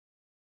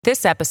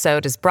This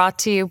episode is brought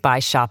to you by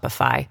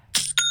Shopify.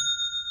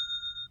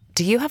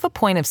 Do you have a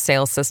point of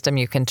sale system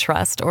you can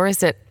trust, or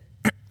is it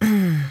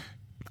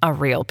a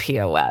real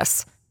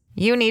POS?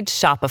 You need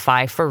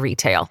Shopify for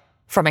retail.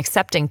 From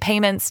accepting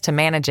payments to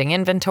managing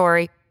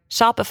inventory,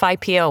 Shopify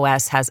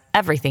POS has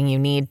everything you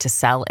need to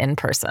sell in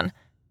person.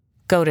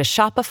 Go to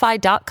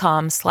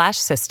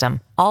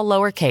shopify.com/system, all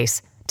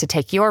lowercase, to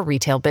take your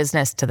retail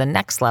business to the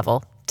next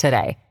level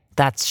today.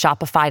 That's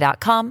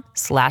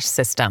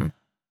shopify.com/system.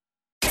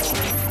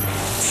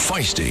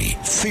 Feisty,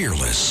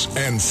 fearless,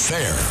 and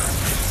fair.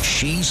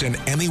 She's an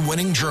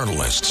Emmy-winning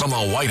journalist from the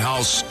White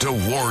House to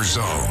war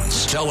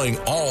zones, telling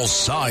all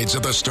sides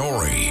of the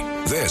story.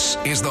 This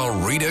is the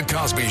Rita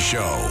Cosby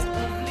Show.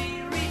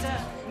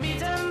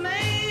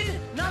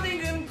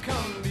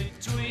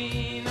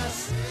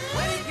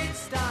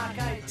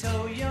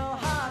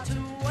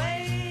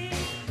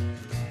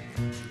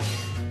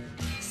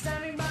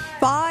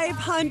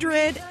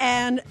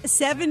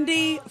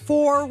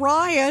 574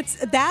 riots.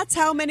 That's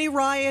how many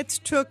riots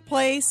took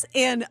place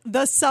in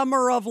the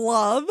Summer of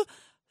Love,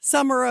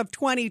 summer of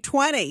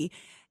 2020.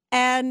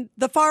 And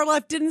the far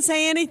left didn't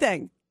say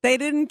anything. They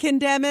didn't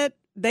condemn it.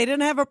 They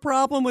didn't have a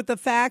problem with the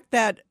fact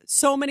that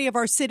so many of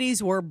our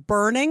cities were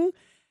burning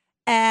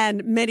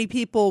and many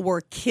people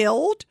were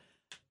killed.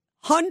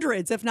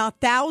 Hundreds, if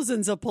not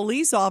thousands, of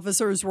police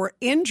officers were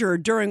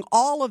injured during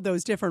all of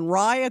those different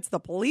riots. The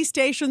police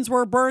stations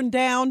were burned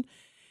down.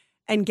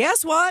 And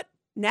guess what?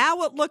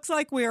 Now it looks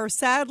like we are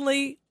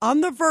sadly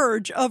on the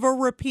verge of a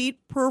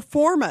repeat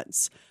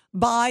performance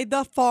by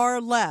the far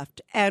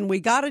left. And we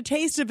got a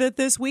taste of it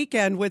this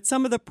weekend with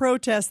some of the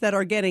protests that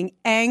are getting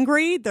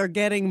angry. They're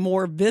getting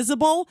more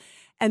visible.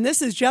 And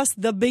this is just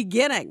the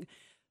beginning.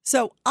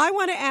 So I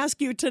want to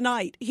ask you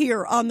tonight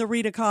here on the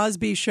Rita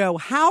Cosby Show,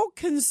 how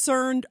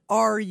concerned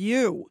are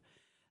you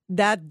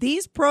that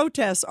these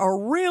protests are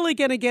really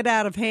going to get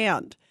out of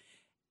hand?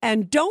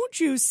 And don't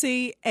you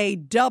see a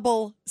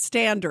double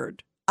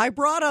standard? I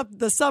brought up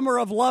the Summer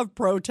of Love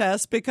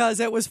protest because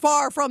it was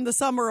far from the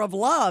Summer of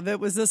Love. It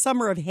was the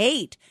Summer of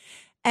Hate.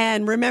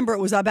 And remember,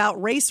 it was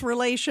about race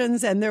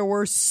relations, and there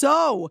were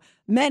so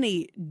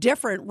many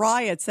different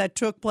riots that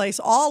took place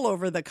all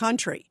over the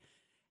country.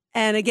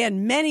 And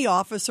again, many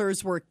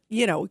officers were,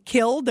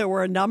 killed. There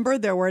were a number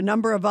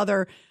of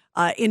other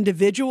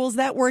individuals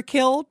that were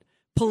killed.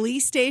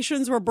 Police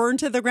stations were burned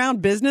to the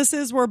ground.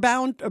 Businesses were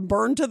burned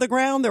to the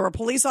ground. There were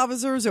police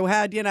officers who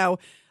had,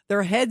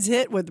 their heads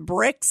hit with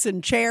bricks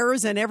and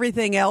chairs and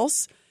everything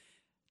else.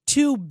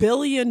 $2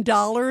 billion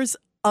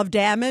of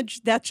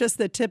damage. That's just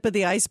the tip of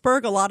the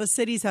iceberg. A lot of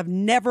cities have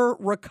never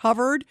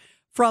recovered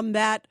from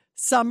that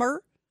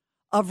summer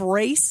of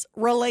race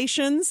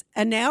relations.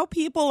 And now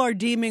people are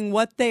deeming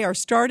what they are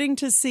starting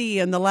to see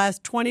in the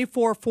last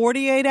 24,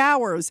 48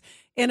 hours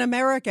in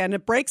America. And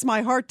it breaks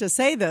my heart to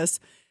say this.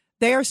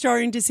 They are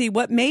starting to see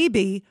what may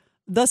be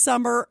the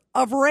summer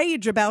of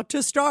rage about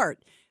to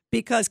start,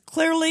 because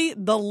clearly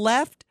the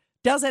left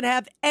doesn't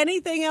have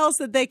anything else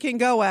that they can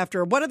go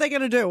after. What are they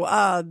going to do?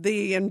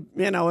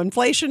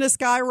 Inflation is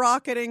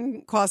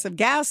skyrocketing. Cost of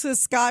gas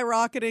is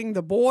skyrocketing.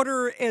 The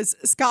border is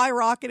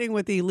skyrocketing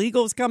with the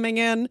illegals coming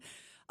in.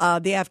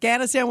 The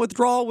Afghanistan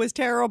withdrawal was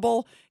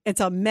terrible.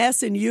 It's a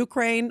mess in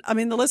Ukraine. I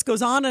mean, the list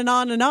goes on and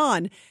on and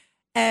on.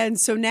 And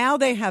so now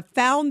they have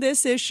found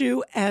this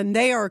issue, and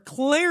they are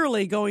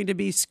clearly going to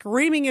be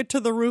screaming it to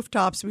the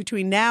rooftops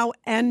between now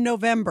and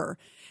November.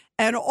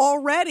 And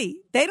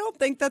already they don't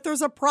think that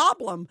there's a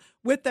problem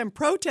with them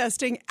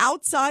protesting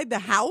outside the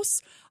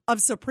House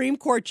of Supreme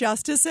Court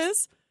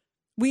Justices.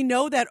 We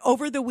know that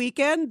over the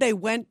weekend, they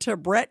went to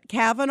Brett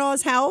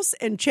Kavanaugh's house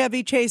in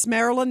Chevy Chase,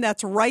 Maryland.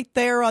 That's right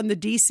there on the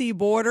D.C.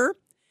 border.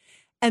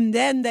 And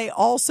then they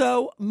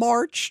also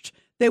marched.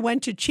 They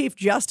went to Chief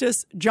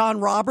Justice John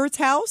Roberts'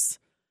 house.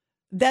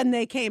 Then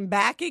they came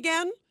back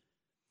again.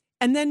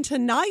 And then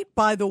tonight,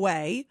 by the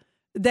way,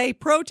 they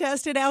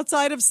protested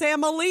outside of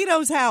Sam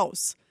Alito's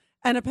house.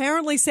 And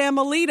apparently Sam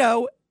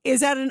Alito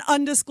is at an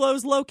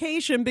undisclosed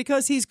location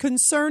because he's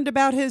concerned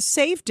about his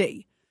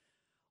safety.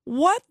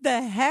 What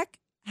the heck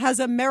has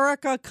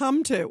America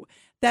come to?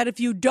 That if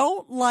you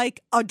don't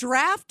like a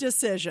draft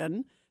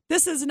decision,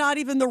 this is not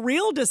even the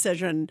real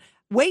decision.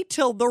 Wait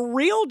till the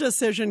real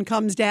decision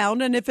comes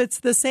down. And if it's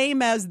the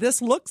same as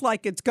this looks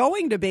like it's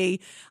going to be,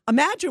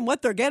 imagine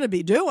what they're going to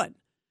be doing.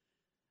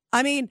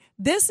 I mean,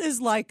 this is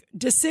like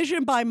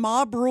decision by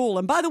mob rule.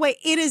 And by the way,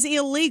 it is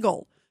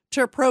illegal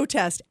to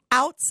protest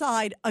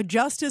outside a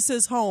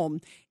justice's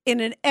home in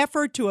an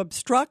effort to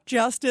obstruct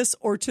justice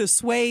or to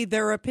sway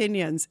their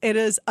opinions. It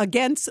is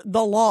against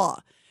the law.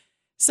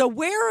 So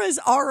where is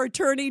our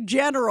attorney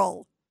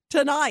general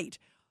tonight?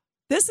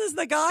 This is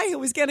the guy who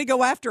was going to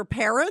go after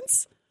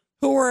parents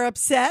who were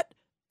upset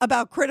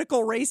about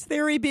critical race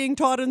theory being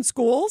taught in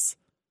schools.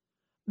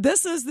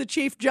 This is the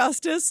Chief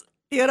Justice,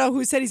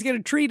 who said he's going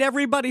to treat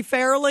everybody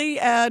fairly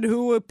and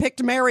who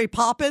picked Mary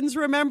Poppins,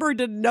 remember,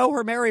 didn't know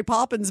her Mary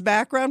Poppins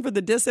background for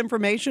the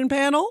disinformation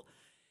panel.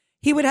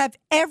 He would have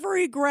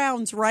every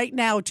grounds right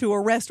now to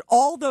arrest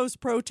all those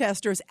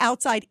protesters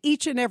outside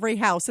each and every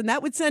house. And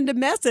that would send a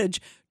message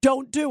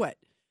Don't do it.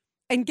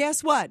 And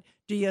guess what?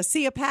 Do you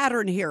see a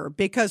pattern here?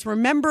 Because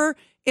remember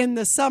in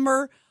the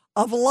summer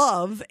of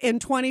love in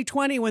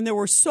 2020 when there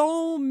were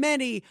so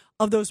many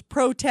of those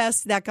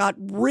protests that got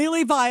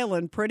really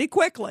violent pretty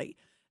quickly,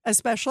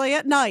 especially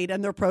at night,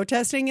 and they're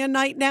protesting at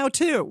night now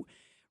too.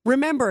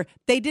 Remember,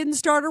 they didn't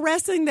start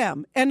arresting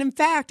them. And in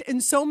fact,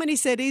 in so many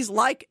cities,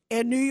 like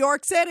in New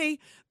York City,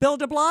 Bill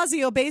de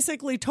Blasio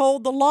basically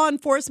told the law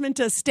enforcement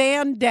to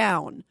stand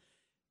down.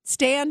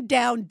 Stand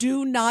down,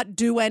 do not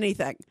do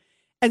anything.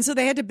 And so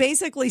they had to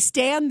basically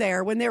stand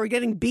there when they were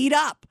getting beat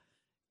up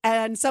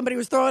and somebody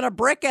was throwing a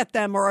brick at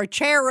them or a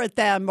chair at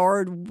them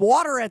or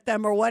water at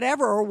them or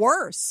whatever, or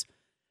worse.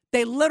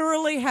 They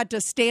literally had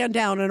to stand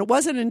down. And it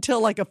wasn't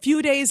until like a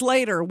few days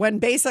later, when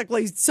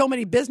basically so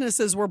many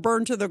businesses were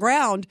burned to the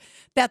ground,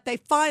 that they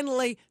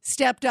finally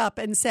stepped up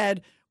and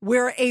said,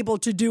 we're able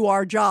to do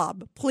our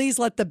job. Please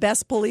let the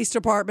best police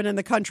department in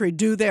the country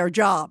do their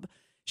job.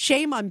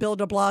 Shame on Bill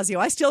de Blasio.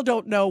 I still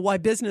don't know why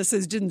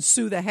businesses didn't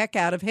sue the heck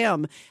out of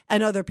him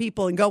and other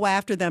people and go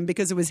after them,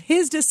 because it was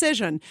his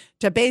decision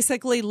to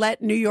basically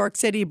let New York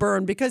City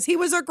burn because he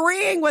was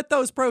agreeing with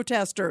those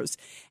protesters.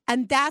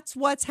 And that's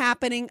what's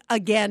happening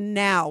again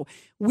now.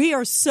 We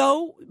are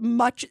so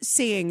much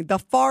seeing the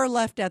far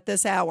left at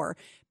this hour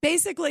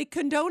basically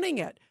condoning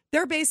it.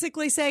 They're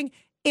basically saying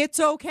it's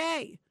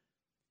okay.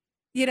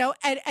 You know,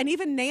 and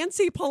even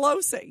Nancy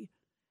Pelosi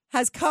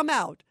has come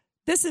out.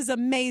 This is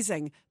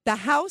amazing. The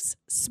House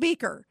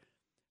Speaker,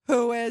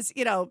 who is,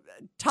 you know,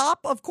 top,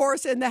 of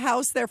course, in the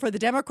House there for the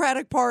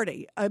Democratic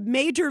Party, a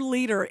major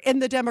leader in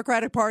the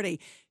Democratic Party,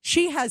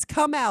 she has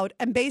come out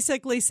and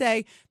basically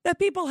say that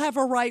people have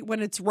a right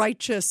when it's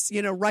righteous,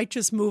 you know,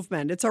 righteous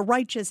movement. It's a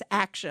righteous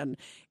action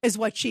is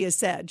what she has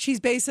said. She's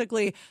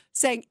basically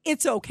saying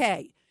it's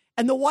okay.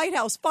 And the White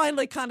House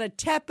finally kind of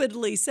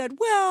tepidly said,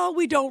 well,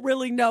 we don't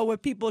really know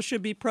if people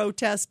should be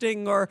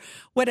protesting or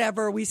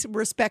whatever. We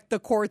respect the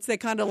courts. They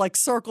kind of like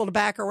circled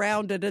back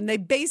around it, and they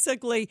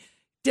basically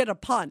did a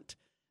punt.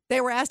 They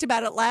were asked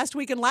about it last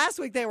week, and last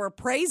week they were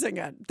praising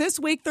it. This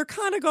week they're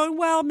kind of going,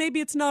 well,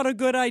 maybe it's not a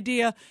good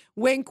idea.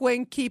 Wink,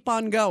 wink, keep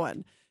on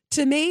going.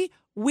 To me,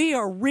 we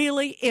are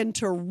really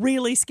into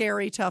really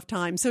scary, tough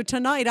times. So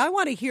tonight, I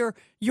want to hear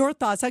your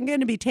thoughts. I'm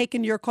going to be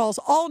taking your calls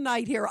all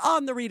night here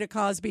on The Rita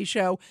Cosby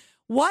Show.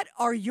 What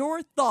are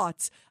your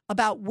thoughts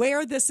about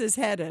where this is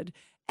headed?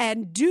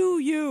 And do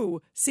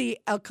you see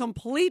a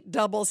complete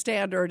double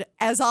standard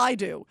as I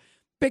do?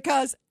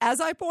 Because,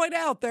 as I point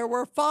out, there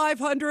were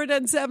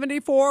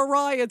 574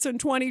 riots in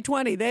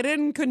 2020. They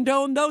didn't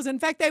condone those. In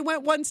fact, they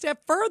went one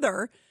step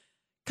further.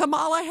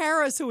 Kamala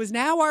Harris, who is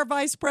now our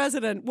vice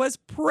president, was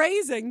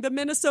praising the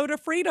Minnesota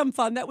Freedom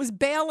Fund that was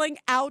bailing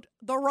out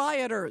the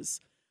rioters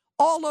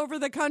all over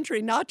the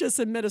country, not just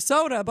in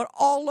Minnesota, but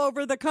all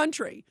over the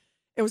country.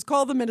 It was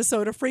called the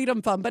Minnesota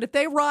Freedom Fund. But if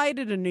they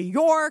rioted in New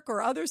York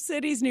or other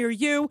cities near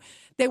you,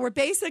 they were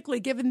basically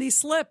given these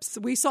slips.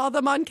 We saw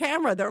them on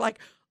camera. They're like,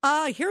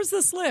 here's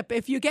the slip.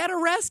 If you get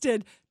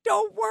arrested,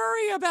 don't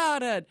worry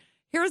about it.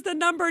 Here's the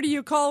number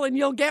you call and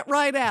you'll get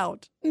right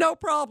out. No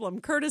problem.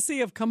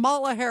 Courtesy of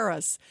Kamala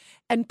Harris.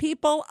 And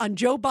people on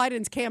Joe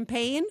Biden's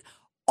campaign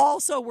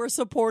also were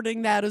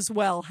supporting that as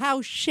well.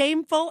 How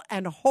shameful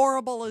and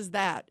horrible is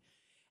that?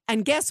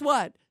 And guess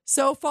what?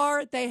 So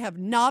far, they have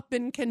not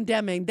been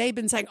condemning. They've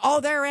been saying, oh,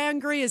 they're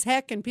angry as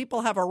heck and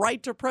people have a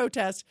right to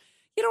protest.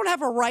 You don't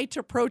have a right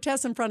to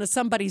protest in front of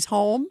somebody's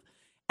home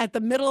at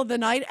the middle of the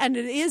night. And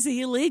it is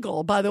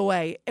illegal, by the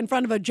way, in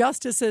front of a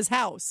justice's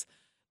house.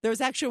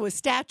 There's actually a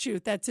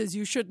statute that says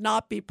you should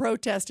not be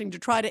protesting to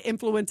try to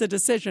influence a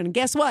decision. And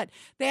guess what?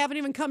 They haven't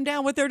even come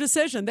down with their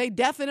decision. They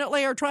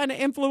definitely are trying to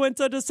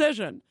influence a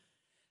decision.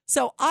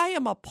 So I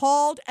am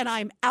appalled and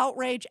I'm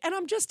outraged and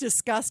I'm just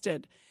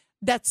disgusted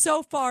that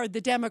so far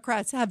the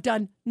Democrats have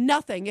done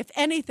nothing. If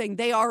anything,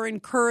 they are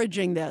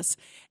encouraging this.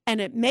 And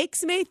it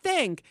makes me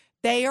think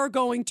they are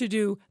going to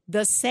do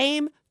the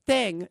same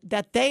thing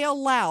that they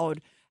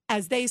allowed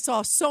as they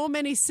saw so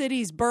many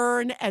cities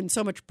burn and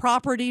so much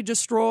property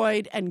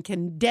destroyed and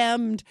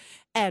condemned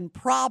and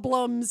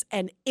problems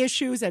and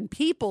issues and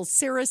people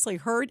seriously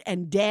hurt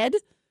and dead.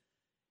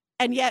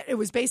 And yet it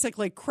was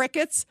basically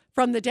crickets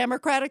from the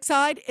Democratic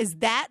side. Is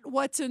that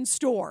what's in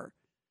store?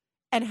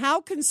 And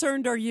how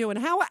concerned are you and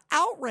how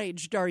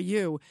outraged are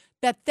you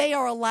that they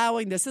are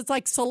allowing this? It's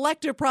like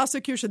selective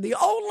prosecution. The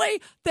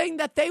only thing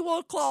that they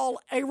will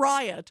call a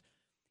riot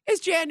is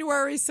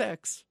January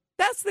 6th.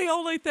 That's the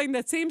only thing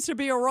that seems to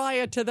be a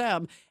riot to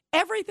them.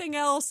 Everything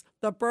else,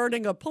 the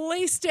burning of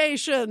police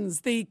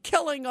stations, the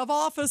killing of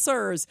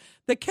officers,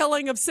 the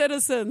killing of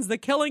citizens, the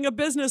killing of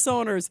business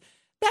owners,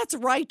 that's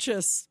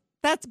righteous.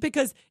 That's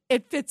because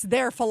it fits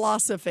their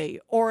philosophy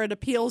or it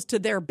appeals to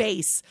their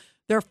base,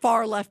 their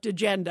far left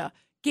agenda.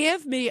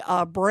 Give me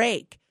a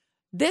break.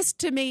 This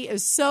to me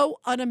is so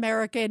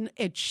un-American.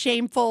 It's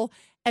shameful.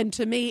 And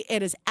to me,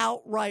 it is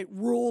outright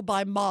rule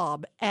by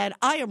mob. And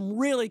I am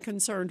really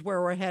concerned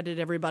where we're headed,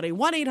 everybody.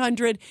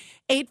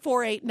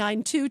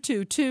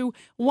 1-800-848-9222.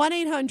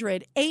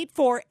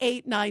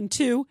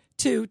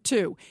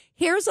 1-800-848-9222.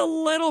 Here's a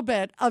little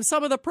bit of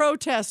some of the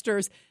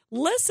protesters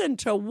Listen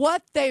to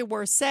what they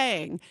were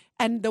saying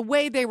and the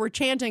way they were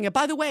chanting it.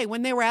 By the way,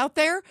 when they were out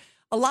there,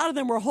 a lot of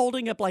them were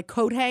holding up like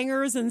coat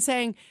hangers and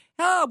saying,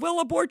 "Oh,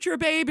 we'll abort your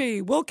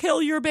baby. We'll kill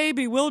your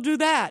baby. We'll do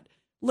that."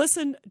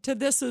 Listen to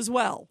this as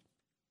well.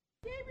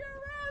 Keep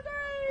your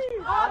rosary!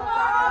 Up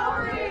our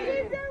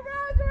ovaries! Keep your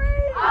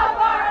rosary! Up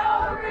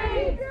our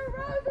ovaries! Keep your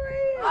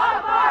rosary!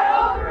 Up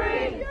our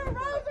ovaries! Keep your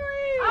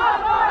rosary!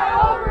 Up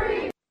our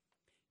ovaries!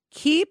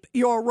 Keep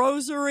your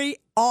rosary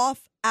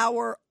off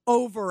our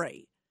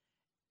ovary.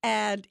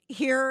 And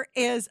here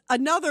is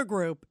another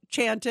group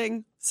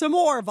chanting some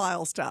more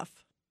vile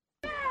stuff.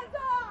 Hands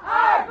up!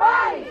 Our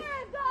bodies!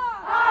 Hands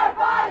up! Our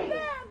bodies!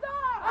 Hands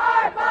up!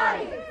 Our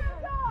bodies!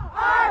 Hands up!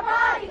 Our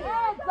bodies!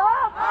 Hands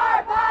up!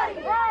 Our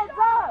bodies! Hands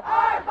up!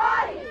 Our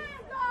bodies!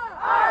 Hands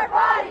up! Our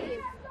bodies!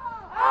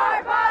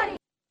 Our bodies!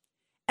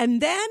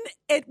 And then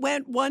it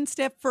went one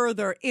step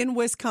further in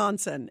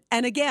Wisconsin.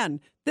 And again,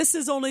 this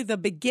is only the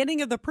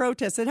beginning of the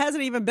protest. It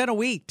hasn't even been a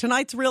week.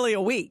 Tonight's really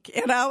a week.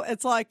 You know,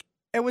 it's like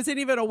it wasn't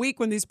even a week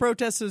when these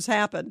protesters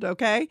happened.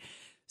 Okay.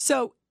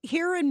 So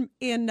here in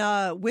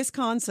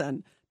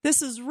Wisconsin,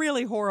 this is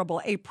really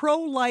horrible. A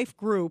pro-life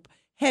group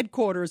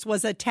headquarters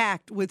was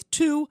attacked with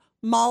 2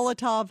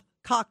 Molotov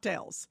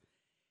cocktails.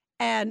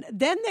 And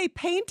then they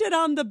painted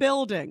on the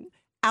building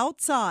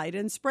outside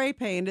in spray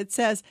paint. It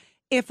says,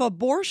 "If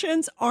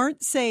abortions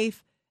aren't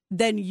safe,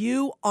 then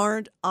you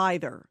aren't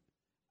either."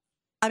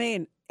 I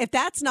mean, if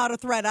that's not a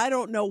threat, I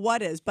don't know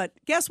what is. But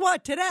guess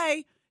what?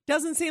 Today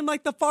doesn't seem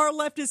like the far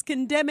left is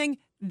condemning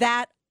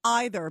that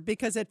either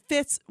because it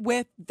fits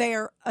with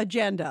their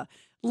agenda.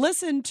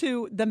 Listen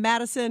to the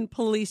Madison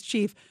police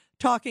chief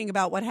talking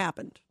about what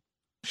happened.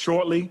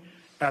 Shortly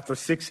after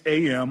 6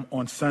 a.m.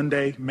 on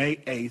Sunday, May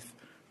 8th,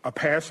 a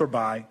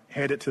passerby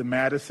headed to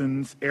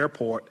Madison's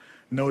airport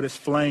noticed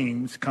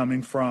flames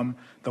coming from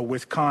the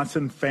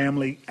Wisconsin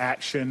Family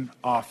Action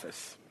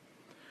Office.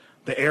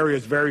 The area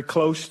is very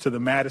close to the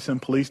Madison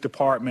Police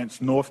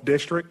Department's North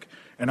District,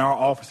 and our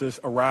officers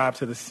arrived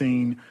to the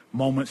scene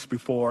moments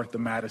before the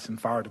Madison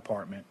Fire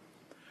Department.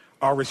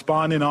 Our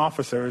responding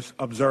officers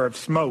observed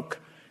smoke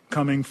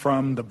coming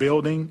from the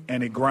building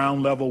and a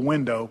ground level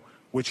window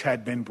which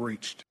had been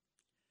breached.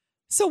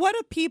 So what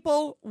if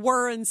people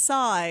were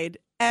inside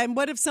and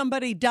what if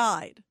somebody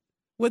died?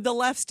 Would the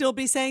left still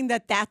be saying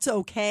that that's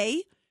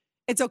okay?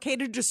 It's okay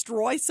to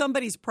destroy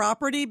somebody's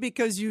property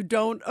because you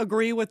don't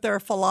agree with their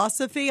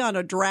philosophy on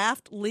a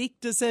draft leak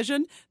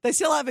decision? They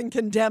still haven't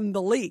condemned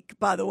the leak,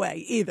 by the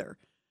way, either,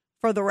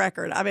 for the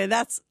record. I mean,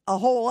 that's a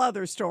whole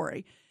other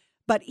story.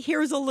 But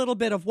here's a little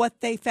bit of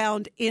what they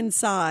found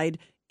inside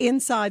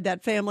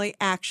that Family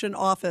Action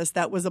Office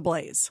that was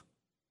ablaze.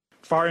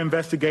 Fire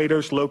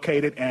investigators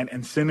located an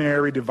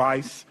incendiary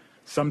device,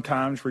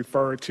 sometimes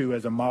referred to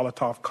as a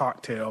Molotov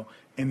cocktail,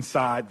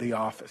 inside the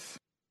office.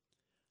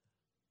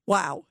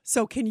 Wow.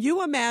 So can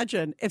you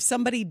imagine if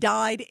somebody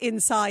died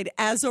inside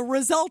as a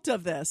result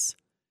of this?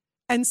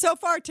 And so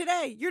far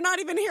today, you're not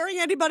even hearing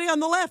anybody on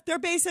the left. They're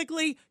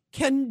basically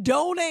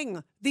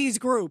condoning these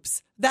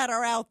groups that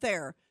are out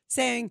there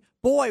saying,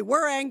 boy,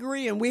 we're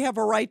angry and we have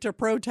a right to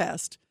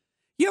protest.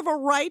 You have a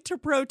right to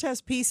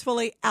protest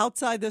peacefully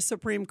outside the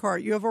Supreme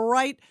Court. You have a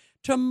right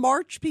to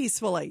march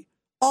peacefully.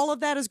 All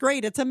of that is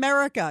great. It's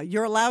America.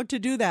 You're allowed to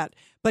do that.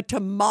 But to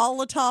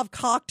Molotov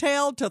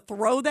cocktail, to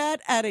throw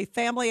that at a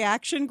family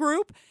action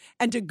group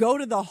and to go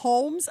to the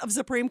homes of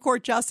Supreme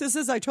Court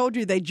justices, I told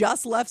you they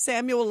just left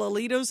Samuel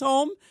Alito's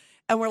home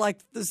and were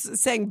like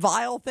saying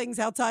vile things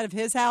outside of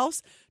his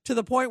house to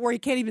the point where he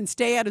can't even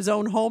stay at his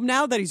own home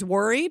now that he's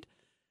worried,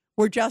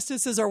 where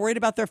justices are worried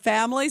about their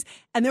families.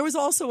 And there was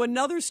also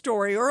another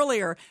story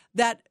earlier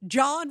that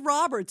John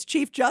Roberts,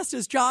 Chief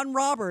Justice John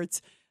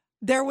Roberts,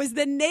 there was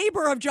the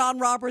neighbor of John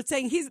Roberts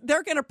saying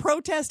they're going to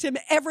protest him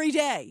every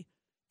day.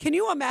 Can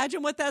you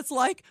imagine what that's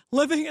like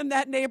living in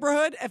that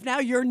neighborhood? If now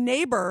your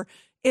neighbor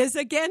is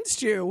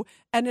against you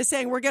and is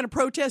saying, we're going to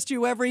protest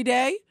you every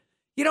day.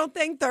 You don't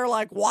think they're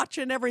like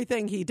watching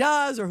everything he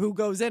does or who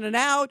goes in and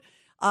out.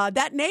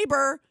 That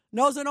neighbor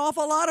knows an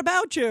awful lot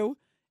about you.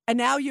 And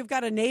now you've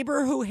got a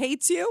neighbor who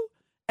hates you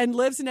and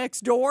lives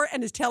next door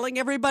and is telling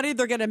everybody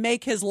they're going to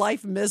make his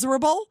life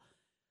miserable.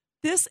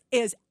 This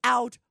is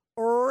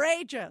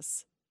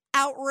outrageous.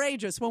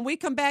 Outrageous. When we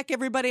come back,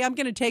 everybody, I'm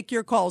going to take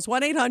your calls.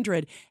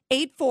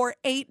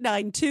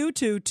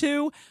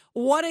 1-800-848-9222.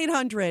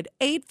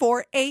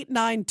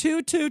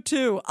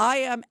 1-800-848-9222. I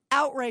am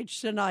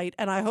outraged tonight,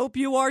 and I hope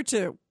you are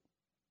too.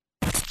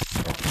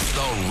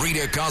 The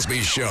Rita Cosby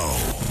Show.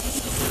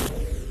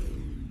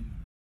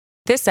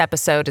 This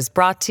episode is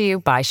brought to you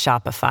by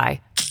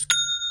Shopify.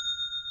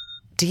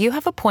 Do you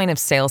have a point of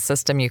sale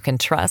system you can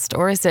trust,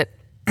 or is it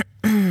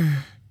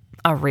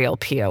a real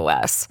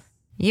POS?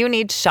 You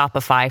need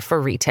Shopify for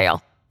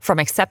retail. From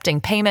accepting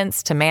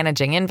payments to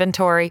managing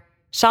inventory,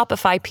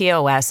 Shopify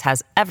POS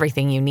has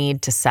everything you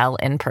need to sell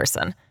in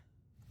person.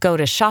 Go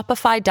to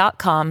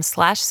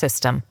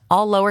shopify.com/system,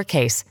 all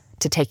lowercase,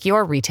 to take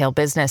your retail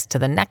business to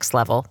the next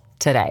level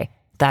today.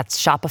 That's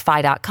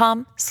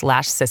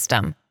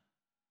shopify.com/system.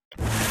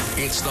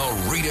 It's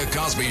the Rita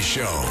Cosby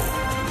Show.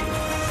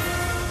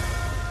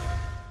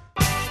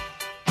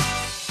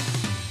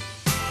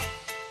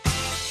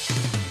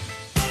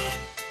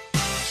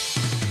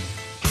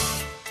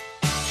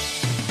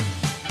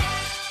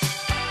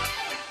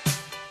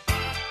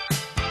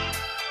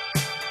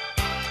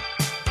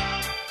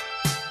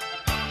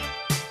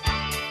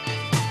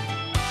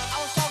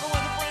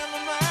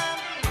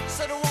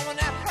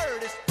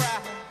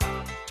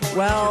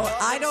 Well,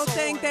 I don't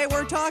think they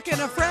were talking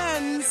to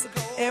friends.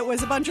 It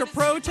was a bunch of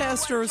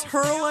protesters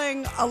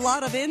hurling a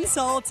lot of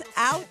insults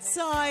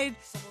outside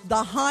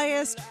the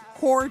highest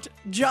court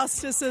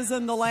justices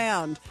in the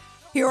land.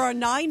 Here are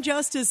 9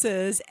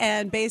 justices,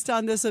 and based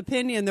on this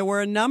opinion, there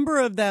were a number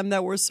of them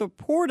that were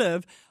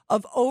supportive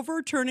of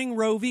overturning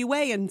Roe v.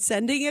 Wade and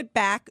sending it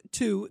back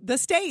to the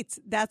states.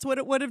 That's what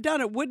it would have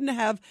done. It wouldn't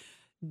have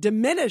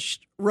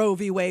diminished Roe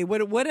v. Wade. What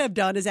it would have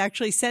done is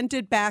actually sent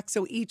it back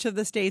so each of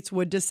the states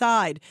would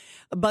decide.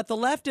 But the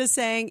left is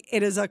saying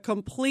it is a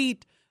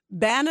complete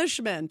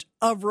banishment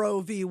of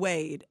Roe v.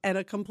 Wade and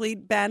a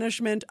complete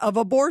banishment of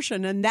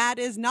abortion. And that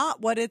is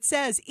not what it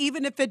says,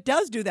 even if it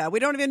does do that. We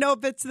don't even know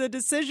if it's the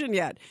decision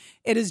yet.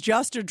 It is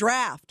just a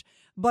draft.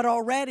 But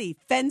already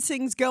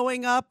fencing's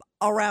going up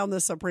around the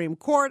Supreme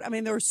Court. I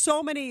mean, there are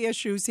so many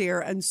issues here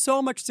and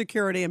so much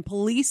security, and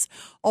police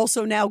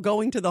also now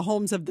going to the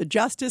homes of the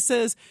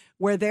justices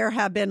where there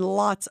have been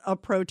lots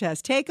of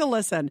protests. Take a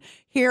listen.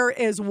 Here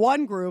is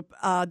one group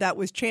that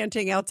was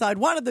chanting outside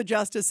one of the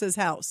justices'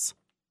 house.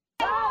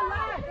 You don't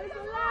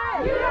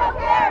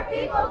care if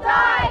people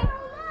die.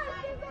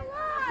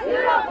 You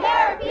don't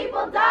care if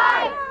people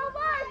die.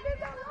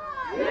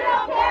 You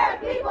don't care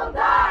if people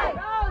die.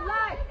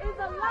 You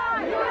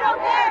don't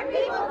care if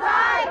people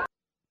die.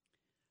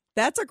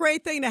 That's a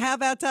great thing to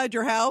have outside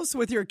your house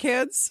with your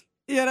kids,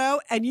 you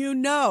know, and you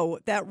know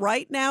that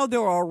right now they're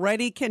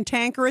already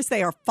cantankerous.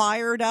 They are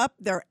fired up.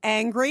 They're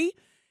angry.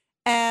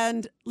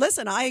 And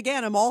listen,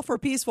 I'm all for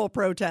peaceful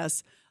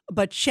protests,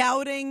 but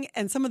shouting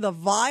and some of the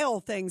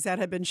vile things that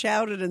have been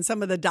shouted and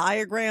some of the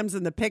diagrams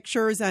and the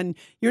pictures, and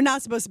you're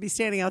not supposed to be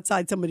standing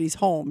outside somebody's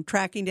home,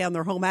 tracking down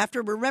their home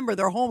after, remember,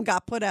 their home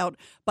got put out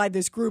by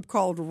this group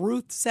called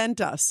Ruth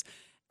Sent Us.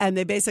 And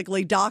they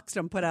basically doxed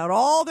them, put out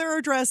all their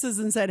addresses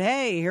and said,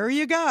 hey, here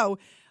you go.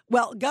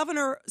 Well,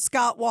 Governor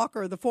Scott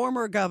Walker, the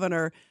former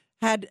governor,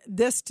 had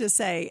this to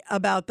say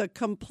about the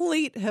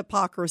complete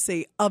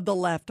hypocrisy of the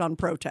left on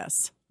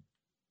protests.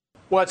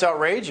 Well, it's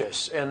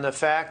outrageous. And the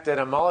fact that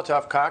a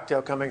Molotov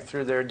cocktail coming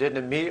through there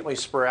didn't immediately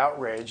spur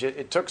outrage.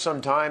 It took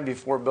some time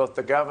before both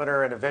the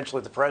governor and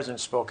eventually the president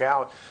spoke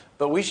out.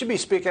 But we should be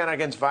speaking out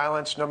against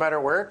violence no matter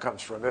where it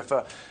comes from. If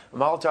a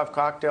Molotov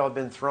cocktail had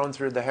been thrown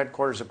through the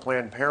headquarters of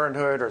Planned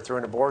Parenthood or through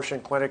an abortion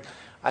clinic,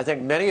 I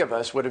think many of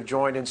us would have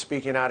joined in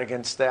speaking out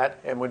against that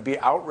and would be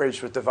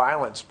outraged with the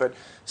violence. But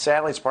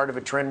sadly, it's part of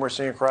a trend we're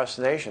seeing across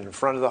the nation. In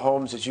front of the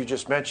homes, as you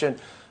just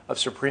mentioned, of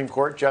Supreme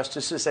Court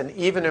justices, and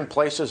even in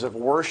places of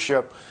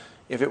worship.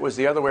 If it was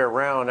the other way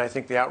around, I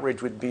think the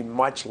outrage would be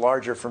much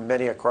larger for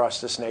many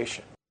across this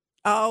nation.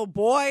 Oh,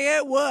 boy,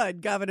 it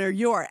would, Governor.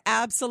 You are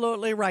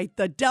absolutely right.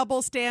 The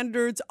double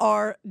standards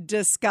are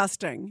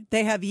disgusting.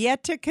 They have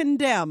yet to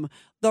condemn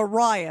the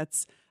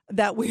riots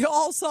that we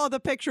all saw the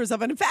pictures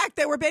of. And in fact,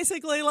 they were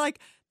basically like,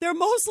 they're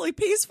mostly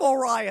peaceful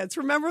riots.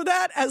 Remember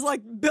that? As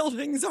like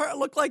buildings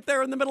look like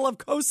they're in the middle of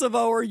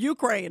Kosovo or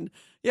Ukraine.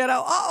 You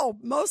know,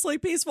 mostly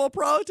peaceful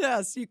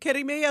protests. You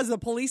kidding me? As the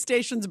police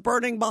station's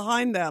burning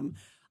behind them.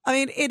 I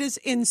mean, it is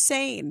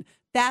insane.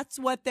 That's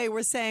what they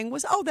were saying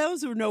was,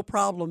 those are no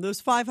problem.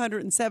 Those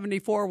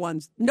 574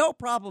 ones, no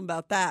problem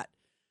about that.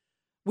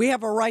 We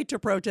have a right to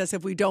protest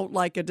if we don't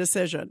like a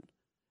decision.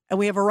 And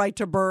we have a right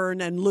to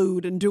burn and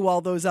loot and do all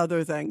those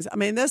other things. I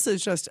mean, this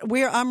is just,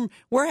 we're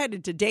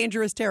headed to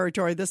dangerous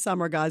territory this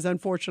summer, guys,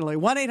 unfortunately.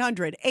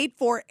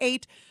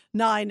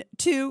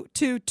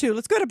 1-800-848-9222.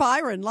 Let's go to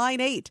Byron, line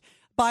 8.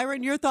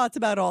 Byron, your thoughts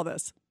about all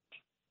this?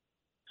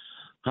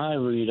 Hi,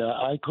 Rita.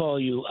 I've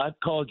called you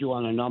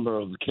on a number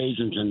of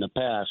occasions in the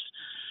past,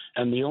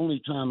 and the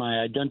only time I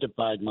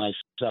identified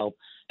myself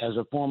as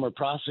a former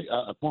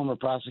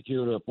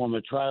prosecutor, a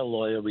former trial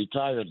lawyer,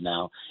 retired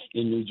now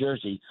in New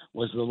Jersey,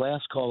 was the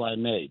last call I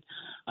made.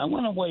 I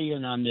want to weigh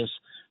in on this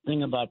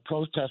thing about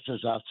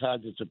protesters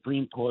outside the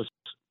Supreme Court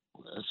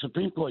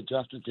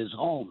justices'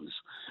 homes.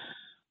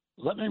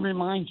 Let me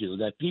remind you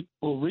that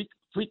people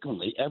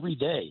frequently, every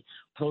day,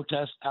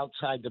 protest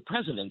outside the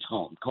president's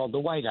home, called the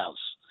White House.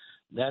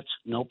 That's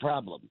no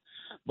problem.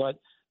 But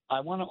I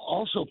want to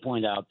also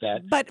point out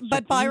that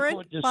But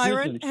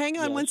Byron, hang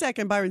on one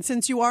second, Byron.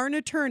 Since you are an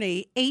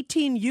attorney,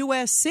 18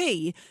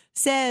 U.S.C.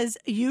 says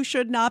you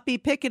should not be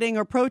picketing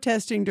or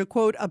protesting to,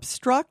 quote,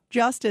 obstruct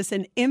justice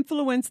and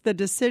influence the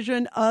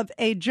decision of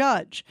a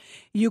judge.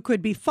 You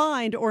could be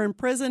fined or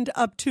imprisoned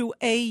up to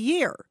a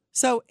year.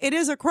 So it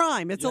is a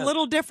crime. It's a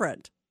little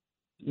different.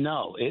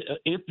 No,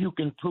 if you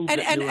can prove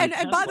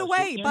and by the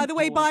way,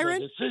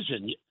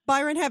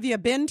 Byron, have you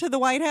been to the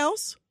White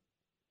House?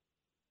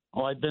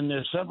 Oh, I've been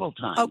there several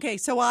times. Okay,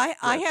 so I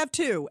have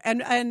too,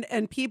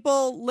 and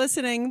people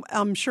listening,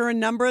 I'm sure a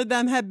number of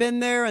them have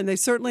been there, and they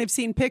certainly have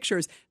seen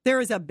pictures.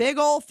 There is a big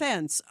old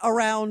fence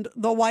around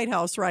the White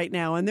House right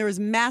now, and there is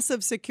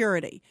massive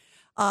security,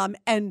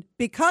 and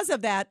because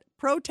of that,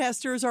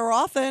 protesters are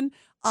often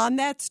on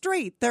that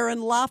street. They're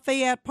in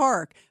Lafayette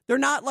Park. They're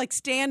not like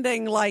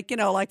standing like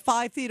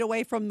 5 feet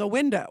away from the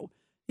window.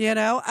 You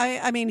know,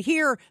 I mean,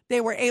 here they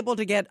were able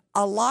to get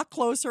a lot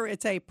closer.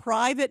 It's a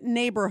private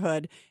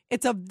neighborhood.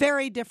 It's a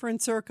very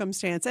different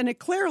circumstance. And it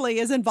clearly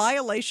is in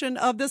violation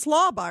of this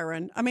law,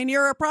 Byron. I mean,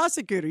 you're a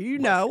prosecutor, you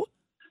know.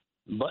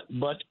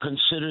 But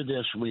consider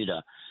this,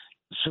 Rita.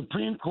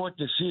 Supreme Court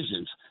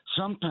decisions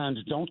sometimes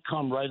don't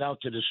come right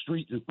out to the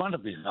street in front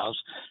of your house.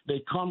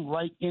 They come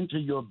right into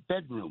your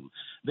bedroom.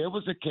 There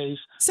was a case.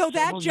 So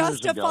that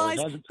justifies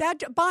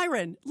that.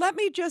 Byron, let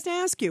me just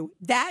ask you,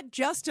 that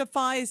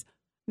justifies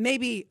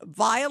maybe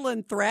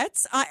violent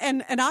threats?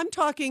 And I'm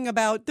talking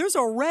about there's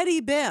already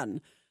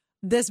been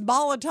this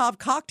Molotov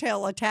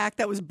cocktail attack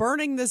that was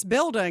burning this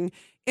building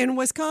in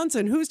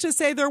Wisconsin. Who's to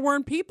say there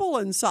weren't people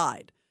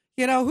inside?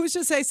 You know, who's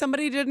to say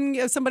somebody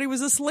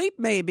was asleep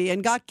maybe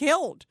and got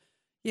killed?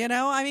 You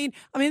know, I mean,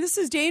 this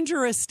is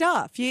dangerous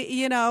stuff.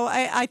 You know,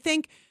 I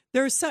think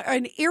there's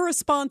an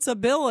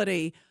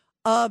irresponsibility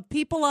of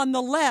people on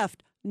the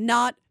left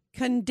not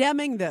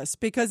condemning this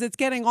because it's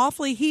getting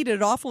awfully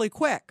heated awfully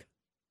quick.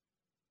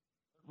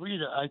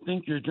 Rita, I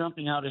think you're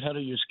jumping out ahead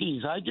of your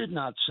skis. I did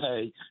not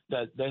say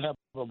that they have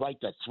a right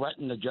to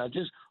threaten the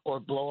judges or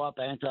blow up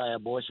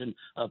anti-abortion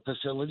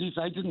facilities.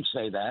 I didn't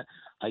say that.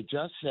 I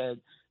just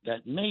said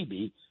that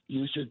maybe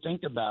you should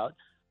think about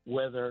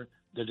whether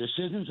the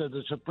decisions of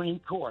the Supreme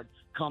Court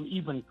come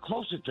even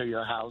closer to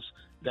your house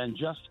than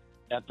just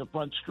at the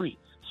front street.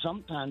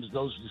 Sometimes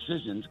those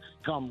decisions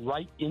come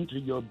right into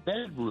your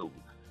bedroom.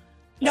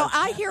 No,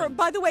 I hear,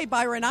 by the way,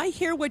 Byron, I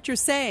hear what you're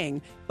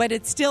saying, but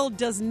it still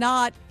does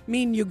not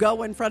mean you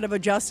go in front of a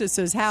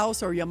justice's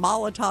house or you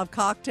Molotov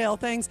cocktail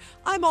things.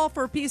 I'm all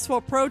for peaceful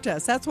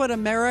protests. That's what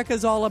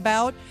America's all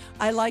about.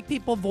 I like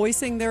people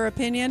voicing their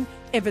opinion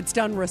if it's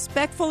done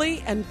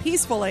respectfully and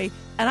peacefully,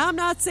 and I'm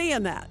not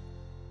seeing that.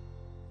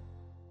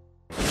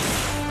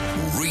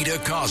 Rita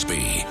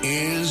Cosby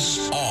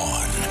is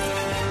on.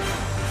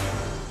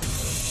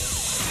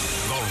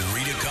 The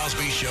Rita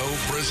Cosby Show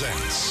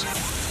presents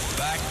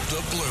Back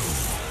the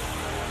Blue.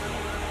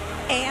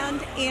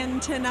 And in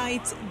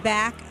tonight's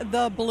Back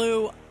the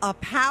Blue, a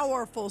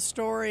powerful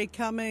story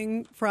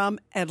coming from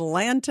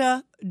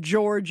Atlanta,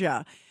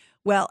 Georgia.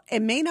 Well,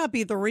 it may not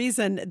be the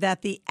reason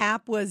that the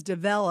app was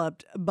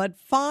developed, but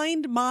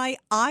Find My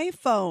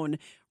iPhone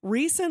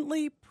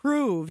recently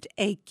proved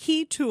a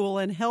key tool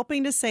in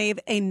helping to save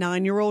a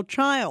 9-year-old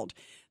child.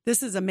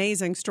 This is an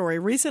amazing story.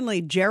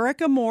 Recently,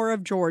 Jerica Moore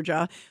of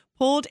Georgia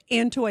pulled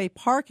into a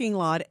parking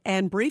lot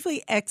and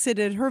briefly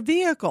exited her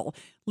vehicle,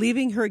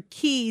 leaving her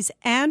keys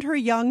and her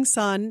young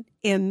son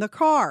in the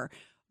car.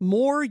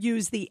 Moore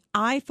used the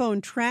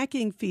iPhone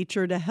tracking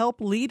feature to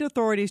help lead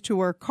authorities to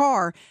her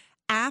car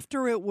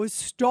after it was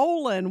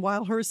stolen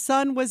while her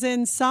son was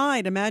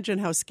inside. Imagine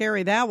how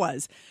scary that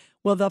was.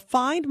 Well, the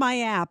Find My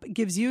app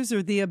gives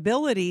users the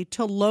ability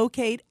to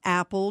locate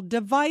Apple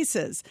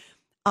devices.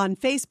 On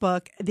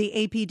Facebook, the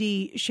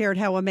APD shared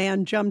how a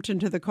man jumped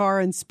into the car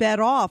and sped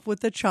off with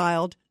the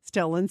child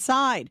still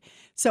inside.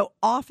 So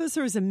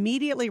officers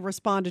immediately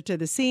responded to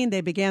the scene.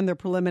 They began their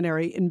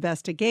preliminary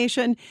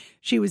investigation.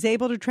 She was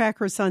able to track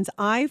her son's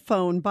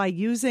iPhone by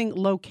using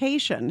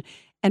location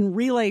and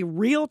relay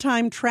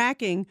real-time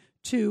tracking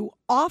to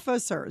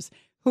officers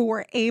who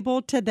were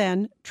able to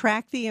then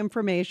track the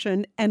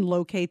information and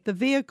locate the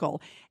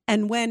vehicle.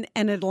 And when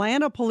an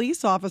Atlanta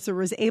police officer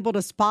was able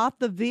to spot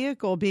the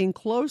vehicle being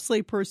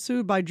closely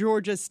pursued by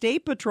Georgia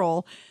State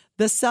Patrol,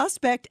 the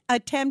suspect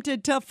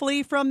attempted to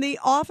flee from the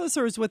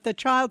officers with the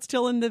child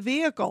still in the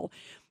vehicle.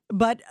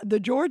 But the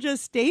Georgia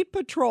State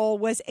Patrol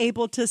was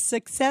able to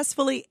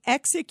successfully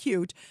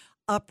execute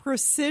a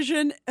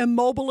precision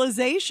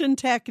immobilization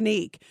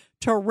technique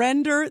to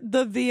render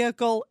the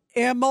vehicle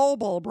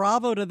immobile.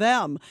 Bravo to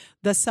them.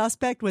 The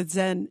suspect was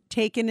then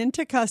taken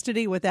into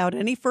custody without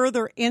any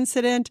further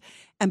incident.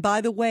 And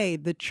by the way,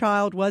 the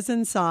child was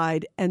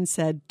inside and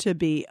said to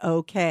be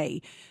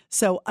okay.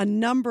 So a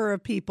number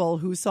of people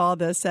who saw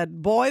this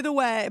said, boy, the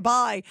way,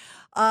 bye.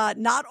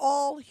 Not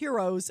all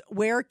heroes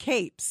wear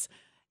capes.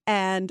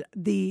 And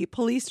the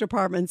police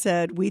department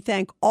said, we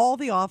thank all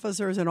the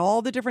officers and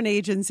all the different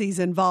agencies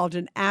involved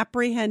in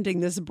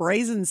apprehending this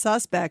brazen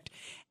suspect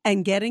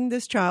and getting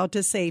this child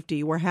to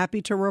safety. We're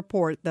happy to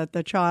report that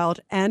the child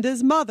and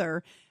his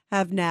mother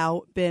have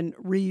now been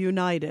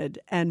reunited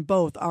and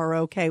both are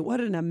okay.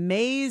 What an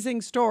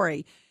amazing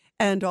story.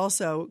 And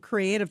also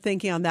creative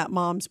thinking on that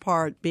mom's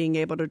part, being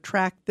able to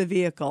track the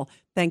vehicle.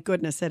 Thank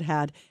goodness it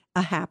had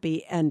a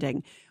happy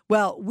ending.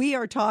 Well, we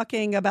are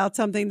talking about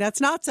something that's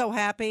not so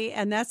happy,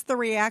 and that's the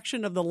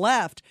reaction of the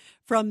left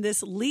from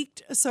this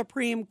leaked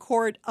Supreme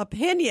Court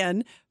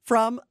opinion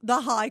from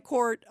the High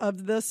Court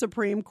of the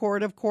Supreme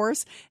Court, of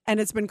course, and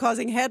it's been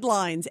causing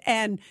headlines.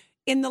 And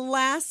in the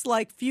last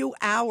few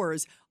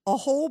hours, a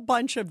whole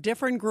bunch of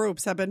different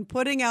groups have been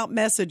putting out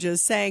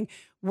messages saying,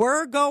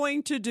 we're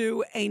going to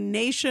do a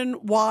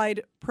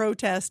nationwide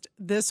protest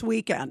this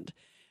weekend.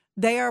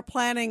 They are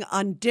planning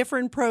on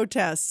different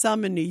protests,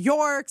 some in New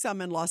York,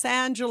 some in Los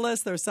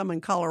Angeles, there's some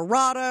in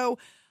Colorado.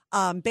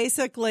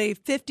 basically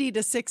 50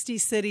 to 60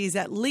 cities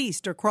at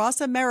least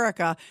across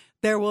America,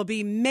 there will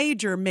be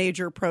major,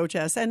 major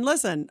protests. And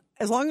listen,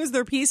 as long as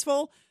they're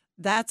peaceful,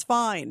 that's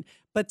fine.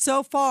 But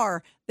so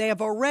far, they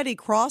have already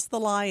crossed the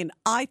line,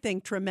 I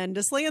think,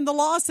 tremendously. And the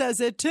law says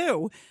it,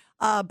 too,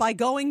 by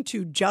going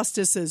to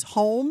justices'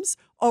 homes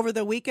over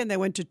the weekend. They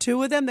went to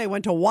two of them. They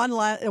went to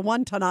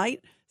one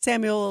tonight.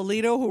 Samuel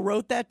Alito, who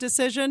wrote that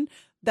decision,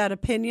 that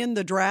opinion,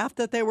 the draft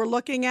that they were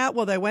looking at.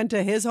 Well, they went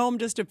to his home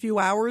just a few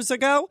hours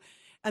ago,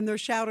 and they're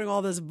shouting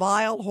all this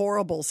vile,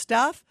 horrible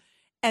stuff.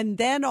 And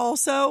then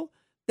also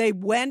they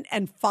went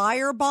and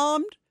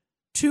firebombed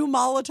 2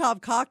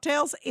 Molotov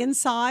cocktails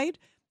inside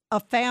a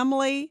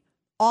family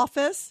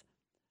office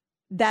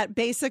that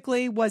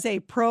basically was a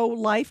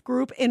pro-life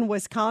group in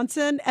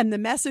Wisconsin. And the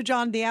message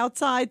on the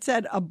outside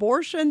said,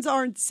 abortions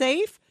aren't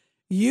safe.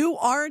 You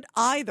aren't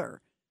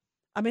either.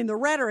 I mean, the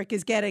rhetoric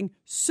is getting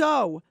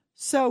so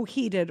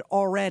heated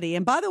already.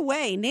 And by the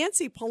way,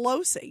 Nancy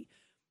Pelosi,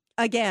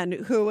 again,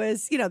 who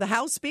is, the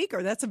House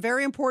Speaker, that's a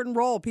very important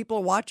role. People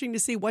are watching to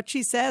see what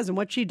she says and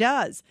what she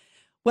does.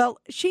 Well,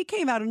 she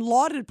came out and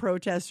lauded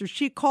protesters.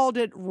 She called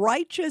it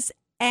righteous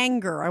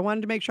anger. I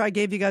wanted to make sure I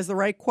gave you guys the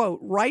right quote.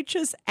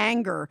 Righteous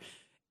anger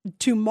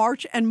to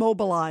march and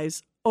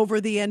mobilize over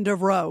the end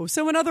of Roe.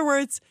 So in other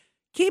words,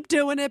 keep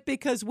doing it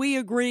because we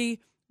agree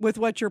with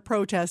what you're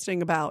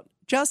protesting about.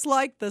 Just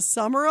like the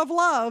Summer of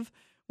Love,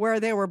 where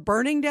they were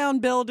burning down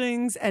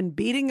buildings and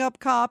beating up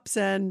cops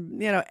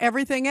and,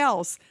 everything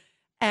else.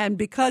 And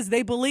because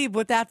they believe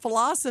with that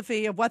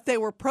philosophy of what they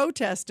were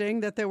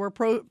protesting, that they were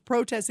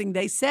protesting,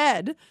 they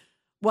said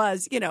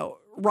was,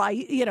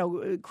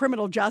 right,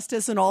 criminal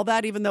justice and all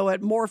that, even though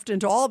it morphed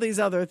into all these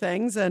other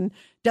things and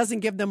doesn't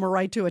give them a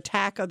right to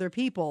attack other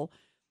people.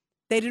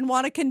 They didn't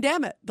want to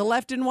condemn it. The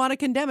left didn't want to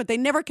condemn it. They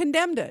never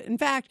condemned it. In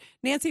fact,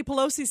 Nancy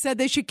Pelosi said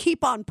they should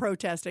keep on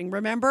protesting,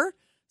 remember?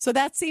 So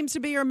that seems to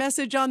be your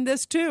message on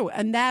this, too.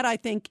 And that, I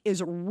think,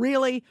 is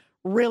really,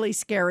 really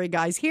scary,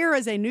 guys. Here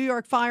is a New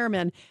York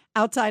fireman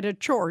outside a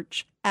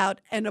church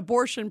at an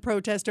abortion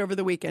protest over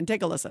the weekend.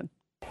 Take a listen.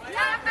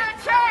 Not the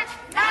church,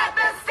 not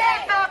the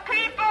state, the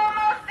people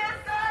must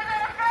decide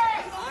their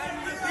fate.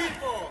 I'm the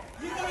people.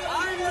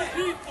 I'm the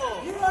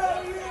people.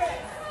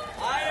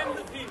 I am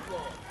the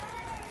people.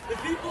 The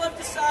people have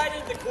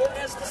decided. The court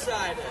has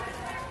decided.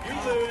 You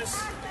lose.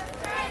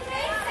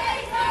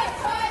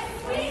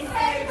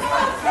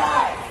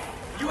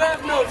 You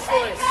have no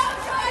choice.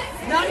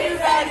 Not your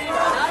body,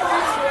 not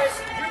your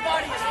choice. Your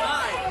body is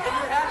mine, and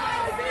you're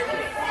happy to obey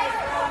me.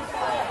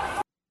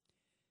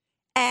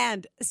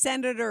 And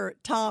Senator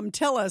Thom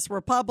Tillis,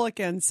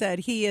 Republican, said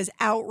he is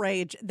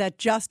outraged that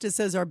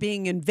justices are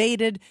being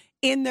invaded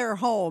in their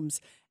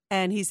homes.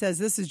 And he says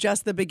this is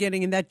just the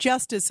beginning and that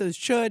justices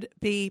should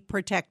be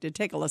protected.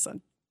 Take a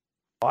listen.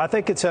 I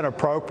think it's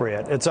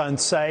inappropriate. It's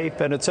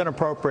unsafe, and it's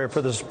inappropriate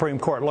for the Supreme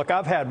Court. Look,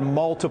 I've had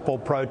multiple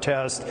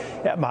protests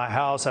at my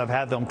house. I've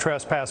had them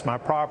trespass my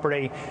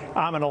property.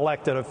 I'm an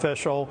elected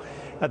official.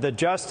 The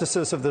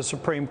justices of the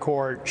Supreme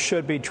Court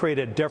should be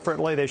treated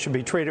differently. They should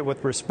be treated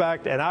with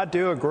respect. And I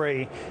do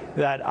agree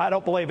that I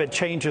don't believe it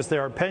changes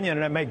their opinion,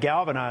 and it may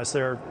galvanize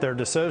their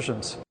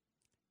decisions.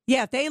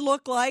 Yeah, if they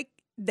look like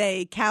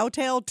they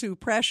kowtow to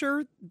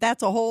pressure,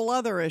 that's a whole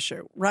other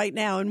issue right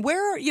now. And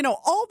where,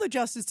 all the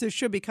justices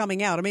should be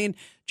coming out. I mean,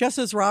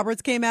 Justice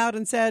Roberts came out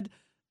and said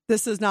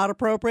this is not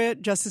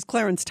appropriate. Justice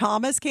Clarence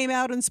Thomas came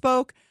out and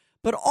spoke.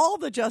 But all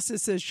the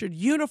justices should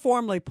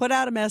uniformly put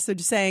out a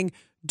message saying,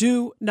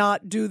 do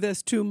not do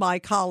this to my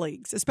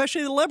colleagues,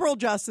 especially the liberal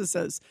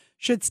justices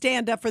should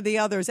stand up for the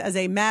others as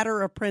a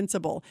matter of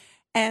principle.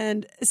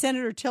 And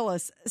Senator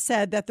Tillis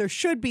said that there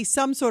should be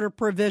some sort of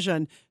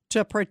provision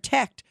to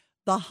protect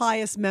the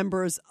highest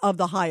members of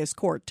the highest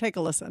court. Take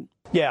a listen.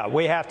 Yeah,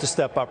 we have to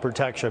step up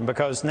protection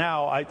because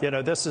now,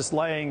 this is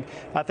laying,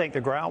 I think,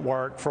 the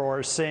groundwork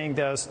for seeing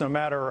this no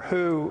matter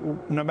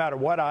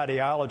what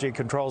ideology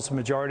controls the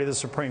majority of the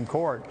Supreme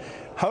Court.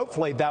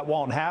 Hopefully that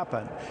won't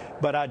happen.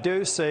 But I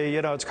do see,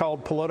 it's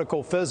called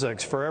political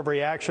physics. For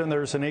every action,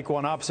 there's an equal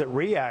and opposite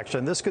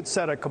reaction. This could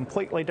set a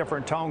completely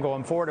different tone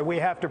going forward, and we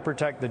have to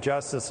protect the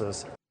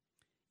justices.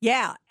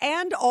 Yeah,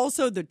 and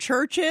also the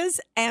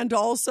churches and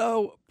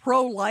also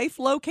pro-life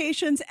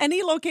locations,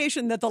 any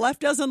location that the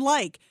left doesn't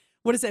like.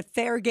 What is it,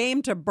 fair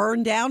game to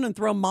burn down and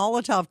throw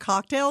Molotov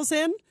cocktails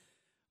in?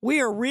 We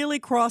are really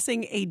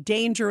crossing a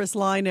dangerous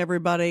line,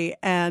 everybody.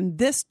 And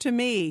this, to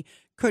me,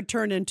 could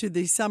turn into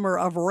the summer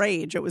of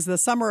rage. It was the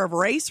summer of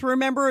race,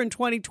 remember, in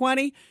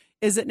 2020.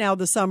 Is it now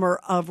the summer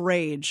of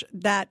rage?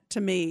 That, to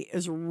me,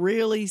 is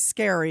really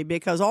scary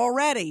because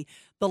already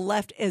the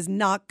left is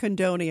not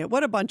condoning it.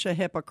 What a bunch of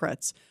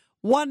hypocrites.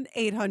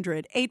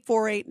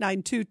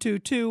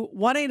 1-800-848-9222,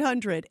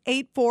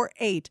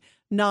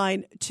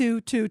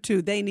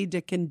 1-800-848-9222. They need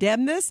to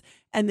condemn this,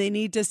 and they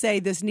need to say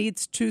this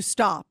needs to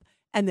stop.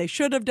 And they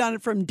should have done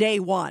it from day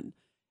one.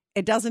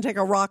 It doesn't take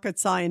a rocket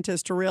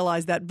scientist to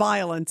realize that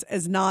violence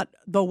is not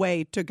the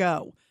way to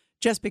go.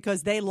 Just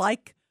because they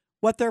like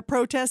what they're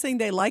protesting,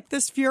 they like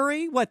this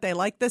fury, they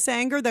like this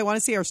anger, they want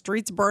to see our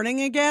streets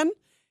burning again.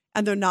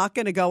 and they're not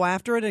going to go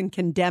after it and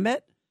condemn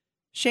it.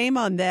 Shame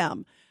on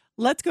them.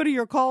 Let's go to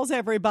your calls,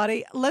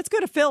 everybody. Let's go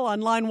to Phil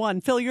on line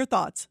 1. Phil, your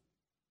thoughts.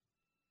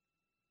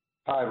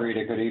 Hi,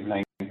 Rita. Good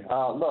evening.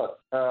 Look,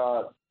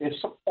 there's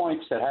some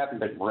points that haven't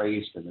been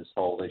raised in this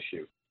whole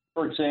issue.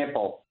 For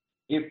example,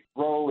 if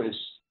Roe is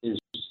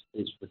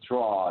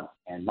withdrawn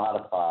and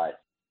modified,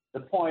 the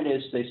point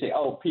is they say,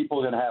 oh, people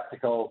are going to have to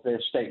go, their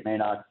state may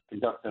not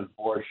conduct an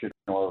abortion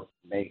or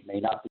may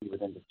not be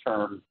within the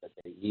term that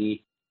they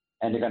need,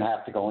 and they're going to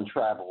have to go and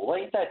travel. Well,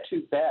 ain't that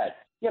too bad?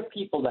 You have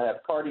people that have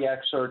cardiac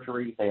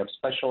surgery, they have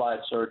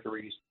specialized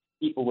surgeries,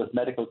 people with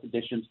medical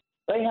conditions.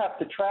 They have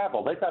to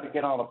travel. They've got to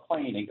get on a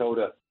plane and go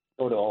to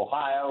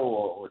Ohio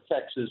or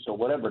Texas or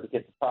whatever to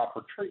get the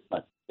proper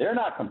treatment. They're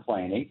not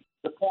complaining.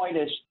 The point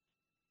is,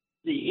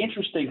 the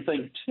interesting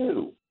thing,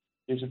 too,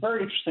 there's a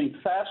very interesting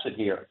facet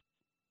here.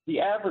 The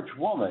average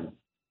woman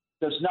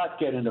does not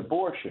get an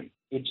abortion.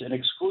 It's an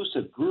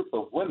exclusive group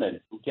of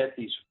women who get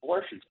these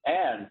abortions,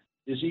 and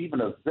there's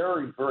even a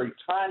very, very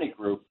tiny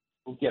group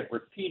who get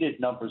repeated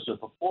numbers of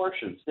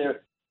abortions.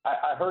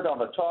 I heard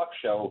on a talk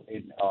show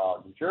in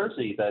New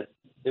Jersey that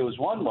there was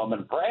one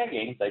woman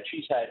bragging that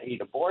she's had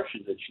 8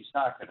 abortions and she's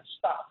not going to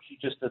stop. She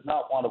just does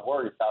not want to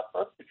worry about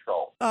birth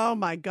control. Oh,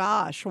 my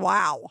gosh.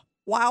 Wow.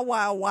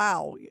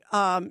 Wow.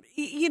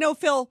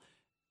 Phil,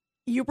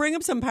 you bring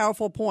up some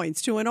powerful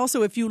points, too. And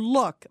also, if you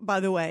look, by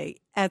the way,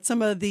 at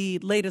some of the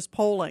latest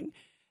polling,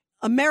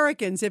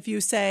 Americans, if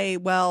you say,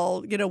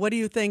 well, what do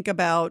you think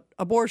about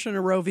abortion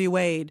or Roe v.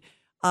 Wade?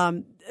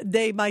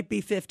 They might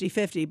be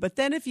 50-50. But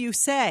then if you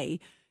say,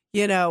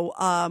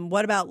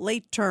 what about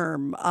late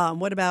term?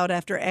 What about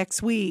after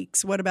X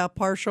weeks? What about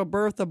partial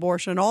birth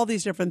abortion? All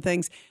these different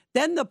things.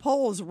 Then the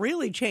polls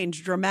really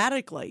change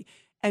dramatically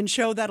and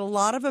show that a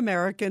lot of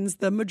Americans,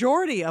 the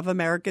majority of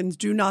Americans,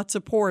 do not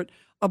support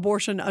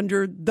abortion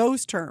under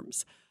those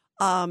terms.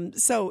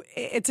 So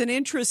it's an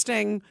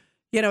interesting,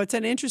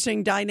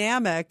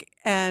 dynamic,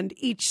 and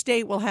each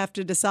state will have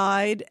to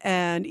decide,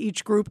 and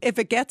each group, if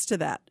it gets to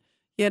that.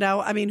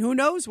 Who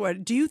knows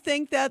what? Do you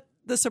think that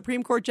the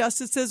Supreme Court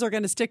justices are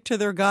going to stick to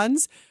their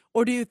guns,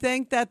 or do you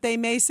think that they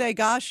may say,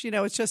 gosh,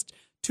 it's just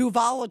too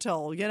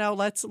volatile,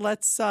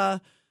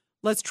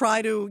 let's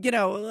try to,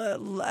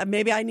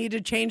 maybe I need to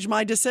change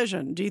my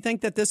decision. Do you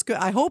think that this could,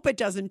 I hope it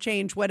doesn't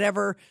change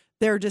whatever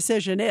their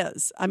decision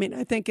is. I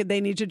think they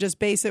need to just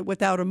base it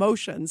without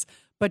emotions,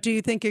 but do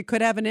you think it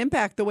could have an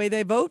impact the way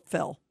they vote,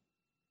 Phil?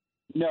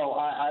 No,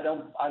 I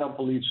don't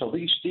believe so.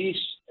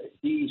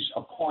 These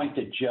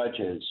appointed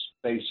judges,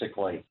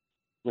 basically,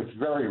 with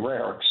very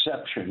rare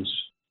exceptions,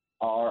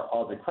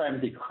 are the creme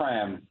de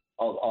creme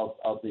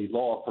of the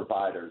law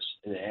providers.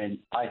 And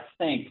I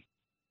think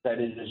that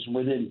it is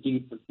within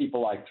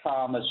people like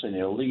Thomas and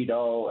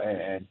Alito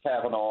and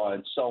Kavanaugh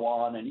and so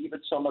on, and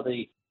even some of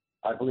the,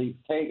 I believe,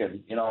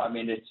 Kagan,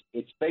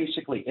 it's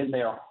basically in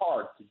their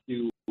heart to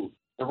do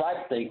the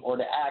right thing or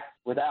to act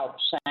without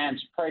sans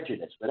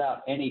prejudice,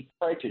 without any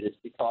prejudice,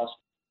 because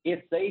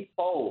if they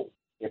fold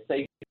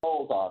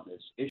on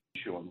this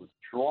issue and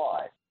withdraw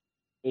it,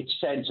 it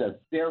sends a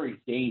very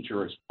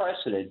dangerous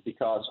precedent,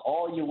 because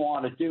all you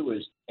want to do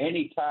is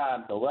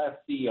anytime the left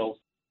feels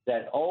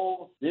that,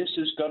 this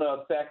is going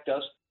to affect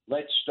us,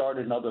 let's start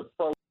another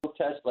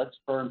protest, let's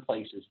burn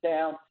places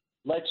down,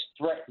 let's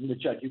threaten the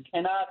judge. You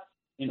cannot,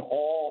 in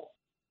all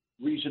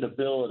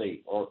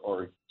reasonability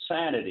or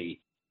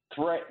sanity,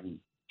 threaten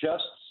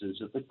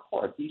justices of the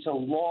court. These are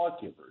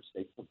lawgivers.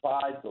 They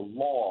provide the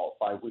law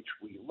by which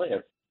we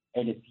live.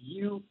 And if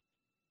you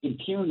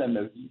impugn them,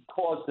 if you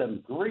cause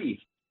them grief,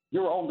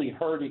 you're only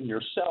hurting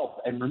yourself.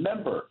 And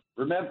remember,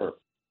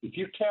 if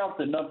you count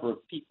the number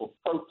of people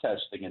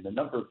protesting and the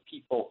number of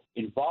people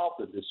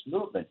involved in this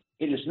movement,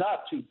 it is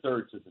not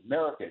 2/3 of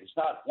America. It's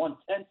not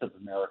 1/10 of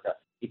America.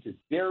 It's a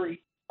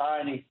very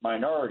tiny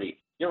minority.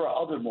 There are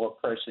other more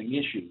pressing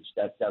issues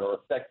that are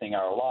affecting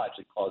our lives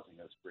and causing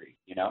us grief,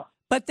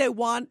 But they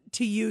want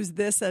to use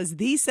this as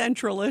the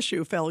central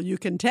issue, Phil. You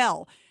can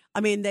tell.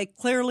 They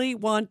clearly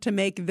want to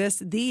make this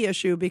the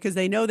issue because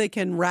they know they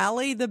can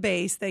rally the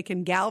base. They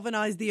can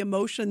galvanize the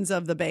emotions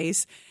of the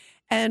base.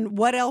 And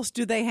what else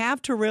do they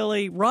have to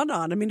really run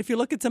on? If you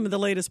look at some of the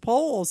latest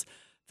polls,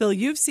 Phil,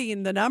 you've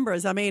seen the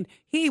numbers.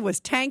 He was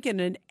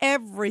tanking in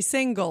every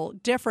single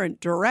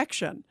different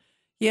direction.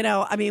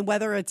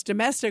 Whether it's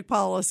domestic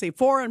policy,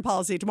 foreign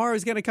policy, tomorrow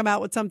he's going to come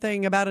out with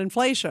something about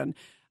inflation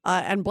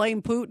and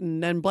blame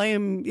Putin and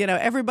blame,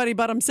 everybody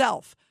but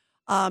himself.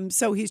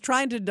 So he's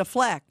trying to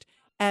deflect.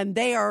 And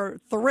they are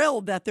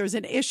thrilled that there's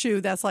an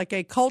issue that's like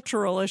a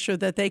cultural issue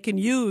that they can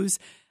use,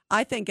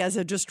 I think, as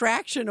a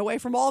distraction away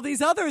from all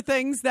these other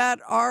things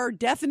that are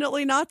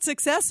definitely not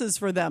successes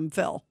for them,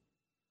 Phil.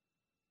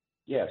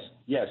 Yes,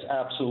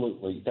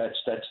 absolutely. That's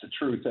the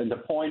truth. And the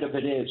point of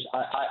it is,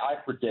 I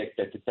predict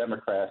that the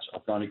Democrats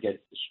are going to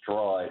get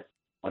destroyed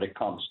when it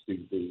comes to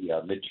the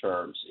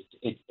midterms.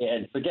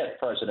 And forget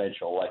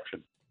presidential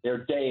election. Their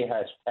day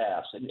has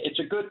passed. And it's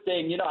a good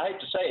thing. I hate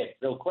to say it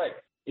real quick.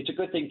 It's a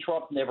good thing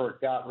Trump never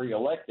got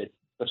reelected,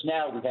 because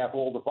now we have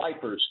all the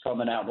vipers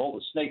coming out, all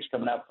the snakes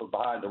coming out from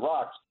behind the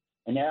rocks,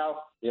 And now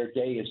their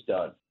day is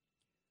done.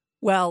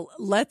 Well,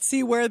 let's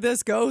see where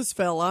this goes,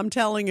 Phil. I'm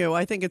telling you,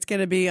 I think it's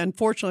going to be,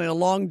 unfortunately, a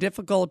long,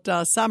 difficult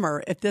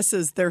summer if this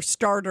is their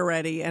start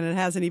already and it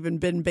hasn't even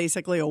been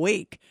basically a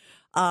week.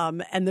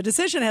 And the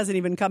decision hasn't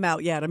even come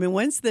out yet. I mean,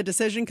 once the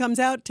decision comes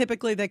out,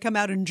 typically they come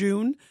out in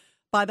June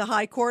by the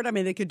high court. I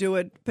mean, they could do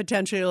it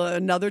potentially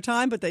another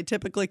time, but they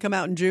typically come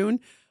out in June.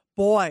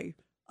 Boy,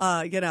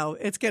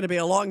 it's going to be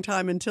a long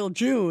time until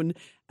June.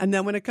 And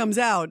then when it comes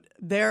out,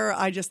 they're,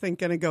 I just think,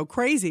 going to go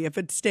crazy if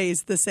it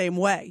stays the same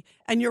way.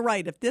 And you're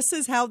right. If this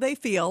is how they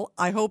feel,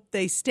 I hope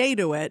they stay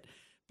to it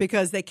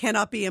because they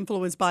cannot be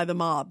influenced by the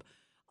mob.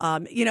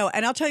 And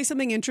I'll tell you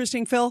something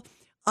interesting, Phil.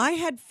 I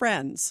had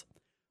friends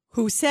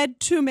who said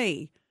to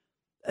me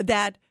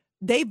that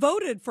they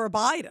voted for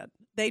Biden.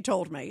 They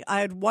told me.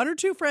 I had one or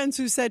two friends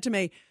who said to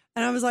me,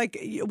 and I was like,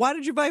 why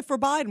did you vote for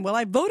Biden? Well,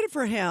 I voted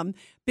for him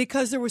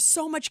because there was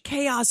so much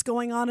chaos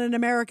going on in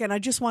America, and I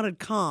just wanted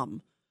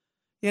calm.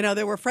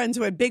 There were friends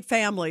who had big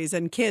families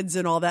and kids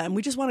and all that, and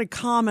we just wanted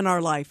calm in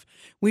our life.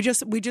 We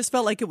just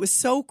felt like it was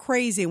so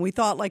crazy, and we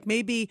thought like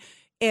maybe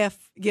if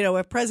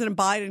President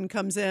Biden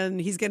comes in,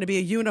 he's going to be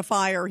a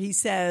unifier, he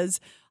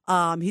says.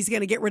 He's going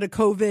to get rid of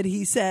COVID,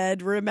 he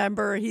said.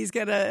 Remember, he's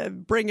going to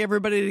bring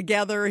everybody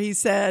together, he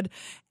said.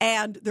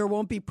 And there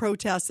won't be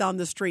protests on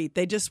the street.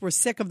 They just were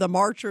sick of the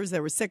marchers.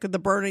 They were sick of the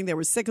burning. They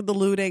were sick of the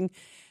looting.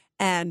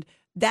 And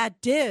that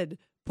did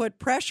put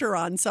pressure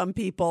on some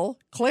people,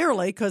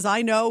 clearly, because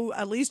I know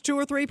at least two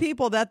or three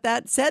people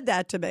that said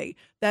that to me,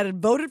 that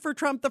had voted for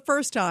Trump the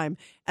first time,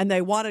 and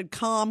they wanted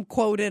calm,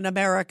 quote, in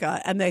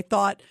America. And they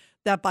thought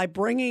that by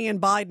bringing in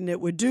Biden,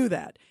 it would do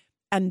that.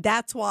 And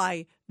that's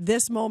why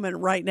this moment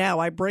right now,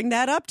 I bring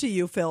that up to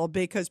you, Phil,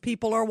 because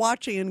people are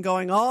watching and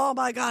going, oh,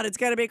 my God, it's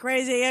going to be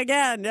crazy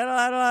again.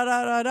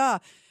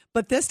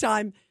 But this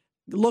time,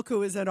 look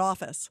who is in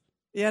office.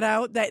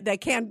 They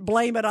can't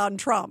blame it on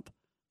Trump.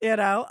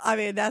 I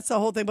mean, that's the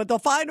whole thing. But they'll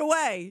find a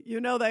way.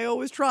 They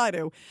always try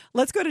to.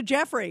 Let's go to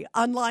Jeffrey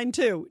on line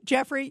 2.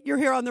 Jeffrey, you're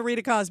here on the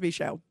Rita Cosby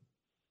Show.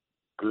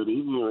 Good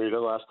evening, Rita.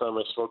 Last time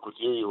I spoke with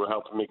you were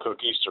helping me cook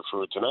Easter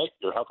food. Tonight,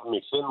 you're helping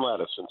me thin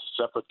lettuce in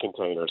separate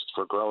containers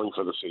for growing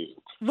for the season.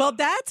 Well,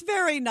 that's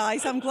very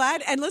nice. I'm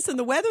glad. And listen,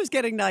 the weather's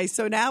getting nice,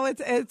 so now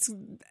it's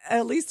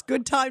at least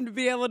good time to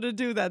be able to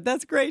do that.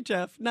 That's great,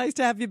 Jeff. Nice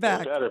to have you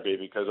back. It better be,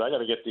 because I got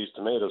to get these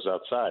tomatoes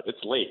outside.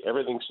 It's late.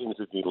 Everything seems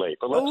to be late.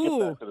 But let's get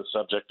back to the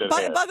subject at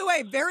hand. By the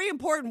way, very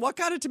important. What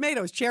kind of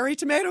tomatoes? Cherry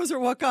tomatoes or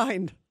what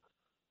kind?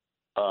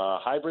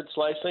 Hybrid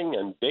slicing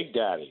and Big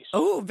Daddies.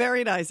 Oh,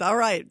 very nice. All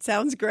right.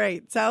 Sounds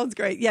great.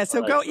 Yeah,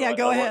 so go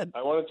ahead.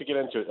 I wanted to get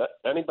into it.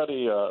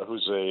 Anybody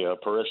who's a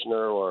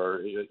parishioner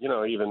or,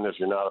 even if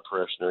you're not a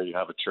parishioner, you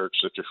have a church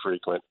that you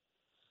frequent,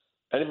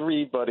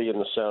 everybody in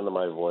the sound of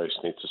my voice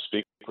needs to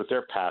speak with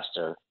their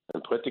pastor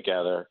and put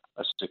together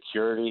a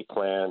security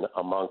plan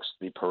amongst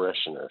the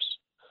parishioners.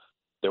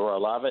 There were a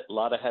lot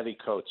of heavy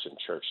coats in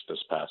church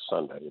this past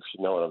Sunday, if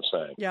you know what I'm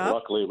saying. Yeah. And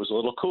luckily, it was a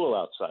little cool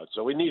outside,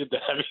 so we needed the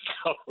heavy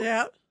coat.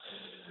 Yeah.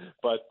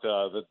 But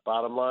the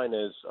bottom line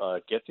is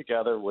get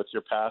together with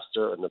your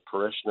pastor and the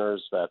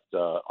parishioners that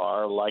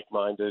are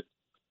like-minded,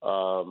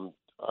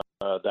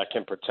 that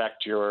can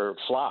protect your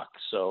flock.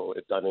 So,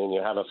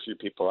 you have a few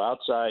people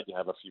outside, you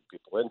have a few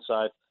people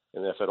inside,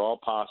 and if at all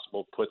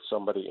possible, put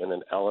somebody in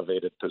an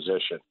elevated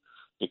position,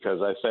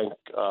 because I think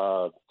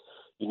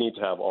you need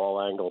to have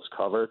all angles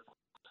covered.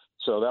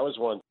 So that was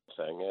one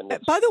thing. And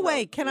by the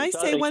way, can I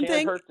say one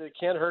thing? It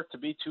can't hurt to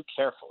be too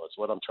careful. Is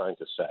what I'm trying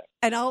to say.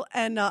 And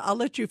I'll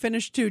let you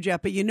finish too,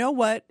 Jeff. But you know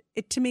what?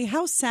 To me,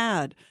 how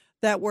sad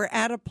that we're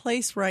at a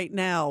place right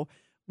now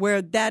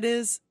where that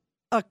is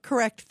a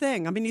correct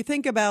thing. I mean, you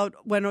think about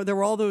when there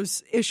were all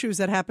those issues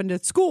that happened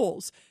at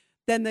schools.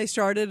 Then they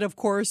started, of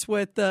course,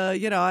 with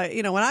when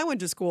I went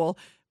to school,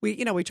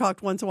 we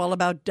talked once in a while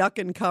about duck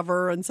and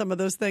cover and some of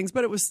those things,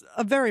 but it was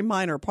a very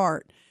minor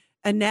part.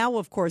 And now,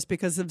 of course,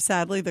 because of,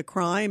 sadly, the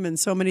crime and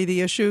so many of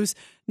the issues,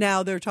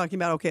 now they're talking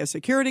about, okay, a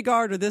security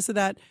guard or this or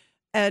that.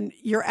 And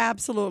you're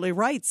absolutely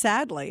right.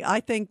 Sadly, I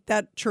think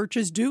that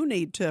churches do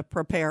need to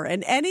prepare.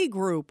 And any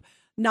group,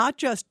 not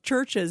just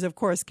churches, of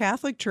course,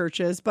 Catholic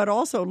churches, but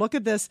also look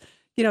at this.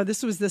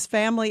 This was this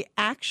Family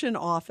Action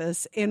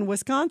Office in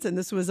Wisconsin.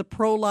 This was a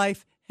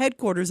pro-life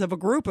headquarters of a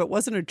group. It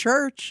wasn't a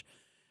church.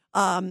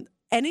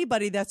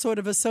 Anybody that's sort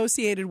of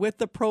associated with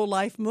the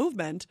pro-life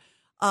movement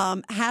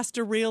has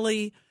to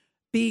really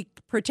be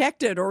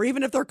protected, or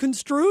even if they're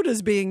construed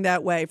as being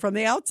that way from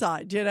the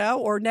outside,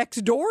 or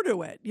next door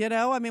to it.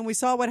 I mean, we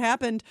saw what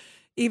happened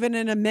even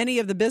in many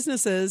of the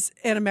businesses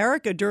in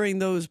America during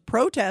those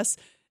protests.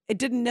 It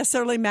didn't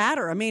necessarily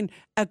matter. I mean,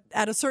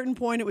 at a certain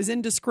point, it was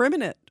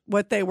indiscriminate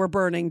what they were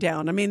burning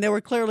down. I mean, they were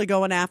clearly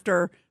going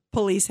after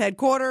police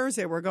headquarters.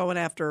 They were going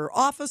after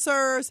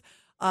officers.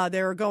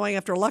 They were going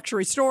after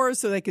luxury stores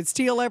so they could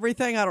steal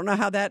everything. I don't know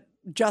how that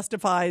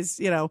justifies,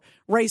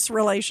 race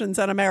relations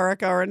in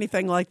America or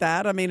anything like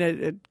that. I mean,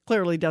 it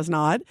clearly does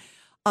not.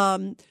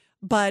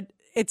 But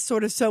it's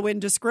sort of so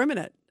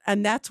indiscriminate.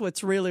 And that's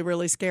what's really,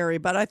 really scary.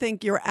 But I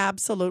think you're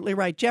absolutely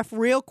right. Jeff,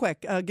 real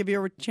quick, I'll give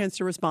you a chance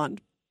to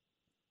respond.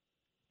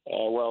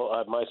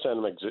 My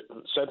sentiments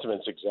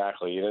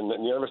exactly. And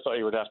you never thought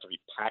you would have to be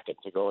packing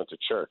to go into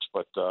church.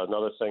 But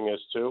another thing is,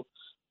 too,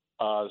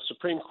 the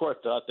Supreme Court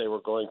thought they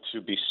were going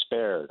to be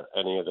spared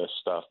any of this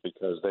stuff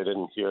because they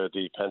didn't hear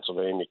the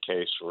Pennsylvania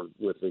case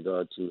with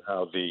regard to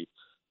how the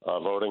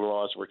voting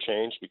laws were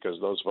changed,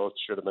 because those votes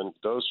should have been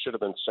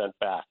sent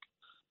back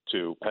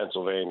to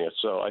Pennsylvania.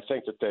 So I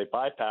think that they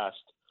bypassed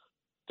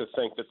to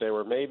think that they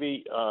were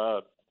maybe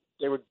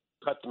they would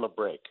cut them a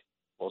break.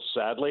 Well,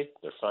 sadly,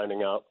 they're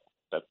finding out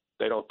that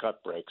they don't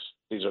cut breaks.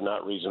 These are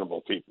not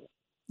reasonable people.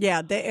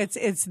 Yeah,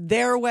 it's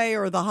their way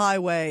or the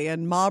highway,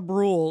 and mob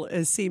rule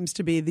seems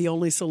to be the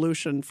only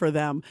solution for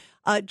them.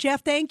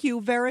 Jeff, thank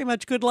you very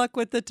much. Good luck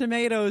with the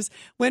tomatoes.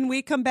 When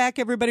we come back,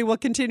 everybody will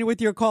continue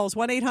with your calls.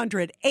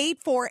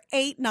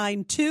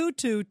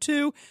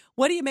 1-800-848-9222.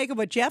 What do you make of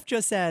what Jeff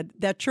just said,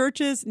 that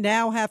churches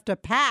now have to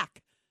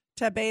pack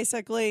to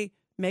basically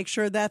make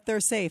sure that they're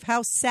safe?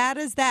 How sad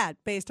is that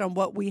based on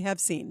what we have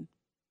seen?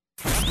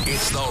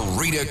 It's the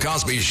Rita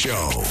Cosby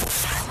Show.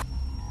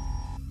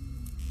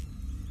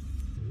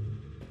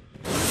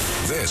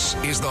 This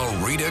is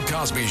the Rita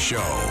Cosby Show.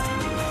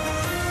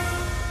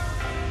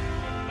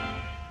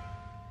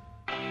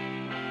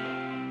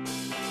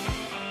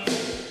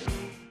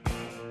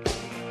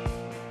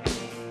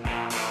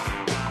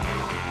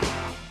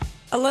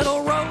 A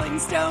little Rolling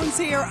Stones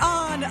here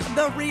on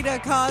the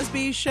Rita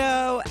Cosby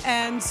Show.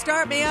 And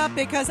start me up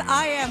because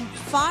I am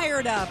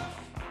fired up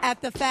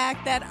at the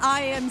fact that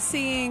I am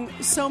seeing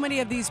so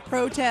many of these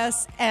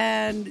protests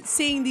and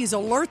seeing these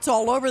alerts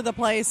all over the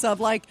place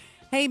of like,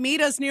 hey, meet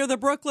us near the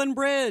Brooklyn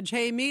Bridge.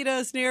 Hey, meet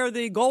us near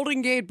the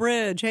Golden Gate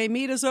Bridge. Hey,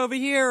 meet us over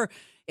here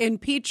in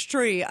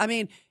Peachtree. I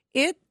mean,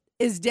 it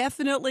is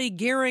definitely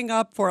gearing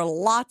up for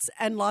lots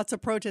and lots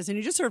of protests. And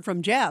you just heard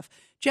from Jeff.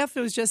 Jeff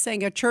was just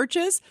saying at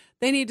churches,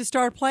 they need to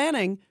start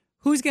planning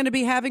who's going to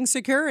be having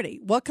security.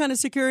 What kind of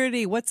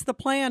security? What's the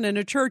plan in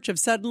a church if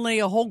suddenly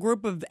a whole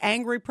group of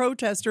angry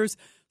protesters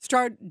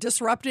start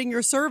disrupting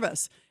your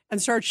service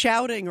and start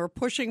shouting or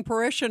pushing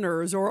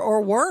parishioners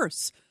or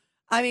worse?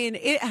 I mean,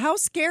 how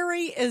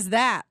scary is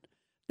that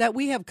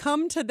we have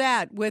come to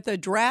that with a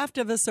draft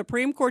of a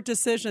Supreme Court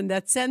decision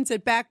that sends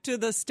it back to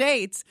the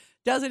states,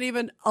 doesn't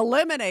even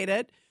eliminate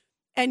it,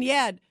 and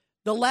yet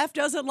the left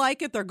doesn't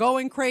like it. They're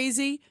going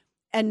crazy.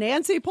 And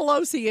Nancy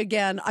Pelosi,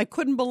 again, I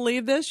couldn't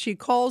believe this. She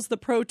calls the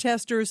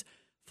protesters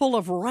full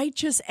of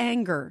righteous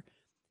anger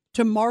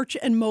to march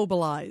and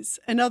mobilize.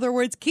 In other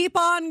words, keep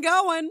on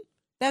going.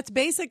 That's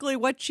basically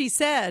what she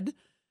said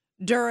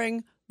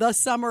during the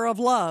Summer of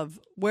Love,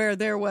 where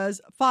there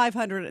was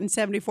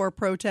 574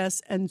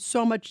 protests and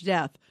so much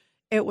death.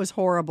 It was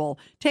horrible.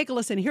 Take a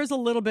listen. Here's a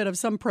little bit of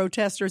some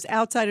protesters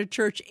outside a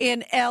church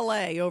in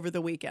L.A. over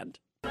the weekend.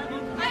 I have a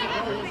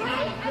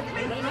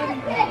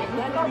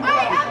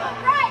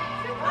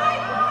right to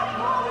fight.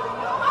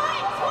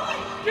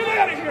 Get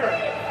out of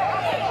here!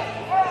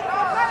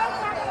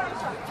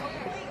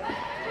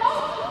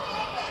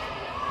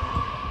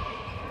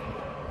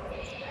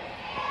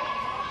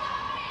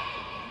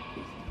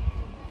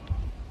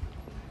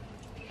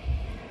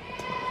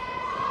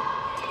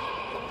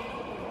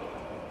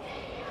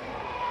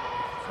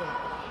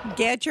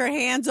 Get your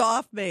hands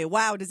off me.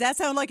 Wow, does that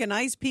sound like a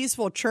nice,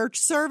 peaceful church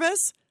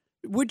service?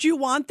 Would you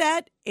want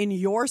that in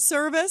your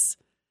service?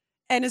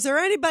 And is there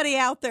anybody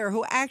out there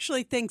who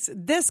actually thinks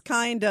this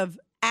kind of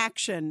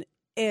action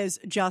is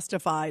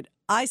justified?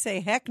 I say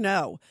heck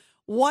no.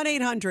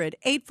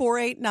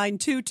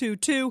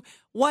 1-800-848-9222.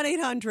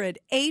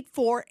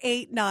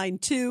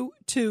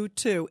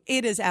 1-800-848-9222.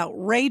 It is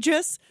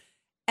outrageous.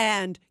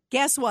 And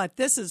guess what?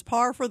 This is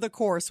par for the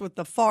course with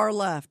the far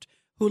left,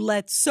 who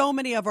let so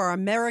many of our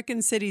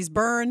American cities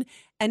burn.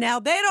 And now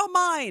they don't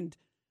mind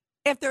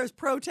if there's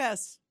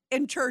protests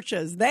in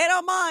churches. They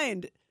don't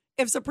mind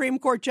if Supreme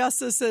Court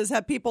justices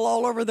have people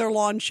all over their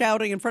lawn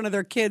shouting in front of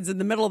their kids in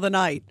the middle of the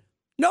night.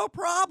 No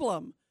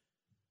problem.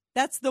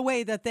 That's the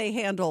way that they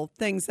handle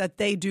things that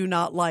they do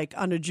not like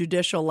on a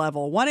judicial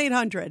level.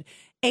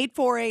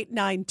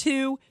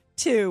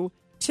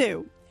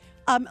 1-800-848-9222.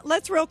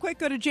 Let's real quick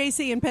go to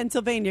JC in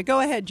Pennsylvania.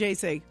 Go ahead,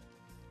 JC.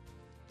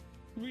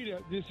 Rita,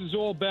 this is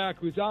all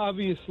backwards.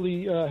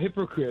 Obviously,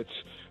 hypocrites.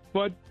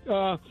 But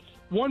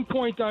one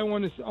point I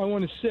want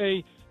to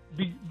say,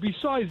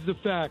 besides the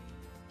fact,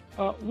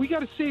 we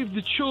got to save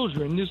the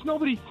children. There's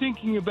nobody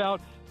thinking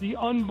about the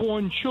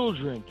unborn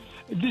children.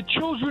 The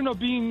children are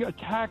being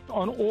attacked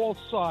on all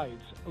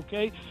sides.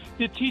 Okay,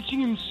 they're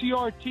teaching them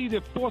CRT.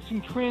 They're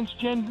forcing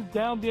transgender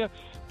down their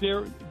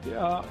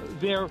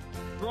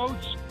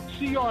throats.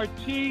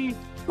 CRT.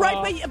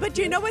 Right, but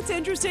you know what's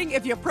interesting?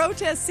 If you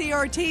protest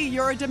CRT,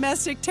 you're a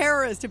domestic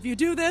terrorist. If you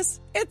do this,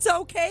 it's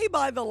okay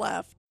by the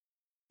left.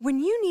 When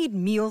you need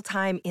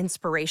mealtime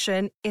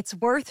inspiration, it's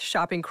worth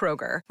shopping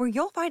Kroger, where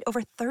you'll find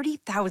over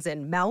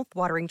 30,000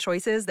 mouth-watering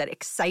choices that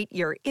excite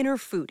your inner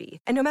foodie.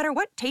 And no matter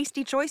what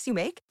tasty choice you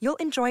make, you'll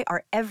enjoy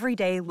our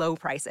everyday low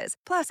prices,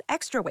 plus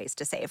extra ways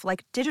to save,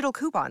 like digital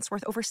coupons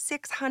worth over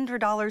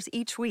 $600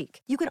 each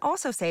week. You can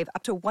also save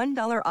up to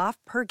 $1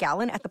 off per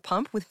gallon at the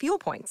pump with fuel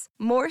points.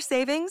 More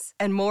savings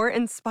and more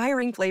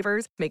inspiring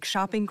flavors make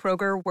shopping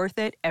Kroger worth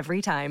it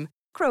every time.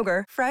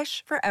 Kroger,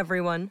 fresh for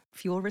everyone.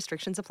 Fuel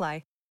restrictions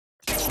apply.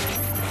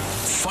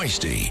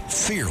 Feisty,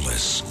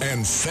 fearless,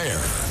 and fair.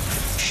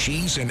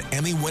 She's an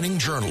Emmy-winning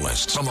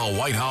journalist from the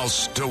White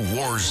House to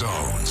war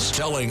zones,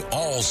 telling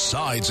all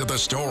sides of the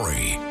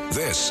story.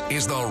 This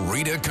is the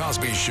Rita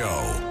Cosby Show.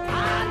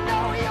 I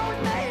know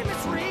your name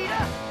is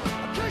Rita,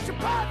 'cause your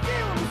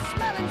perfume is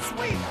smelling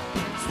sweet.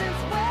 Since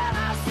when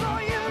I saw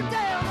you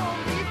down on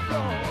the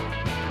floor.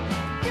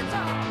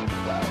 Guitar.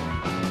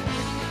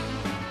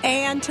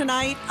 And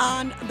tonight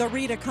on the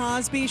Rita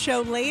Cosby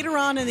Show, later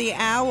on in the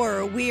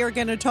hour, we are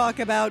going to talk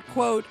about,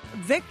 quote,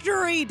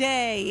 Victory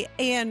Day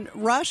in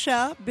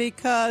Russia,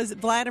 because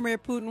Vladimir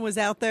Putin was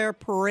out there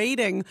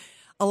parading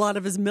a lot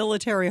of his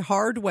military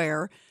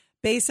hardware,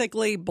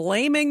 basically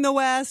blaming the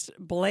West,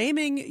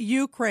 blaming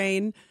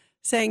Ukraine,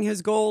 saying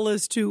his goal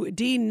is to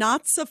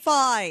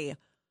denazify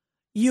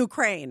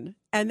Ukraine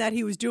and that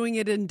he was doing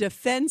it in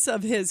defense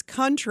of his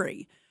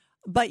country.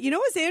 But you know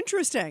what's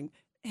interesting?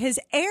 His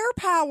air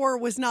power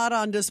was not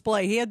on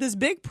display. He had this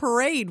big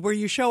parade where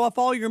you show off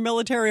all your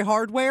military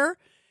hardware,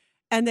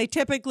 and they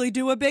typically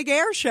do a big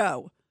air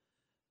show.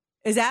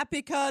 Is that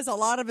because a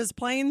lot of his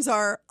planes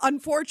are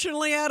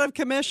unfortunately out of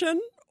commission?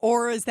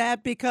 Or is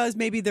that because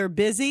maybe they're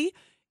busy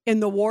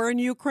in the war in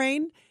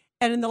Ukraine?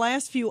 And in the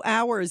last few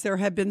hours, there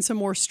have been some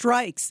more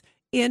strikes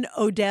in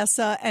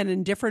Odessa and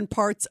in different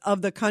parts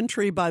of the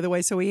country, by the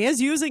way. So he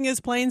is using his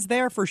planes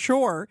there for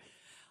sure.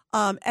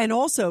 And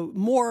also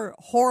more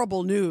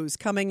horrible news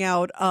coming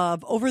out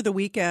of over the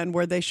weekend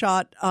where they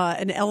shot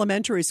an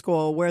elementary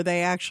school, where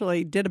they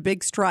actually did a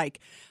big strike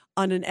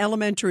on an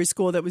elementary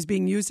school that was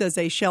being used as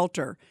a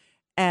shelter.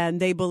 And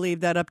they believe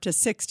that up to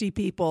 60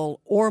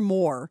 people or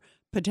more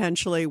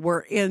potentially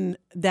were in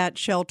that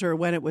shelter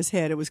when it was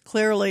hit. It was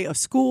clearly a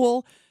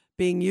school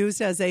being used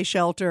as a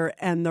shelter,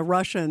 and the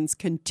Russians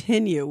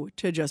continue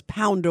to just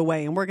pound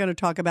away. And we're going to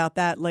talk about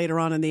that later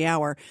on in the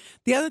hour.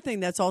 The other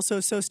thing that's also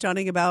so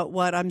stunning about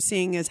what I'm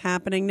seeing is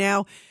happening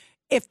now,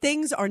 if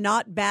things are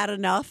not bad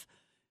enough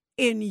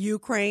in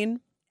Ukraine,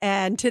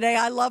 and today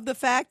I love the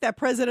fact that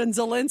President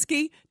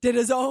Zelensky did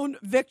his own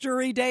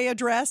Victory Day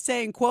address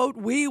saying, quote,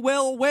 we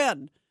will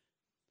win.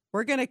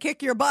 We're going to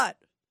kick your butt,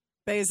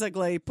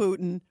 basically,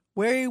 Putin.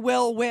 We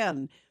will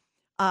win.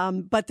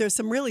 But there's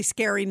some really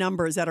scary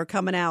numbers that are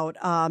coming out.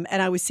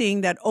 And I was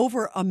seeing that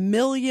over 1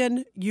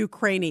 million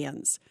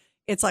Ukrainians,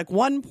 it's like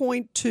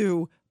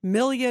 1.2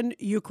 million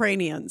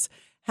Ukrainians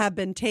have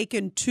been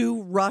taken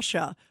to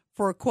Russia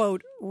for,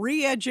 quote,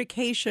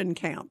 re-education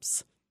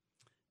camps.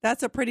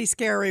 That's a pretty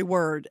scary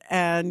word.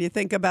 And you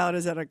think about,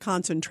 is it a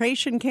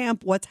concentration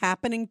camp? What's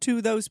happening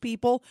to those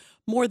people?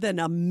 More than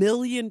 1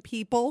 million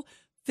people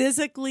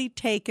physically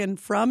taken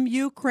from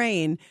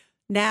Ukraine,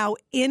 now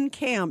in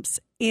camps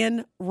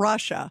in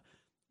Russia.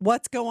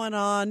 What's going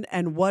on,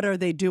 and what are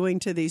they doing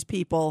to these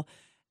people,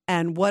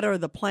 and what are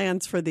the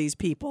plans for these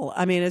people?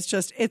 I mean,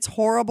 it's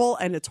horrible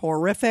and it's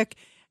horrific.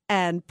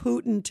 And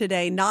Putin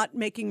today not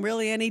making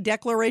really any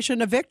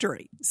declaration of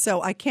victory.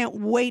 So I can't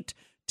wait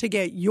to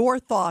get your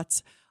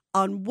thoughts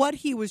on what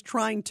he was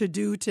trying to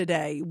do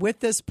today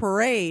with this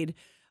parade,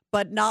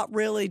 but not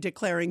really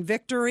declaring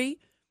victory,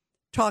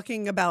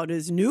 talking about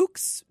his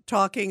nukes,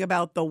 talking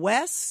about the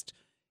West.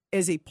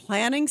 Is he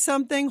planning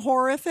something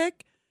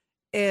horrific?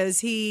 Is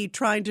he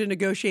trying to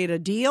negotiate a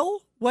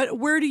deal?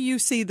 Where do you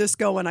see this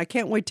going? I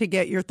can't wait to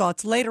get your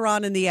thoughts later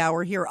on in the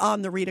hour here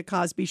on the Rita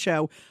Cosby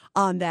Show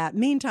on that.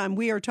 Meantime,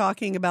 we are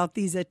talking about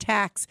these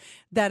attacks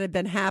that have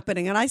been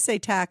happening. And I say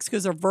attacks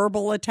because they're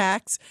verbal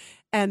attacks.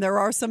 And there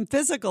are some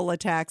physical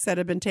attacks that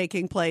have been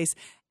taking place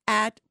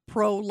at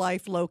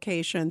pro-life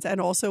locations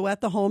and also at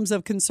the homes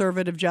of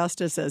conservative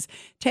justices.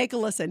 Take a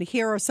listen.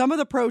 Here are some of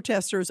the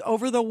protesters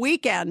over the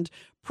weekend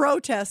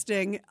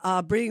protesting,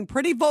 being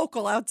pretty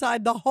vocal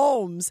outside the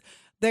homes.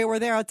 They were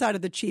there outside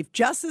of the Chief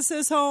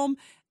Justice's home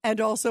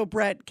and also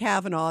Brett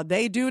Kavanaugh.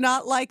 They do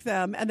not like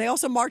them. And they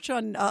also marched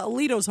on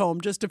Alito's home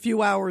just a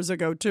few hours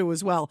ago, too,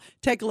 as well.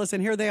 Take a listen.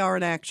 Here they are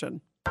in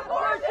action.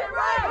 Abortion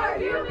rights are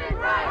human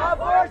rights.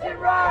 Abortion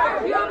rights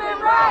are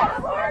human rights.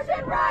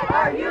 Abortion rights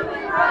are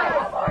human rights.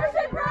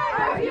 Abortion rights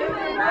are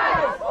human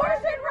rights.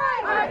 Abortion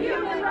rights are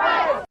human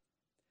rights.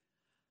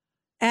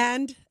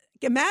 And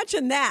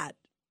imagine that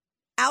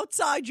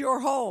outside your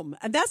home.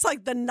 And that's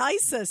like the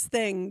nicest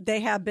thing they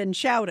have been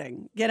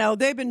shouting. You know,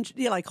 they've been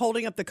like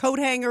holding up the coat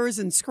hangers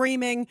and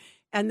screaming,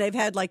 and they've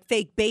had like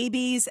fake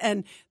babies.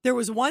 And there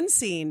was one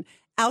scene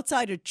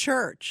outside a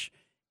church,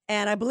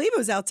 and I believe it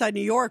was outside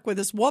New York, where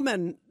this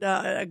woman,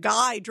 a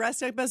guy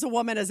dressed up as a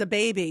woman as a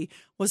baby,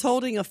 was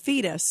holding a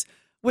fetus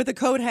with a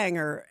coat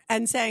hanger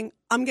and saying,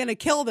 I'm going to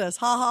kill this.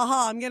 Ha, ha,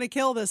 ha. I'm going to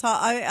kill this.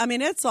 Ha. I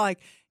mean, it's like,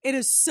 It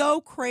is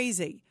so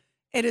crazy.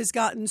 It has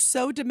gotten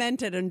so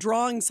demented and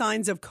drawing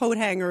signs of coat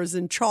hangers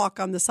and chalk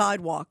on the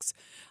sidewalks.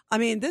 I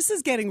mean, this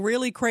is getting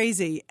really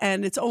crazy,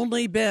 and it's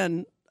only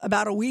been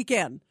about a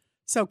weekend.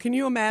 So can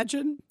you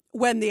imagine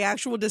when the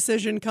actual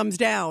decision comes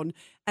down,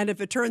 and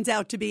if it turns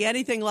out to be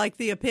anything like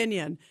the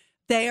opinion,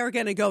 they are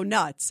going to go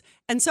nuts.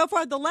 And so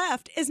far, the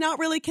left is not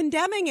really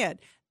condemning it.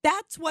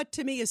 That's what,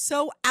 to me, is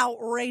so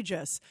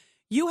outrageous.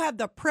 You have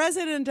the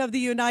president of the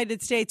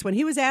United States, when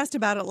he was asked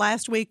about it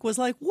last week, was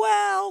like,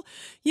 well,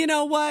 you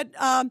know what?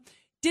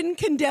 Didn't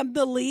condemn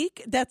the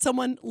leak that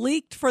someone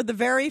leaked for the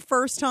very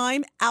first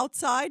time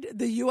outside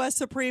the U.S.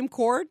 Supreme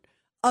Court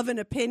of an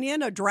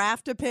opinion, a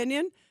draft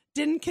opinion.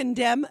 Didn't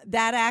condemn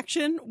that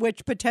action,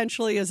 which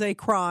potentially is a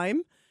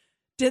crime.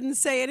 Didn't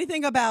say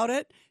anything about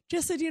it.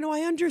 Just said,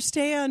 I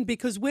understand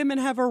because women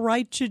have a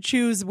right to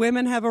choose.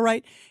 Women have a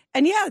right.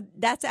 And yeah,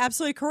 that's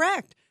absolutely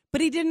correct.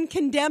 But he didn't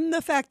condemn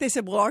the fact. They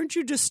said, well, aren't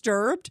you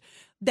disturbed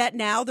that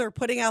now they're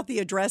putting out the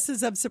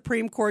addresses of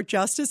Supreme Court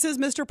justices,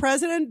 Mr.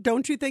 President?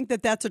 Don't you think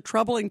that that's a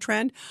troubling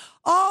trend?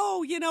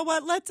 Oh, you know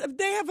what?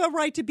 They have a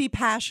right to be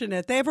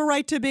passionate. They have a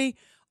right to be.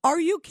 Are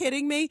you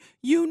kidding me?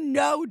 You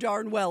know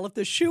darn well if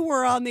the shoe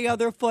were on the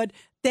other foot,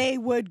 they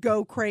would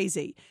go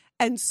crazy.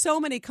 And so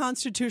many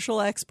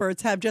constitutional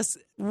experts have just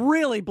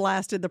really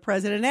blasted the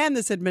president and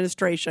this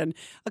administration.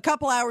 A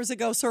couple hours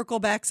ago,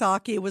 Circleback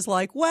Psaki was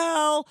like,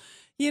 well,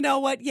 you know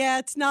what? Yeah,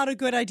 it's not a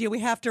good idea. We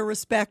have to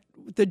respect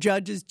the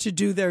judges to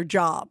do their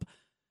job.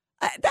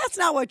 That's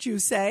not what you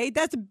say.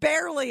 That's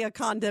barely a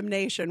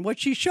condemnation. What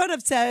she should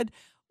have said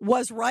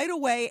was right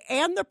away,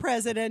 and the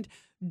president,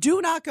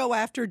 do not go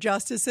after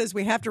justices.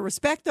 We have to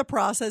respect the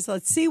process.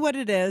 Let's see what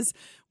it is.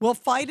 We'll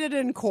fight it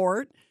in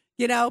court.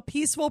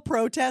 Peaceful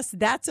protests,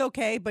 that's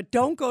okay, but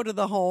don't go to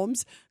the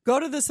homes. Go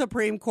to the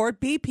Supreme Court.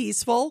 Be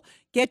peaceful.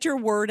 Get your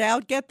word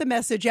out. Get the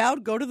message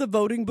out. Go to the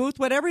voting booth,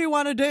 whatever you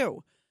want to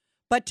do.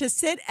 But to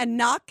sit and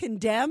not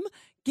condemn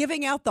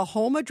giving out the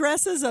home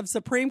addresses of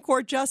Supreme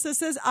Court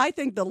justices, I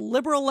think the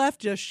liberal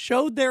left just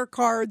showed their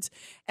cards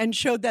and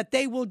showed that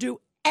they will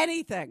do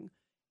anything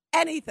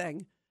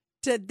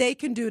they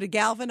can do to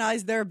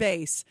galvanize their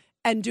base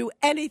and do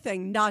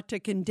anything not to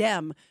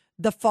condemn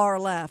the far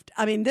left.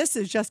 I mean, this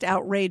is just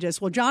outrageous.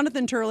 Well,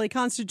 Jonathan Turley,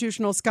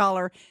 constitutional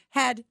scholar,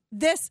 had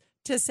this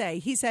to say.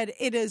 He said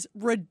it is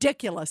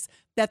ridiculous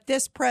that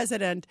this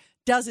president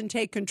doesn't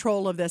take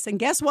control of this. And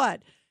guess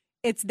what?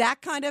 It's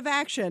that kind of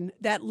action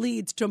that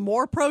leads to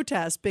more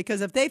protests,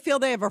 because if they feel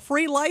they have a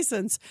free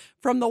license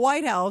from the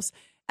White House,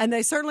 and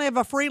they certainly have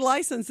a free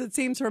license, it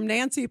seems, from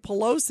Nancy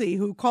Pelosi,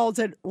 who calls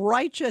it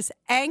righteous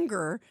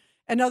anger.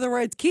 In other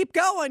words, keep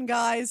going,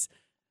 guys.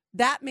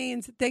 That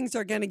means things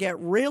are going to get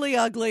really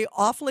ugly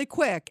awfully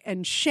quick,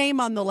 and shame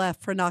on the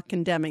left for not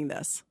condemning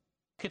this.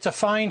 It's a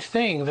fine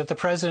thing that the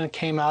president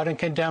came out and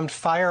condemned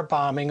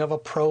firebombing of a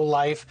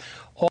pro-life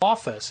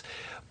office.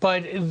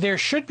 But there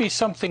should be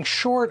something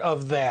short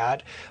of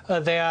that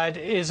that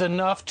is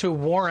enough to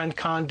warrant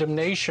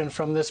condemnation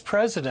from this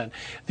president.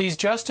 These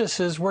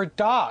justices were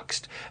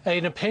doxxed.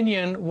 An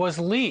opinion was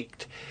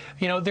leaked.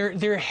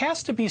 There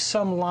has to be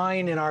some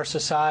line in our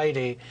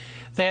society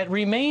that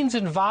remains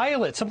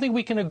inviolate, something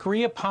we can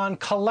agree upon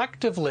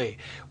collectively,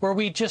 where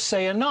we just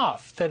say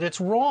enough, that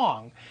it's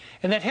wrong.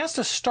 And that has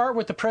to start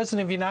with the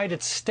President of the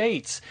United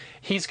States.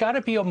 He's got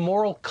to be a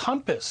moral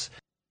compass.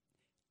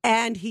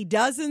 And he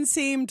doesn't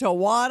seem to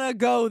want to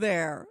go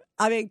there.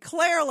 I mean,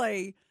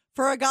 clearly,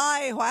 for a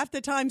guy who half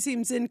the time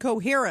seems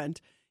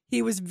incoherent,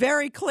 he was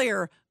very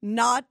clear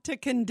not to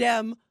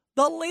condemn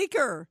the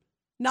leaker,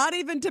 not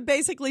even to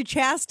basically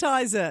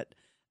chastise it,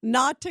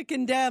 not to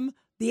condemn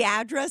the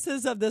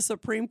addresses of the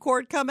Supreme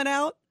Court coming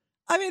out.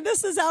 I mean,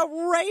 this is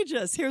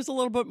outrageous. Here's a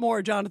little bit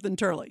more, Jonathan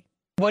Turley.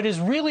 What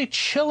is really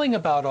chilling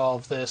about all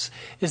of this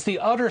is the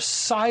utter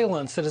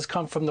silence that has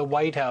come from the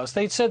White House.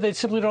 They said they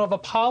simply don't have a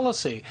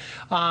policy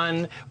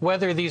on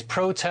whether these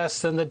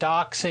protests and the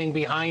doxing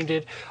behind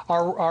it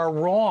are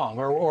wrong,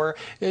 or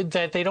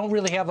that they don't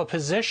really have a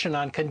position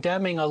on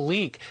condemning a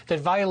leak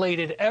that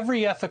violated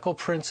every ethical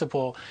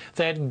principle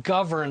that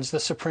governs the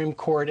Supreme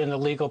Court and the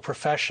legal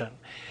profession.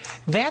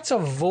 That's a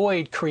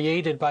void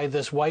created by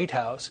this White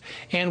House.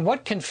 And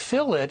what can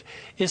fill it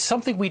is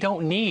something we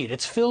don't need.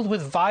 It's filled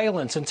with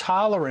violence and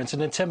tolerance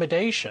and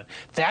intimidation.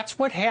 That's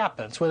what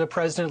happens when the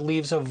president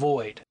leaves a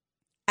void.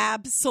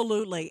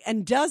 Absolutely.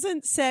 And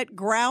doesn't set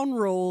ground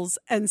rules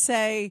and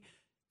say,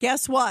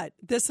 guess what?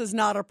 This is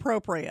not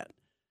appropriate.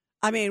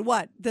 I mean,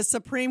 what? The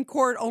Supreme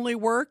Court only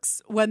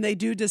works when they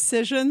do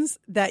decisions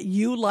that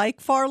you like,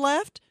 far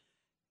left?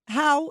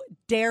 How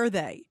dare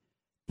they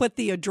put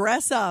the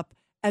address up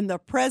and the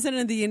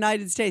president of the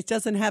United States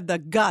doesn't have the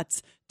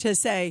guts to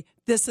say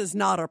this is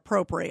not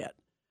appropriate?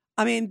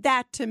 I mean,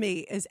 that to me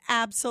is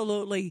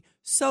absolutely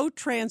so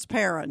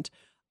transparent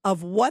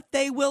of what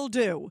they will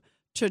do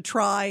to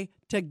try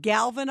to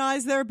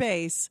galvanize their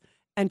base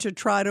and to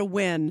try to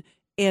win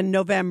in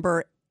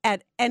November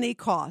at any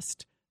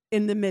cost.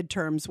 in the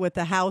midterms with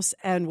the House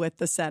and with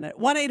the Senate.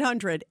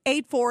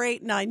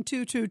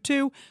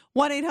 1-800-848-9222.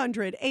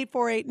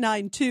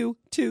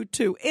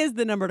 1-800-848-9222 is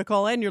the number to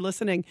call, and you're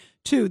listening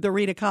to The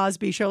Rita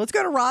Cosby Show. Let's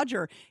go to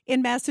Roger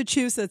in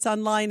Massachusetts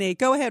on line 8.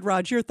 Go ahead,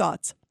 Roger, your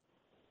thoughts.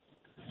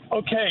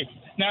 Okay.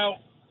 Now,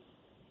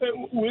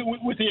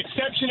 with the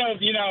exception of,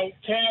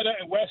 Canada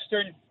and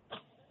Western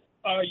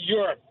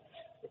Europe,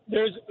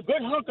 there's a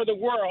good hunk of the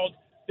world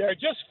that are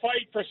just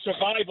fight for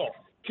survival.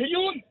 Can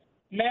you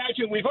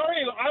imagine?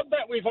 I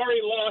bet we've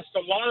already lost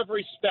a lot of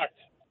respect.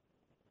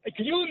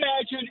 Can you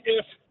imagine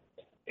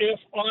if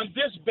on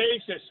this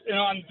basis and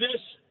on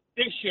this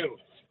issue,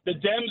 the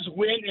Dems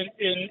win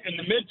in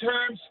the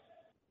midterms?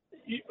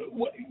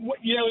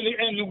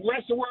 And the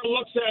rest of the world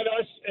looks at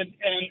us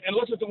and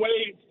looks at the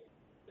way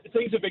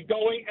things have been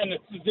going, and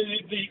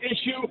the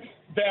issue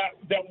that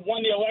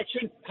won the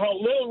election, how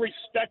little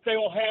respect they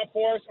will have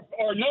for us,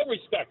 or no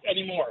respect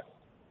anymore.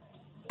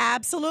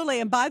 Absolutely.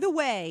 And by the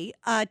way,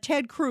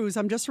 Ted Cruz,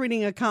 I'm just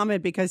reading a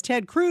comment because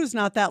Ted Cruz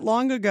not that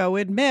long ago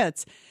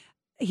admits,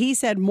 he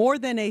said more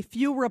than a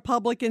few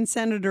Republican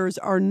senators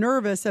are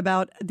nervous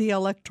about the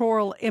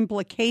electoral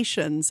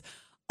implications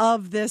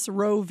of this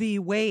Roe v.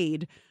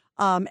 Wade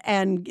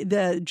and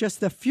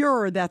the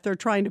furor that they're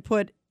trying to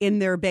put in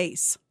their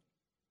base.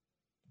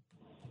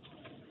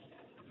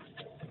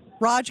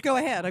 Raj, go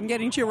ahead. I'm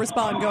getting you to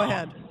respond. Go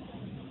ahead.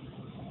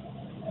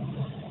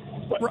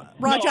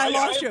 Raj, I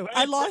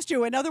lost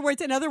you. In other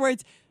words,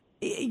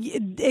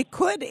 it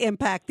could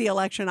impact the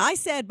election. I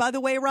said, by the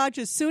way, Raj,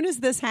 as soon as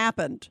this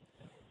happened,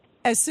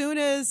 as soon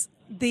as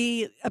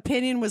the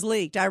opinion was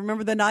leaked, I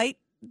remember the night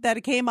that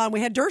it came on,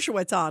 we had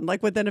Dershowitz on,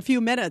 like within a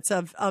few minutes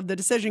of the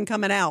decision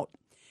coming out.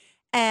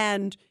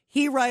 And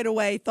he right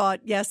away thought,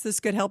 yes, this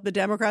could help the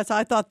Democrats.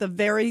 I thought the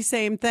very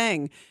same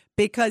thing,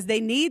 because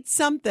they need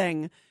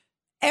something.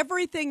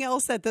 Everything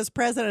else that this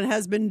president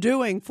has been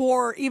doing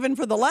even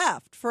for the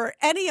left, for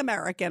any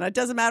American, it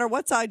doesn't matter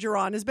what side you're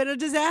on, has been a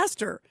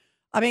disaster.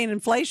 I mean,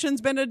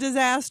 inflation's been a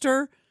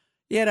disaster.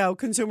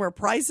 Consumer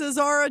prices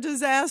are a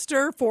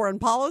disaster. Foreign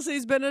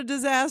policy's been a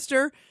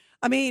disaster.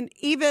 I mean,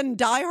 even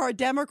diehard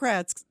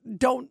Democrats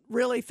don't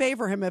really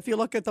favor him if you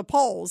look at the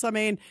polls. I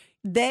mean,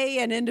 they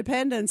and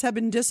independents have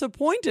been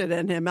disappointed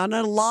in him on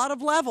a lot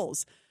of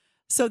levels.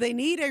 So they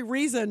need a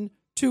reason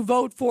to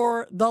vote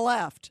for the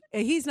left.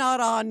 He's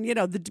not on,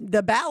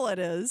 the ballot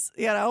is,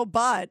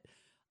 but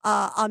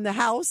on the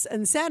House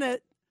and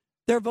Senate,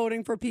 they're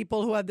voting for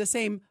people who have the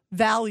same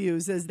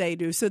values as they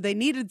do. So they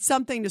needed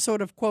something to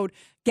sort of, quote,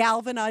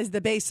 galvanize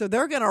the base. So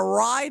they're going to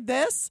ride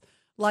this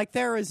like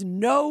there is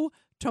no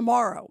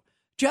tomorrow,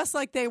 just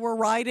like they were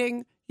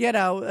riding,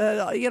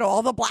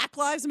 all the Black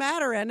Lives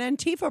Matter and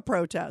Antifa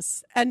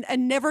protests and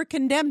never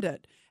condemned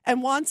it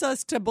and wants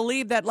us to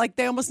believe that like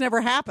they almost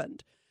never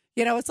happened.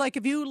 It's like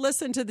if you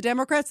listen to the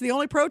Democrats, the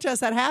only protests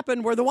that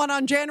happened were the one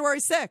on January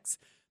 6th.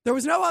 There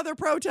was no other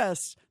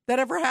protests that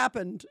ever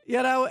happened,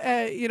 in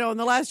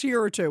the last year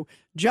or two.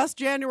 Just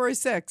January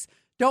 6th.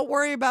 Don't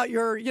worry about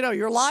your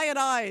lion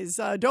eyes.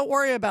 Don't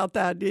worry about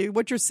that.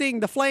 What you're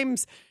seeing, the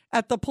flames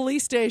at the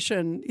police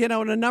station, in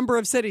a number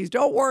of cities.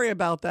 Don't worry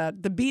about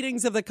that. The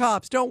beatings of the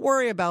cops. Don't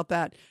worry about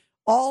that.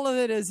 All of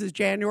it is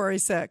January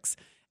 6th.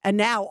 And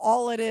now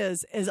all it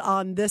is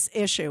on this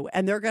issue.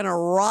 And they're going to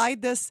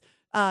ride this.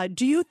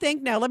 Do you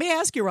think, now let me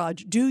ask you,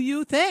 Raj, do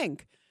you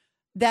think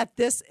that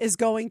this is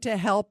going to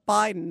help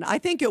Biden? I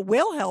think it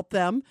will help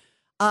them.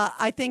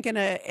 I think and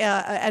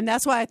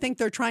that's why I think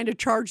they're trying to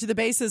charge the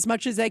base as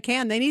much as they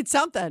can. They need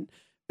something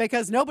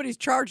because nobody's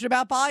charged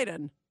about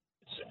Biden.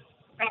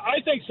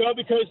 I think so,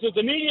 because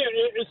the media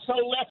is so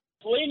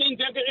left-leaning.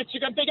 It's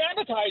a big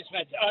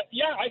advertisement.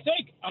 I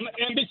think.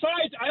 And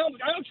besides, I don't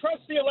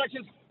trust the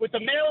elections with the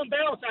mail-in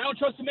ballots. I don't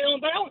trust the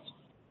mail-in ballots.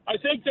 I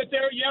think that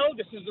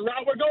this is the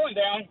route we're going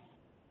down.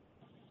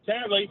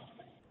 Sadly.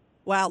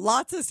 Wow,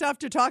 lots of stuff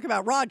to talk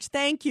about. Raj,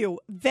 thank you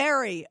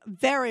very,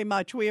 very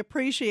much. We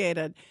appreciate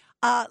it.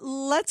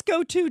 Let's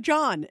go to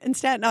John in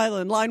Staten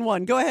Island, line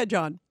 1. Go ahead,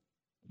 John.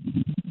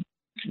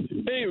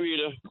 Hey,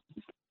 Rita.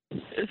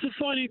 It's a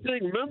funny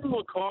thing. Remember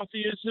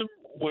McCarthyism,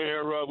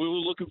 where we were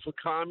looking for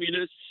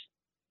communists,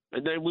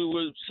 and then we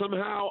were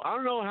somehow, I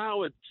don't know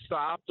how it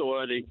stopped,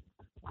 or they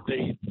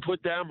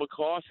put down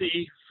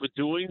McCarthy for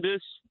doing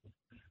this.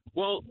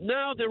 Well,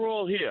 now they're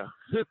all here.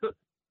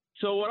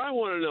 So what I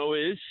want to know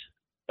is,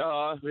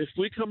 if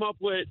we come up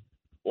with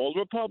all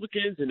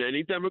Republicans and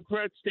any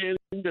Democrat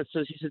standing that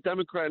says he's a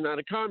Democrat, not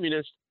a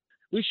communist,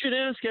 we should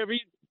ask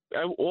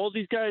all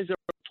these guys that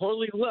are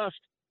totally left,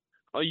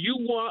 are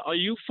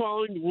you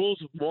following the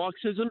rules of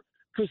Marxism?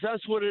 Because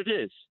that's what it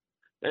is.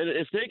 And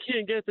if they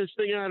can't get this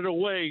thing out of the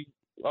way,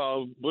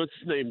 what's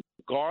his name,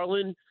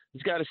 Garland,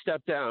 he's got to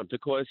step down,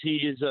 because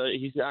he's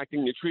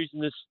acting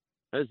treasonous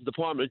as the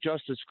Department of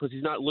Justice, because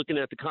he's not looking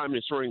at the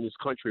communists running this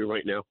country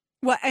right now.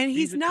 Well, and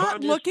he's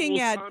not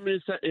looking at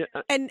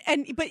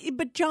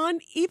but John,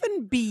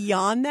 even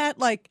beyond that,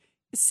 like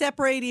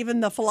separate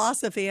even the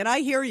philosophy. And I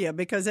hear you,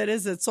 because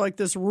it's like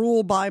this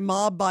rule by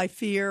mob by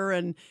fear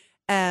and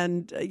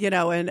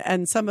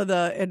some of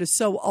it is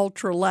so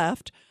ultra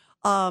left.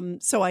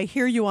 So I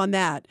hear you on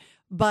that.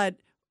 But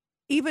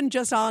even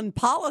just on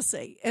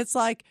policy, it's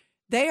like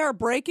they are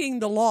breaking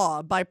the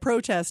law by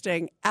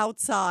protesting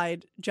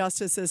outside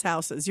justices'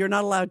 houses. You're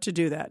not allowed to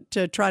do that,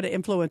 to try to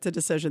influence a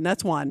decision.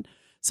 That's one.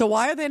 So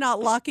why are they not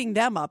locking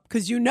them up?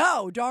 Because you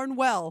know darn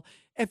well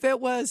if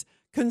it was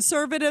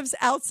conservatives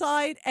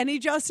outside any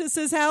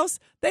justice's house,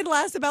 they'd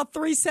last about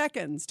 3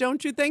 seconds.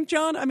 Don't you think,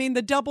 John? I mean,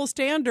 the double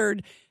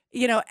standard,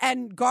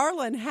 and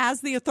Garland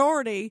has the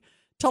authority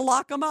to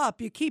lock them up.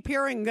 You keep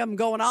hearing them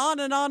going on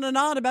and on and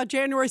on about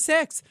January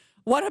 6th.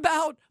 What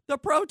about the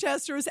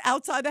protesters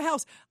outside the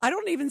house? I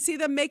don't even see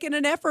them making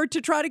an effort to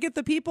try to get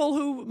the people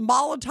who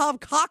Molotov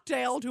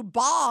cocktailed, who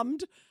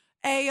bombed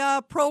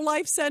a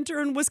pro-life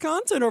center in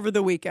Wisconsin over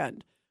the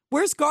weekend.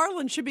 Where's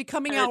Garland? Should be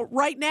coming out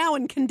right now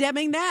and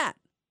condemning that.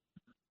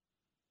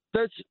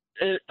 That's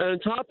on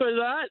top of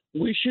that,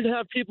 we should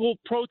have people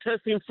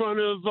protesting in front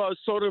of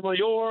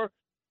Sotomayor,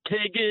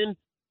 Kagan,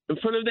 in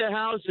front of their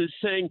houses,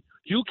 saying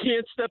you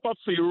can't step up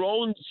for your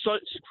own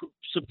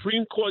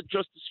Supreme Court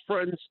justice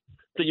friends.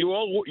 That you're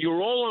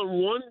all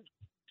on one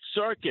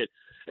circuit,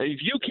 and if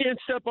you can't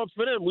step up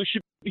for them, we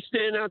should be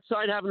standing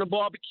outside having a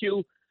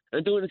barbecue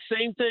and doing the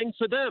same thing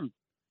for them.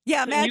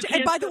 Yeah, imagine.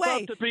 And by the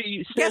way,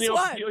 guess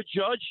what? Your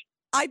judge.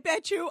 I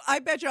bet you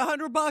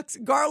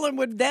 $100 Garland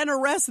would then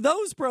arrest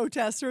those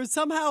protesters.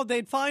 Somehow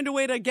they'd find a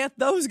way to get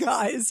those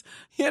guys,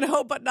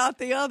 but not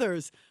the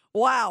others.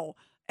 Wow.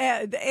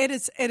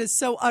 It is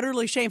so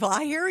utterly shameful.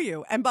 I hear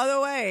you. And by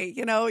the way,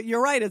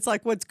 you're right. It's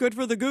like what's good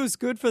for the goose,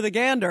 good for the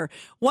gander.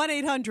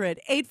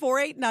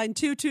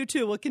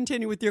 1-800-848-9222. We'll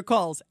continue with your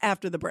calls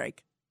after the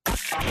break.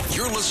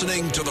 You're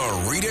listening to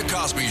The Rita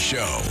Cosby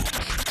Show.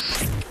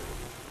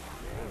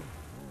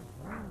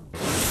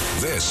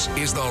 This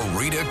is The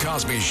Rita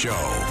Cosby Show.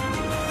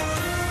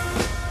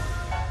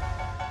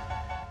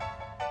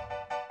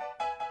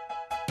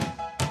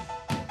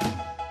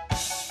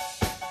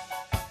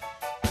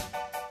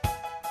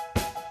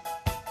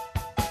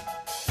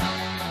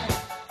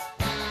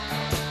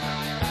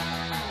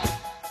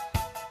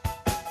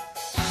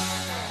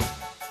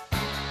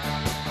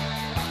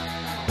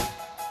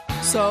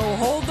 So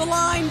hold the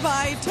line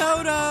by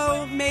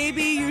Toto.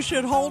 Maybe you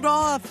should hold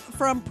off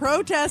from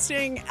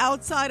protesting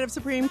outside of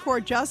Supreme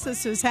Court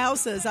justices'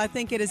 houses. I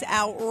think it is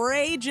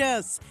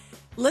outrageous.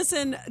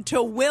 Listen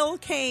to Will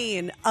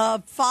Cain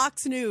of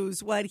Fox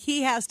News, what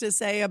he has to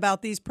say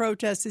about these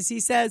protests. He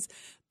says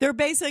they're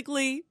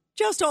basically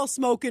just all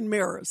smoke and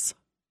mirrors.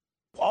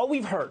 All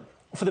we've heard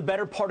for the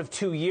better part of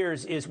 2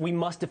 years is we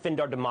must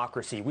defend our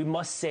democracy. We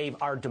must save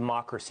our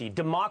democracy.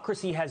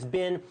 Democracy has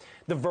been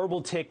the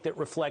verbal tick that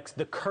reflects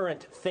the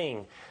current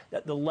thing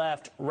that the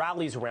left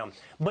rallies around.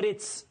 But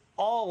it's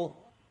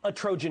all a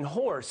Trojan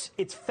horse.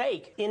 It's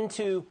fake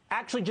into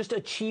actually just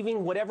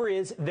achieving whatever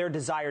is their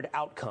desired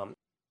outcome.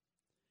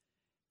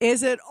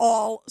 Is it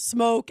all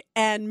smoke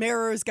and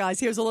mirrors, guys?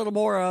 Here's a little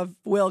more of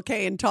Will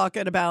Cain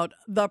talking about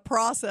the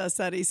process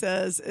that he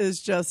says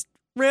is just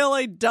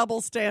really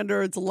double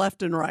standards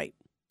left and right.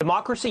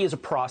 Democracy is a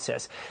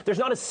process. There's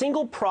not a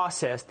single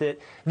process that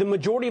the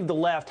majority of the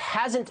left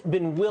hasn't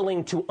been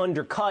willing to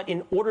undercut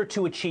in order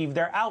to achieve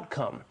their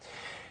outcome.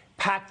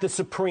 Pack the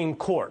Supreme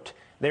Court.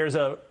 There's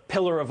a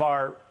pillar of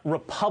our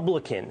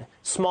Republican,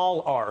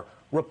 small r,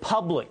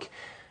 republic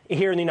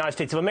here in the United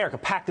States of America.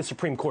 Pack the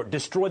Supreme Court,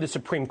 destroy the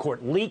Supreme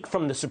Court, leak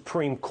from the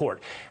Supreme Court.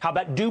 How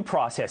about due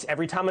process?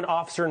 Every time an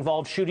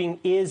officer-involved shooting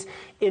is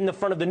in the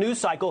front of the news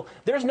cycle,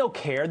 there's no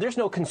care, there's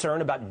no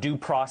concern about due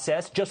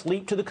process. Just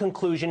leap to the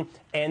conclusion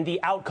and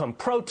the outcome.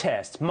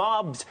 Protests,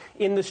 mobs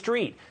in the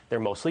street, they're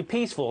mostly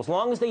peaceful as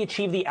long as they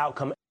achieve the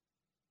outcome.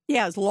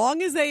 Yeah, as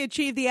long as they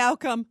achieve the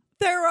outcome,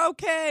 they're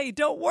okay.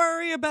 Don't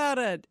worry about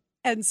it.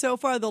 And so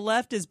far, the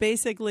left has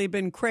basically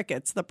been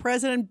crickets. The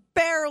president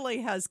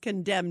barely has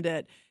condemned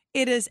it.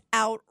 It is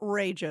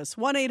outrageous.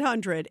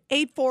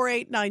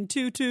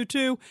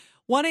 1-800-848-9222.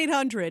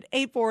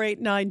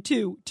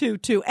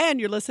 1-800-848-9222. And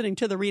you're listening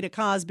to The Rita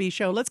Cosby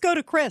Show. Let's go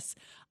to Chris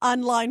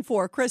on line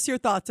 4. Chris, your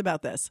thoughts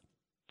about this?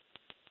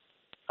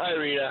 Hi,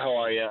 Rita. How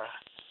are you?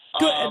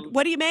 Good.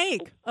 What do you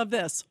make of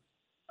this?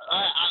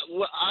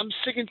 I'm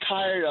sick and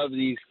tired of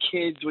these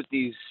kids with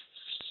these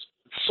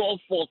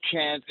softball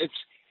chants.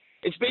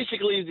 It's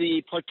basically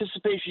the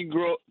participation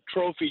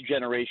trophy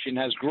generation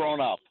has grown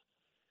up.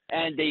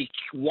 And they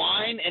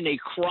whine and they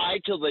cry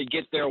till they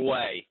get their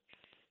way.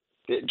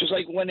 Just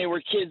like when they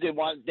were kids, they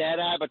want dad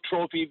to have a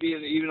trophy,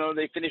 even though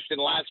they finished in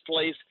last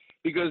place,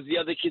 because the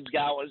other kids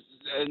got was,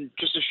 and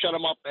just to shut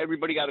them up,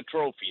 everybody got a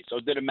trophy. So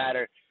it didn't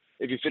matter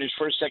if you finished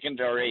first,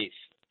 second, or eighth.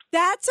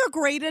 That's a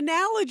great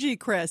analogy,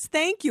 Chris.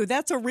 Thank you.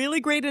 That's a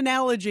really great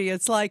analogy.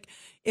 It's like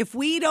if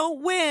we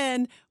don't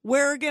win,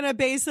 we're going to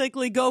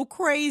basically go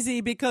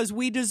crazy because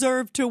we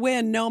deserve to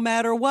win no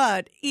matter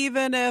what,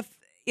 even if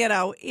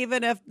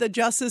the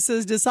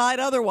justices decide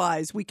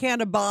otherwise. We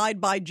can't abide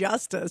by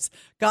justice.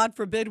 God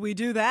forbid we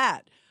do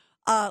that.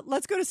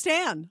 Let's go to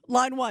Stan,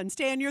 line 1.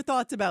 Stan, your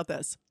thoughts about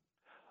this?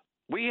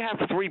 We have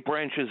 3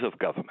 branches of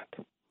government.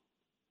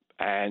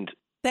 And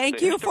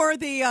thank you for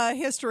the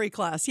history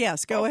class.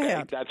 Yes, go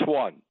ahead. That's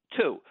 1.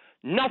 2,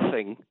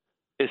 nothing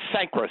is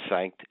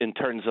sacrosanct in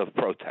terms of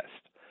protest.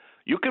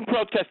 You can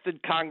protest in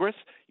Congress.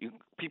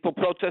 People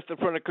protest in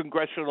front of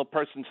congressional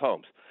persons'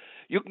 homes.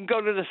 You can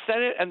go to the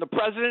Senate and the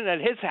president at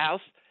his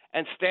house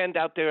and stand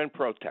out there and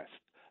protest.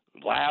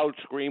 Loud,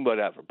 scream,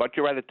 whatever, but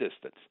you're at a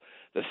distance.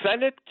 The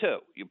Senate, too,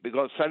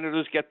 because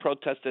senators get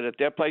protested at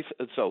their place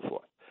and so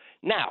forth.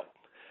 Now,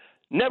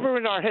 never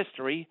in our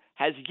history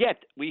has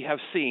yet we have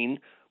seen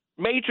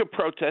major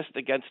protest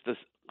against the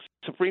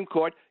Supreme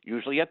Court,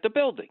 usually at the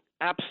building.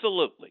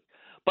 Absolutely.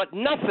 But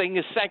nothing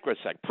is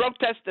sacrosanct.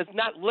 Protest is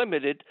not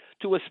limited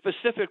to a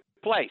specific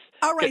place.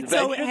 All right,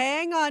 Convention? so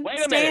hang on, Wait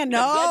a Stan. minute.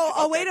 No,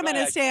 Convention? wait a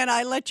minute, Stan.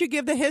 I let you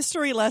give the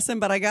history lesson,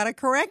 but I got to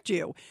correct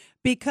you.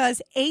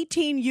 Because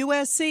 18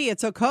 U.S.C.,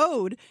 it's a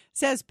code,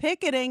 says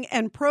picketing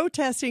and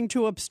protesting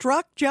to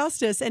obstruct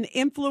justice and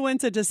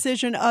influence a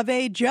decision of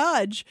a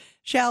judge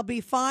shall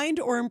be fined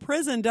or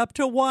imprisoned up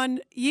to 1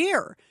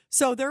 year.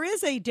 So there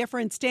is a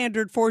different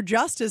standard for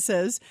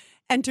justices,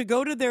 and to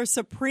go to their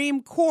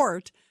Supreme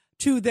Court,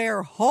 to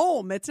their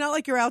home. It's not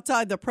like you're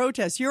outside the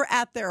protest. You're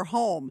at their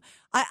home.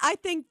 I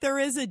think there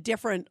is a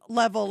different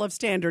level of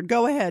standard.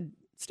 Go ahead,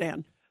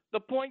 Stan. The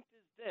point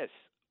is this.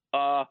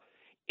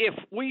 If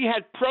we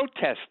had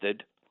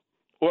protested,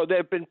 or there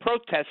have been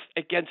protests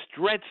against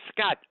Dred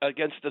Scott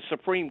against the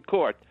Supreme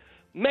Court,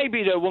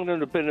 maybe there wouldn't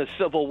have been a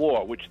civil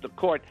war, which the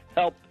court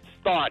helped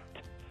start.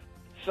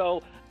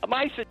 So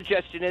my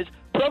suggestion is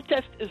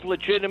protest is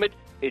legitimate.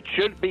 It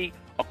should be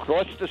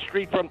across the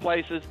street from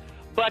places.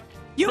 But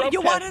you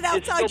want it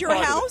outside your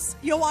house?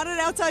 You want it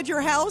outside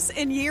your house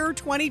in year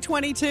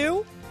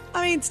 2022?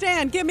 I mean,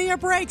 Stan, give me a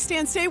break.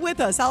 Stan, stay with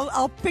us.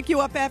 I'll pick you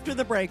up after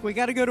the break. We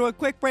got to go to a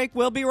quick break.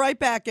 We'll be right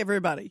back,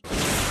 everybody.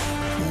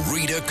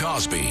 Rita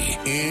Cosby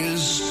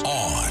is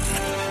on.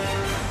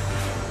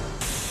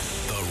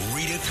 The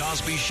Rita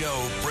Cosby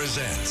Show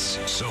presents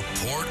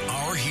Support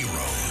Our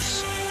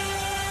Heroes.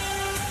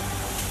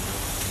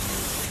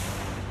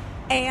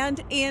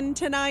 And in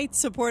tonight's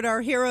Support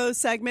Our Heroes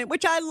segment,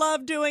 which I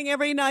love doing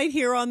every night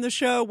here on the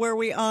show, where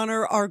we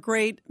honor our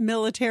great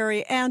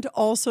military and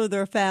also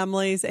their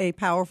families, a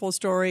powerful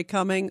story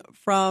coming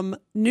from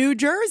New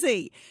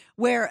Jersey,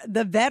 where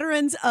the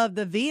veterans of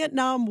the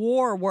Vietnam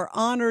War were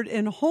honored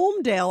in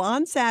Homedale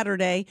on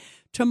Saturday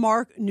to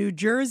mark New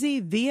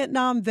Jersey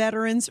Vietnam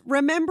Veterans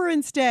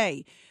Remembrance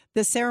Day.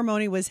 The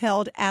ceremony was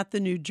held at the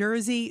New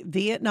Jersey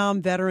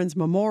Vietnam Veterans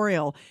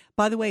Memorial.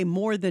 By the way,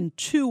 more than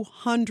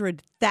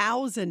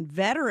 200,000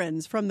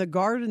 veterans from the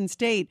Garden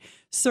State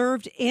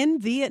served in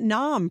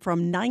Vietnam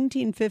from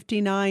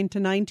 1959 to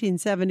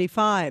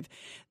 1975.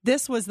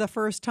 This was the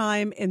first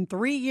time in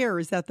 3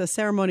 years that the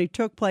ceremony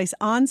took place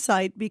on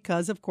site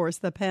because, of course,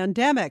 the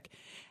pandemic.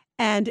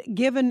 And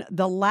given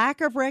the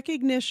lack of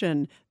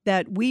recognition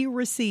that we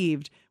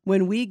received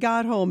when we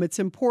got home, it's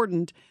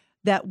important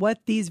that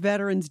what these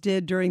veterans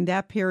did during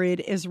that period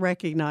is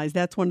recognized.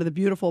 That's one of the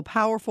beautiful,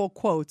 powerful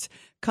quotes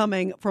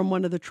coming from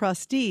one of the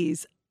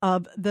trustees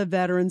of the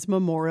Veterans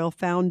Memorial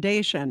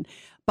Foundation.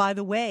 By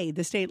the way,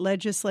 the state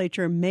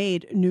legislature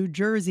made New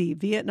Jersey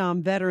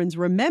Vietnam Veterans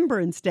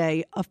Remembrance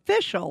Day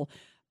official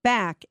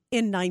back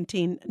in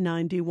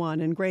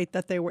 1991. And great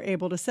that they were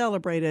able to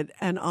celebrate it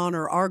and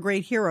honor our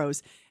great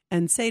heroes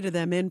and say to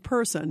them in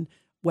person,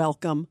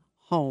 welcome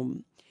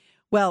home.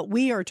 Well,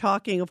 we are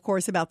talking, of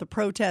course, about the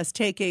protests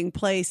taking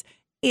place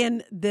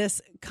in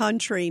this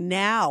country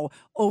now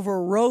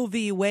over Roe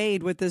v.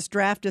 Wade with this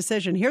draft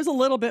decision. Here's a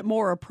little bit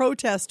more of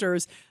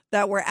protesters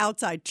that were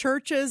outside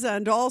churches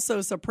and also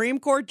Supreme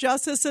Court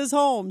justices'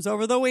 homes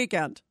over the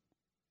weekend.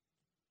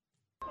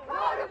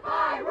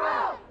 Codify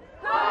Roe!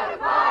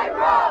 Codify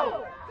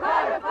Roe!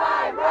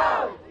 Codify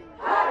Roe!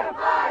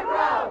 Codify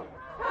Roe!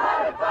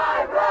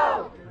 Codify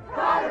Roe!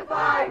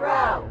 Codify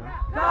Roe!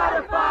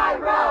 Codify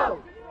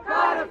Roe!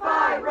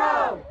 Codify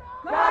Roe!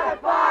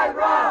 Codify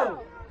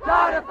Roe!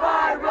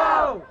 Codify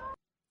Roe!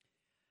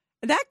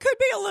 That could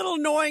be a little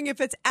annoying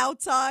if it's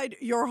outside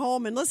your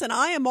home. And listen,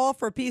 I am all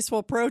for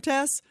peaceful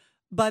protests,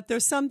 but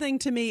there's something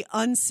to me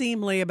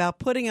unseemly about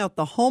putting out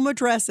the home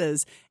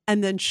addresses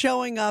and then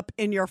showing up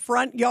in your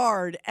front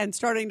yard and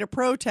starting to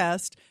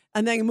protest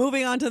and then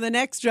moving on to the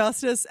next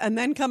justice and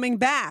then coming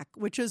back,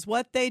 which is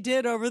what they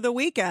did over the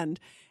weekend.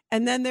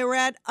 And then they were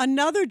at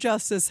another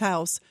justice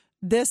house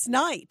this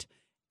night.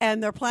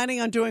 And they're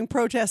planning on doing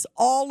protests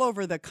all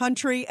over the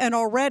country. And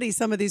already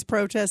some of these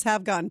protests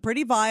have gotten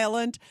pretty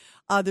violent.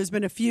 There's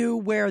been a few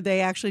where they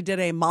actually did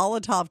a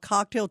Molotov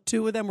cocktail.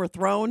 2 of them were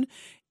thrown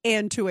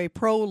into a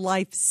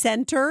pro-life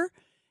center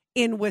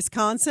in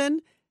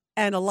Wisconsin.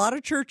 And a lot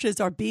of churches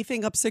are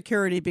beefing up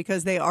security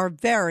because they are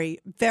very,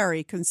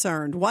 very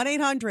concerned.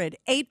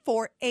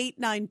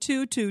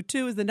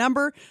 1-800-848-9222 is the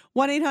number.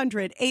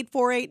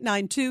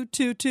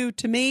 1-800-848-9222.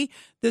 To me,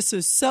 this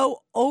is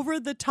so over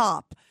the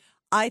top.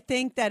 I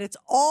think that it's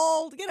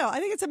all,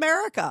 I think it's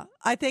America.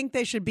 I think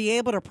they should be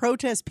able to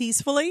protest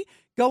peacefully,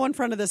 go in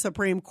front of the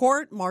Supreme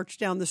Court, march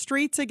down the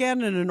streets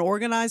again in an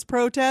organized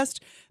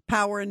protest,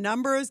 power in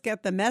numbers,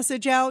 get the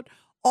message out.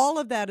 All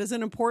of that is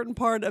an important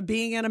part of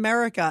being in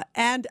America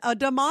and a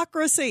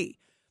democracy.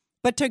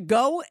 But to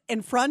go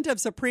in front of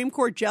Supreme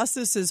Court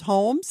justices'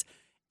 homes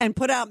and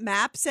put out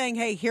maps saying,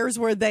 hey, here's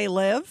where they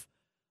live,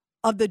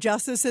 of the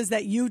justices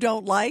that you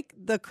don't like,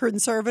 the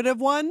conservative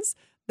ones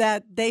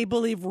that they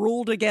believe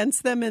ruled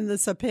against them in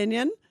this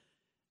opinion.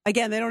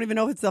 Again, they don't even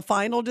know if it's the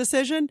final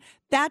decision.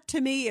 That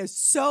to me is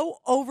so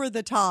over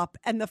the top.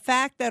 And the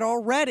fact that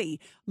already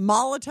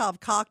Molotov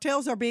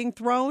cocktails are being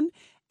thrown.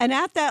 And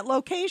at that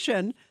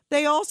location,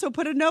 they also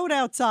put a note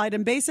outside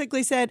and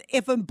basically said,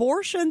 if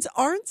abortions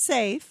aren't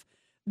safe,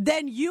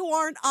 then you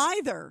aren't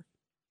either.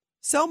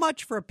 So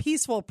much for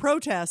peaceful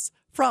protests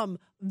from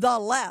the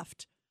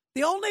left.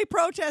 The only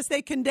protest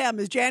they condemn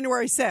is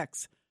January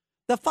 6th.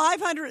 The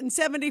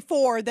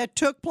 574 that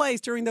took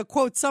place during the,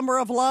 quote, Summer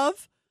of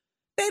Love,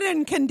 they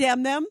didn't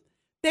condemn them.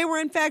 They were,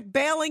 in fact,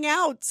 bailing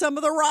out some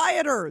of the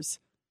rioters.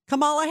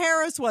 Kamala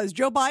Harris was.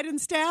 Joe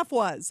Biden's staff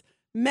was.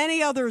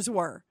 Many others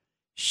were.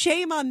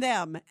 Shame on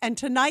them. And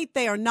tonight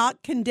they are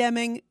not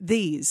condemning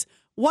these.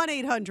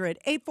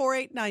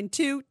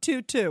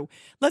 1-800-848-9222.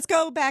 Let's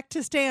go back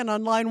to Stan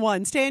on line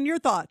one. Stan, your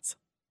thoughts?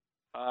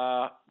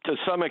 To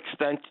some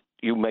extent,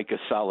 you make a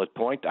solid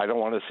point. I don't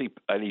want to see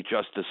any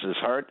justices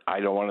hurt. I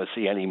don't want to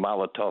see any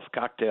Molotov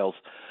cocktails.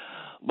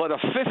 But a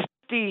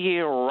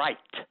 50-year right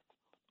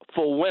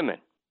for women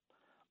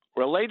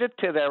related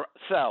to their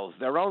selves,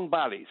 their own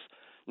bodies,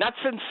 not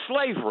since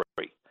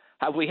slavery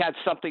have we had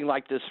something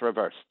like this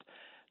reversed.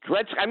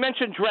 I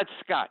mentioned Dred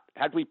Scott.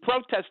 Had we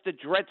protested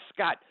Dred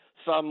Scott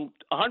some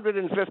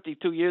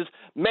 152 years,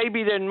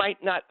 maybe there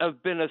might not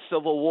have been a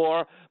civil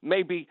war,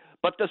 maybe,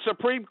 but the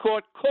Supreme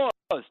Court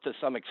caused to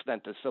some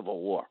extent a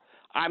civil war.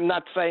 I'm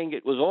not saying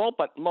it was all,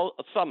 but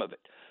some of it.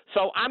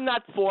 So I'm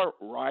not for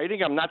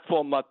rioting. I'm not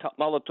for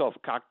Molotov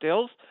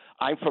cocktails.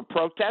 I'm for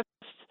protests.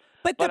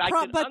 But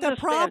the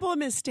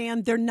problem is,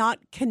 Stan, they're not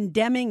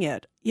condemning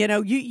it. You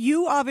know,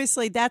 you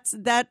obviously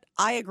that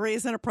I agree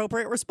is an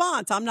appropriate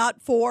response. I'm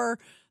not for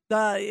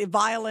the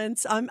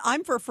violence.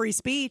 I'm for free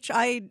speech.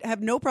 I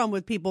have no problem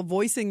with people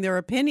voicing their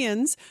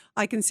opinions.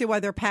 I can see why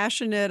they're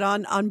passionate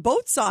on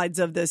both sides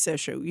of this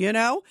issue, you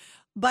know.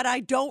 But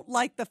I don't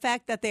like the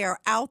fact that they are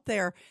out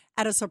there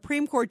at a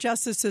Supreme Court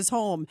justice's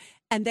home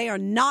and they are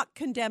not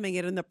condemning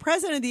it. And the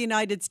president of the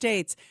United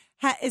States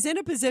is in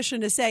a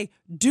position to say,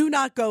 do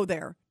not go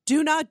there.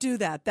 Do not do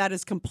that. That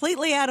is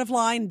completely out of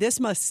line.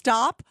 This must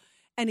stop.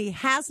 And he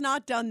has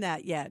not done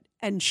that yet.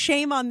 And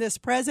shame on this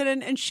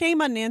president and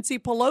shame on Nancy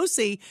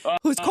Pelosi,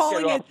 who's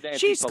calling it,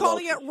 she's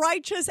calling it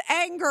righteous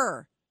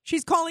anger.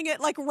 She's calling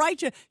it like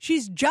righteous.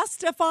 She's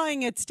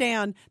justifying it,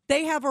 Stan.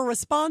 They have a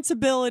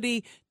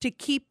responsibility to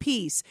keep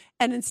peace.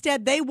 And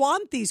instead, they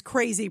want these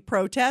crazy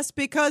protests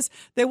because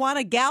they want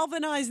to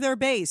galvanize their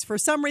base. For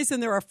some reason,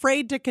 they're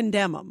afraid to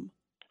condemn them.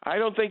 I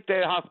don't think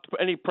they have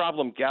any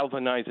problem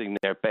galvanizing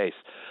their base.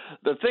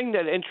 The thing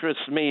that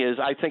interests me is,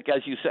 I think,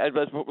 as you said,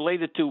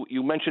 related to,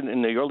 you mentioned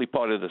in the early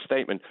part of the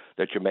statement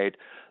that you made,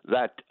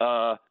 that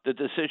the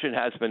decision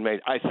has been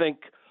made. I think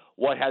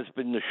what has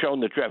been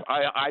shown the draft,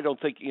 I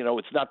don't think,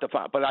 it's not the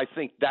final, but I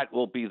think that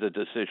will be the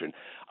decision.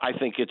 I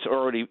think it's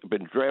already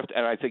been drafted,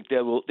 and I think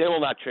they will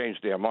not change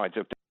their minds.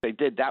 If they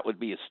did, that would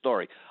be a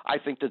story. I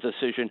think the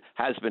decision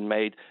has been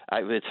made.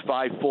 If it's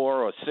 5-4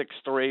 or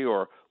 6-3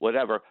 or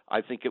whatever,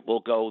 I think it will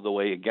go the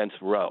way against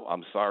Roe.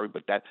 I'm sorry,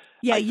 but that.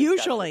 Yeah,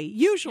 usually.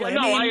 Yeah,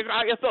 no,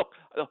 look.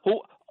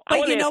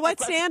 But you know what,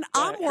 Stan?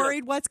 I'm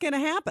worried what's going to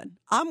happen.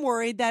 I'm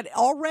worried that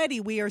already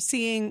we are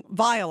seeing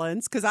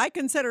violence, because I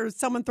consider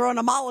someone throwing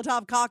a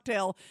Molotov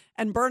cocktail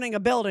and burning a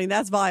building,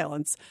 that's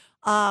violence.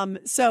 And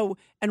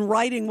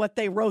writing what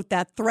they wrote,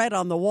 that threat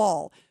on the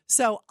wall.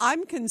 So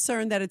I'm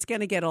concerned that it's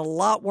going to get a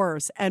lot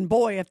worse. And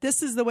boy, if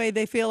this is the way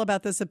they feel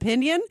about this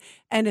opinion,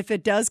 and if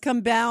it does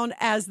come down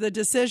as the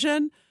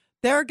decision,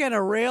 they're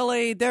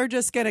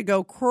just going to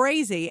go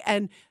crazy.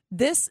 And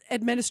this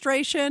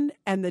administration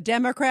and the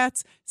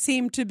Democrats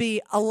seem to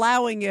be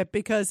allowing it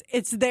because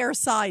it's their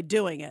side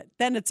doing it.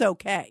 Then it's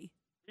okay.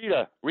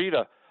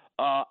 Rita,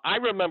 I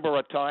remember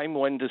a time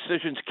when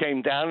decisions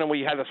came down and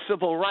we had a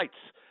civil rights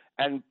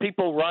and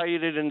people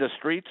rioted in the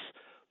streets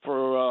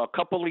for a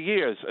couple of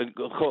years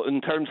in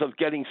terms of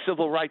getting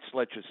civil rights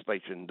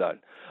legislation done.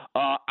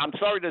 I'm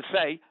sorry to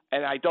say,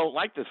 and I don't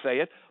like to say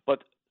it,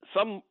 but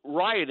some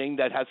rioting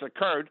that has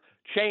occurred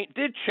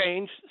did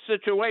change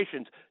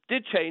situations,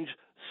 did change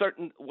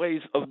certain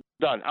ways of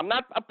done. I'm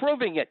not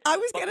approving it. I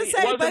was going to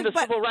say, it wasn't the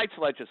civil rights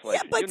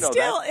legislation.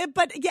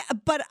 Yeah,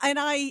 but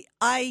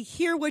I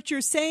hear what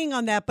you're saying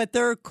on that. But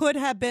there could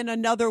have been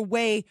another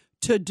way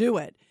to do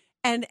it.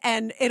 And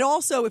it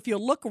also, if you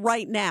look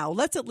right now,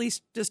 let's at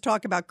least just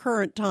talk about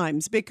current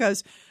times,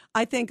 because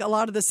I think a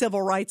lot of the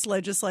civil rights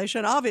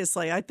legislation,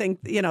 obviously, I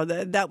think,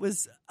 that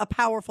was a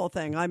powerful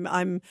thing.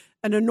 I'm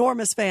an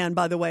enormous fan,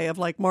 by the way, of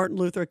like Martin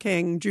Luther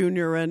King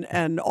Jr.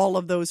 and all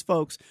of those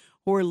folks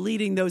who are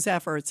leading those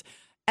efforts.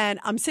 And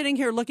I'm sitting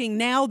here looking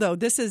now, though,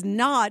 this is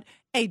not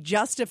a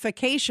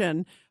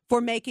justification for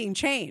making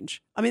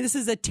change. I mean, this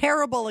is a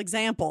terrible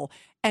example,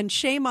 and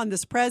shame on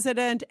this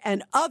president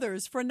and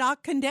others for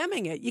not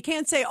condemning it. You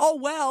can't say, oh,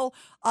 well,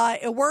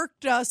 it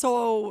worked,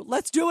 so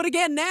let's do it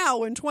again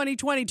now in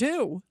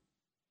 2022.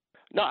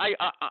 No, I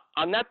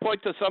on that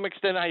point, to some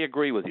extent, I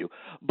agree with you.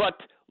 But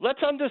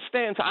let's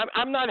understand,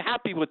 I'm not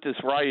happy with this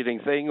rioting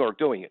thing or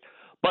doing it.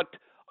 But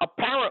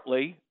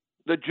apparently,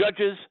 the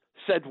judges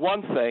said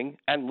one thing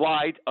and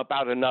lied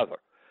about another.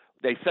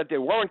 They said they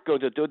weren't going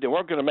to do it, they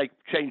weren't going to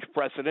change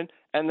precedent,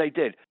 and they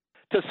did.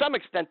 To some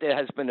extent, there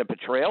has been a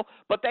betrayal,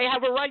 but they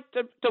have a right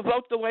to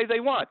vote the way they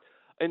want.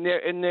 In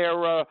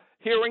their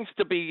hearings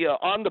to be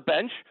on the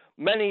bench,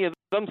 many of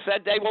them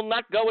said they will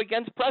not go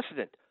against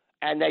precedent.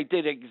 And they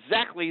did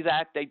exactly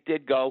that. They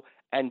did go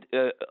and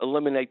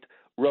eliminate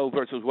Roe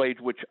versus Wade,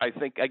 which I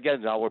think,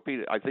 again, I'll repeat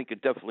it, I think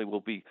it definitely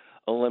will be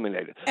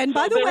eliminated. And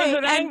by the way, there's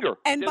an anger.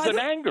 There's an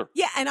anger.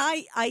 Yeah, and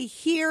I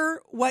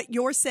hear what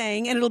you're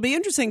saying, and it'll be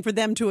interesting for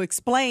them to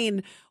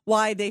explain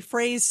why they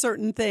phrased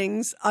certain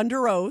things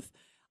under oath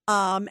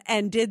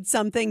and did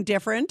something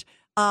different.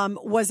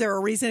 Was there a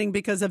reasoning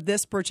because of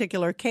this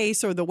particular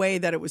case or the way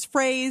that it was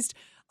phrased?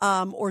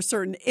 Or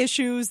certain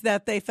issues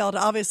that they felt,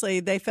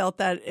 obviously they felt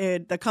that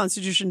the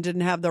Constitution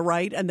didn't have the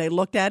right, and they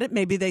looked at it.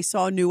 Maybe they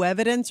saw new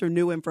evidence or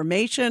new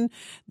information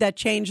that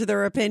changed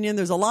their opinion.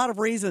 There's a lot of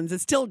reasons.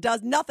 It still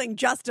does, nothing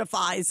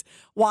justifies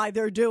why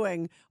they're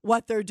doing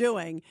what they're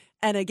doing.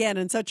 And again,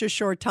 in such a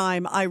short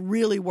time, I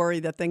really worry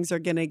that things are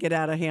going to get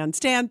out of hand.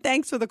 Stan,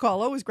 thanks for the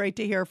call. Always great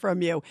to hear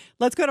from you.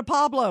 Let's go to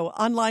Pablo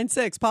on line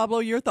 6. Pablo,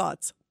 your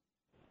thoughts?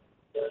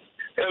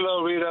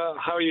 Hello, Rita.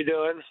 How are you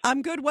doing?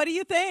 I'm good. What do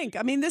you think?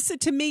 I mean, this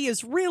to me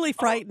is really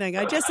frightening.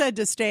 I just said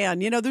to Stan,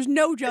 there's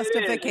no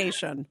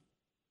justification.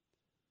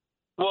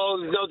 Well,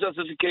 there's no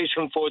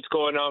justification for what's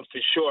going on for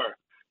sure.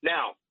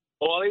 Now,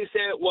 all he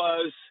said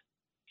was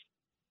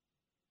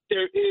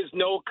there is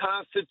no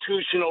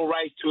constitutional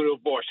right to an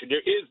abortion. There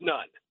is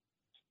none.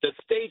 The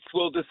states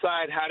will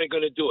decide how they're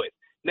going to do it.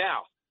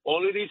 Now,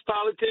 all of these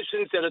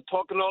politicians that are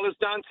talking all this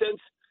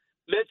nonsense,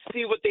 let's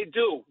see what they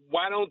do.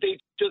 Why don't they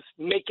just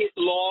make it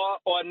law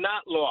or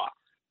not law?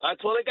 That's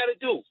all they got to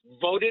do.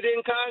 Vote it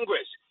in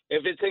Congress.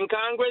 If it's in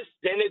Congress,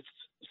 then it's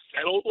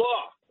settled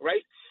law,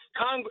 right?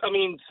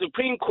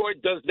 Supreme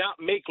Court does not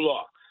make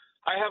law.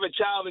 I have a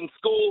child in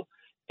school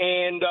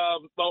and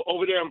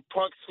over there in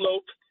Park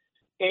Slope,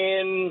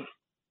 and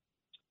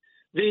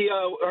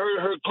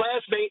her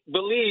classmate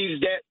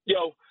believes that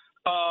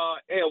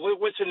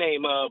what's her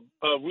name?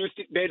 Ruth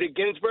Bader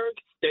Ginsburg.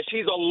 That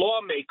she's a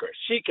lawmaker.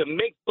 She can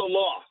make the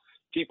law.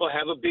 People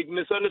have a big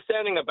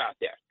misunderstanding about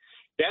that.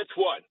 That's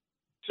one.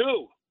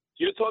 Two,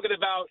 you're talking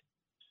about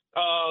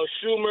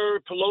Schumer,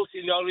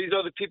 Pelosi, and all these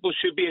other people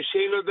should be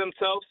ashamed of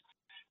themselves.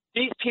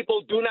 These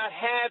people do not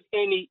have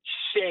any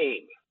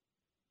shame.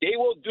 They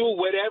will do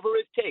whatever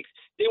it takes.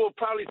 They will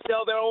probably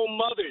sell their own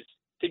mothers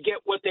to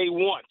get what they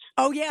want.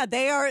 Oh, yeah,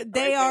 they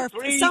are.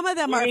 Some of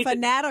them are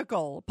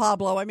fanatical,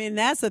 Pablo. I mean,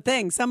 that's the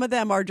thing. Some of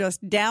them are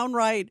just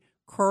downright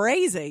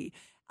crazy.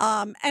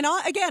 I'm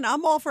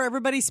all for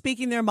everybody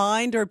speaking their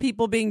mind or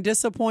people being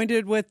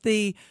disappointed with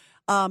the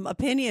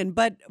opinion,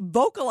 but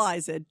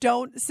vocalize it.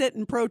 Don't sit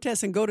and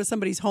protest and go to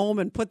somebody's home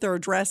and put their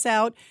address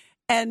out.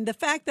 And the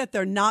fact that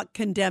they're not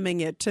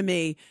condemning it, to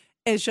me,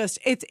 is just,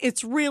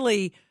 it's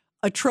really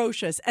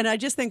atrocious. And I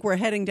just think we're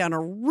heading down a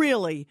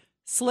really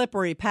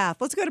slippery path.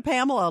 Let's go to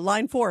Pamela,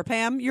 line 4.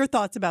 Pam, your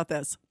thoughts about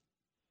this?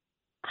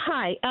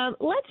 Hi.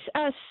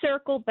 Let's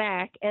circle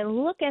back and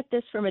look at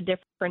this from a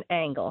different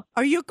angle.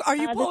 Are you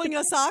pulling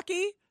a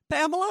Psaki,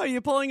 Pamela? Are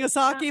you pulling a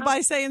Psaki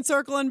by saying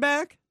circling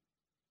back?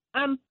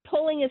 I'm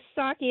pulling a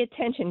Psaki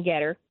attention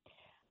getter.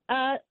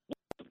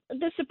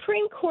 The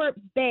Supreme Court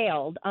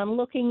bailed on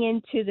looking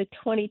into the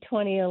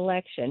 2020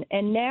 election,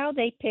 and now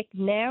they pick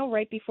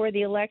right before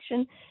the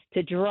election,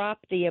 to drop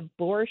the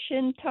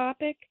abortion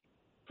topic.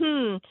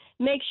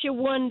 Makes you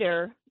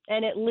wonder,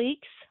 and it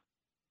leaks.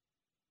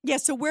 Yeah,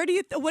 so what do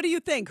you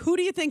think? Who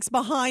do you think's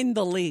behind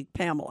the leak,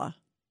 Pamela?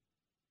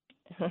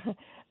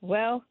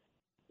 Well,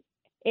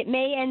 it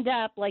may end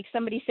up like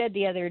somebody said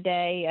the other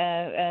day.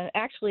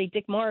 Actually,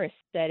 Dick Morris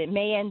said it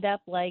may end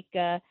up like,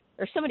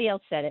 or somebody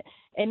else said it.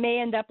 It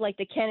may end up like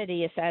the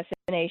Kennedy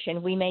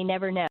assassination. We may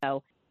never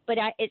know. But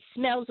it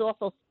smells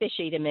awful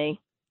fishy to me.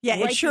 Yeah,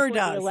 right it sure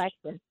before the does.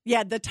 election.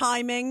 Yeah, the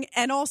timing,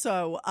 and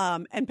also,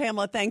 and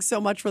Pamela, thanks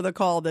so much for the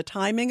call. The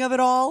timing of it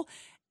all,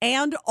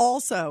 and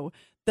also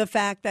the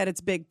fact that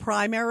it's big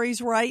primaries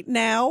right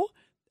now.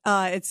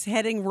 It's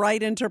heading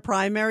right into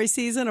primary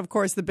season. Of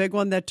course, the big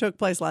one that took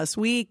place last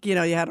week, you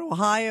had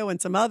Ohio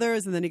and some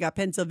others, and then you got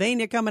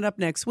Pennsylvania coming up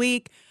next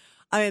week.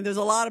 I mean, there's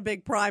a lot of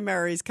big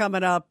primaries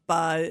coming up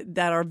that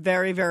are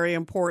very, very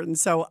important.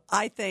 So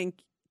I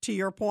think, to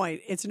your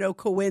point, it's no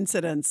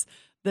coincidence,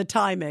 the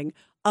timing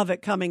of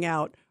it coming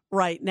out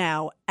right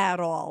now at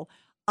all.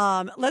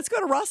 Let's go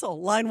to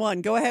Russell, line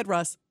 1. Go ahead,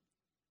 Russ.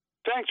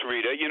 Thanks,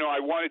 Rita. I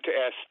wanted to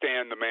ask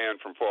Stan, the man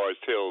from Forest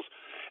Hills,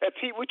 if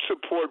he would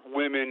support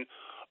women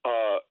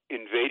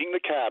invading the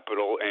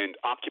Capitol and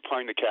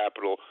occupying the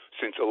Capitol,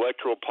 since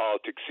electoral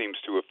politics seems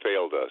to have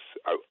failed us.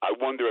 I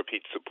wonder if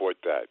he'd support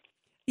that.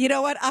 You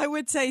know what? I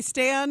would say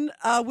Stan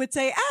would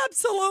say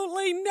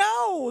absolutely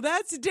no.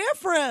 That's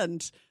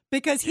different.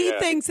 Because he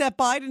thinks that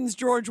Biden's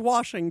George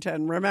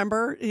Washington.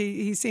 Remember,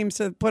 he seems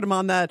to put him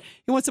on that.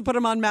 He wants to put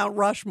him on Mount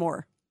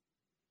Rushmore.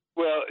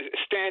 Well, it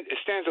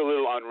stands a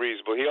little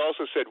unreasonable. He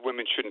also said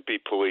women shouldn't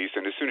be police,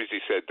 and as soon as he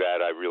said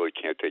that, I really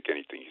can't take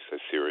anything he says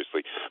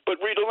seriously.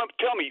 But Rita,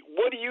 tell me,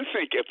 what do you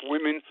think if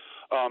women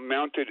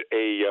mounted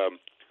I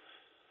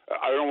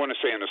don't want to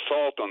say an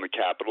assault on the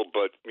Capitol,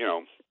 but,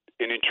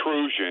 an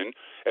intrusion,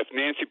 if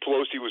Nancy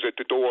Pelosi was at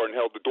the door and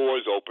held the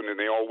doors open and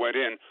they all went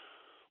in,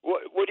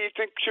 what do you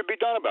think should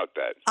be done about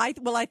that? I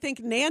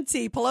think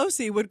Nancy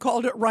Pelosi would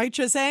call it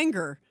righteous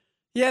anger.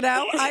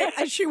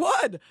 She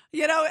would.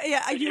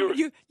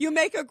 You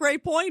make a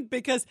great point,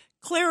 because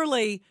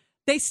clearly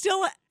they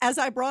still, as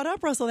I brought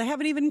up, Russell, they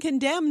haven't even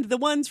condemned the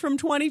ones from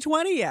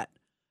 2020 yet.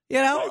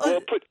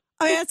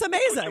 It's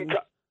amazing.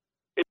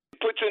 It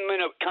puts them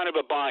in a kind of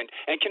a bind.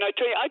 And can I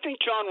tell you, I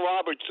think John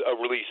Roberts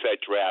released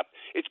that draft.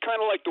 It's kind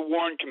of like the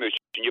Warren Commission.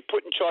 You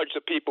put in charge the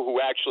people who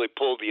actually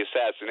pulled the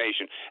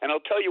assassination. And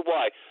I'll tell you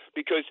why.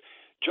 Because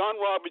John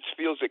Roberts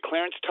feels that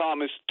Clarence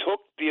Thomas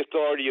took the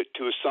authority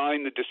to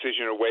assign the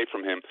decision away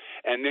from him,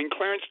 and then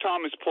Clarence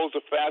Thomas pulls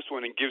a fast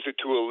one and gives it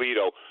to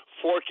Alito,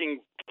 forking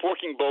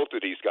both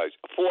of these guys.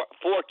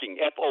 Forking,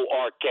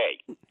 F-O-R-K.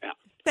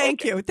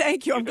 Thank you.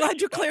 I'm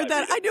glad you cleared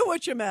that. I knew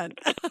what you meant.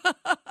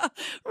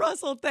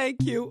 Russell,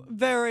 thank you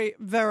very,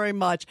 very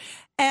much.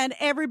 And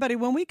everybody,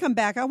 when we come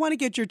back, I want to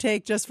get your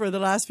take just for the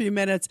last few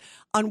minutes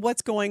on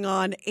what's going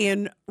on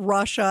in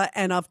Russia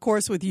and, of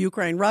course, with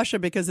Ukraine. Russia,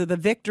 because of the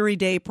Victory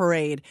Day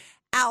parade.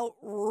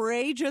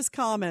 Outrageous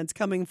comments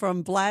coming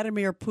from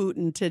Vladimir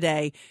Putin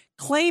today,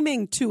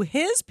 claiming to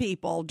his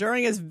people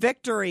during his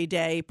Victory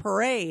Day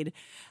parade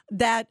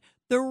that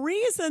the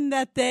reason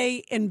that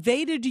they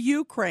invaded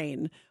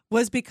Ukraine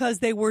was because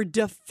they were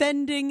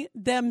defending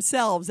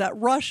themselves, that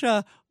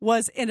Russia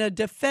was in a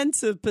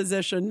defensive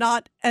position,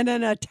 not in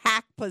an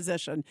attack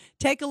position.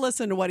 Take a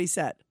listen to what he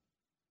said.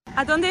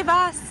 ¿A dónde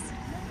vas?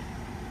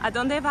 ¿A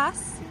dónde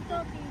vas?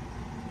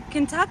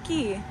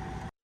 Kentucky.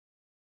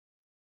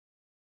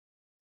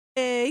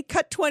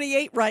 Cut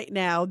 28 right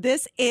now.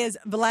 This is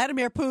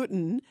Vladimir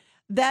Putin.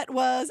 That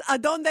was ¿A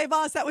dónde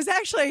vas? That was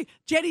actually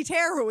Jenny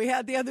Terr, who we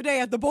had the other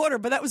day at the border,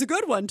 but that was a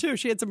good one, too.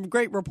 She had some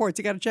great reports.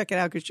 You got to check it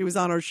out because she was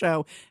on our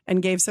show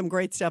and gave some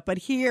great stuff. But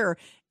here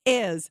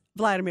is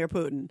Vladimir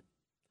Putin.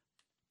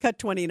 Cut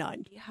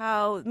 29.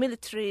 How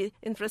military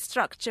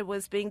infrastructure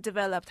was being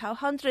developed, how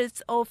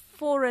hundreds of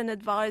foreign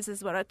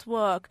advisors were at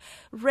work,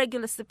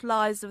 regular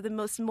supplies of the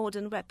most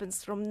modern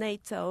weapons from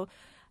NATO.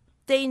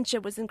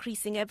 Danger was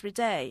increasing every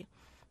day.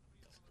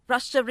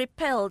 Russia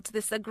repelled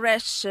this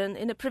aggression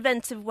in a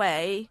preventive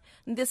way,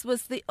 and this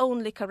was the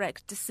only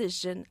correct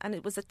decision, and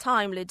it was a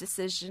timely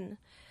decision,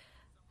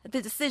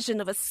 the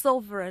decision of a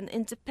sovereign,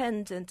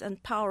 independent,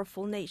 and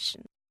powerful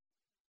nation.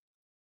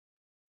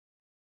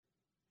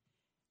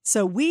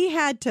 So we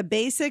had to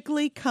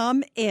basically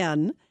come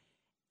in,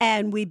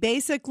 and we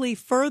basically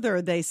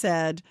further, they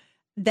said,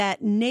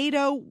 that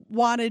NATO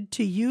wanted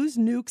to use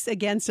nukes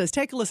against us.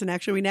 Take a listen.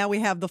 Actually, now we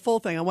have the full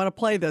thing. I want to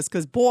play this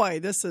because, boy,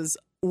 this is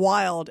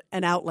wild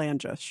and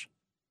outlandish.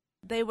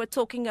 They were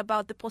talking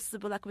about the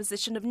possible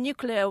acquisition of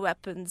nuclear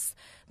weapons.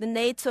 The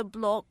NATO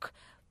bloc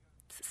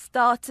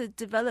started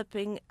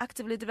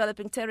actively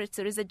developing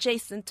territories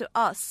adjacent to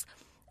us.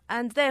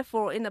 And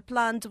therefore, in a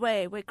planned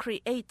way, we're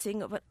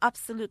creating an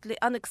absolutely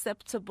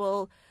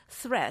unacceptable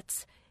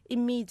threat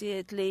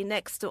immediately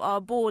next to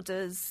our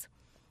borders.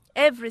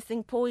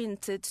 Everything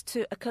pointed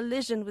to a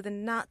collision with the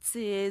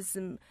Nazis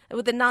and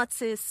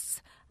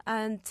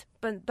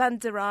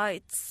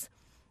Banderites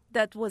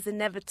that was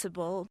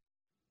inevitable.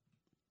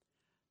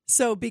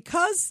 So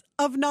because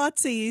of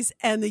Nazis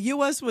and the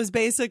U.S. was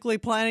basically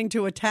planning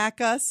to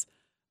attack us,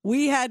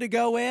 we had to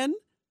go in?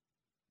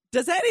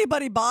 Does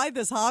anybody buy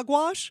this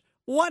hogwash?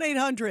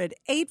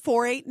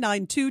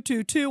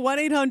 1-800-848-9222,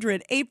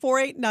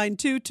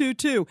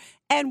 1-800-848-9222.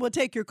 And we'll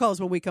take your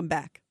calls when we come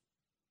back.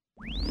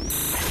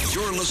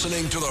 You're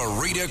listening to The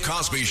Rita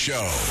Cosby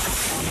Show.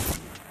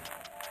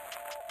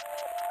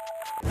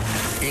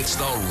 It's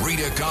The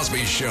Rita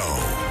Cosby Show.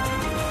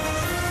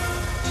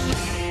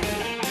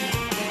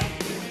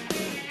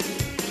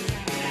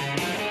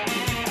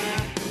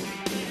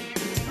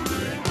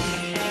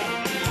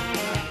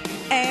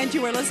 And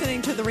you were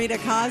listening to The Rita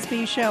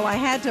Cosby Show. I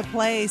had to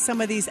play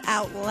some of these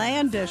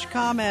outlandish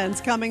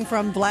comments coming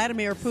from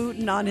Vladimir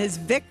Putin on his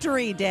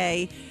Victory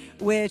Day,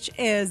 which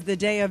is the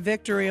day of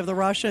victory of the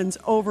Russians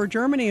over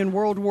Germany in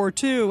World War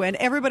II. And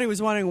everybody was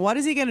wondering, what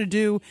is he going to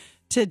do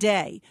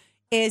today?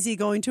 Is he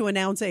going to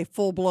announce a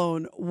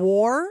full-blown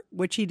war,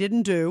 which he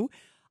didn't do?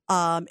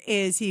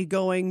 Is he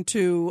going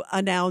to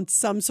announce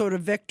some sort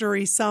of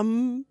victory,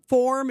 some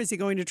form? Is he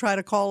going to try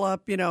to call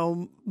up,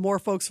 more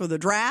folks for the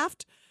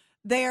draft?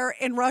 There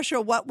in Russia,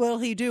 what will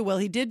he do? Well,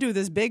 he did do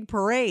this big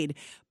parade.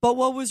 But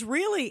what was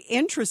really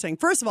interesting,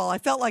 first of all, I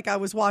felt like I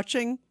was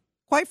watching,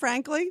 quite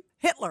frankly,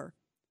 Hitler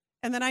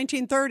in the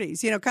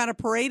 1930s, kind of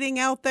parading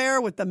out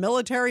there with the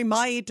military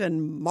might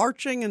and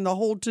marching and the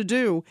whole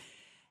to-do.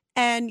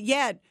 And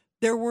yet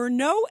there were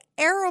no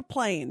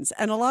airplanes.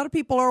 And a lot of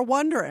people are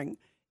wondering,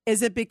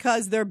 is it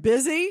because they're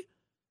busy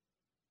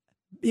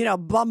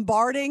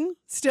bombarding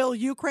still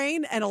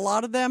Ukraine, and a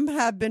lot of them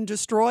have been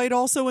destroyed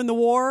also in the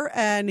war,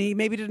 and he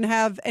maybe didn't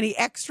have any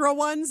extra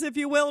ones, if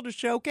you will, to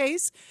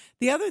showcase.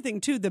 The other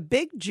thing, too, the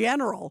big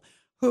general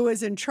who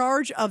is in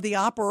charge of the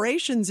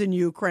operations in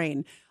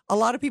Ukraine, a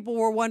lot of people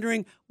were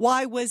wondering,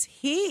 why was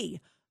he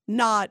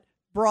not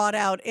brought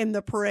out in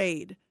the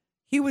parade?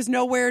 He was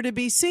nowhere to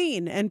be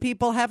seen, and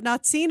people have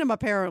not seen him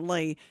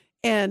apparently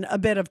in a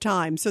bit of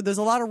time. So there's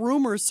a lot of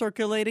rumors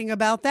circulating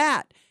about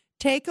that.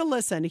 Take a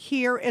listen.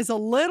 Here is a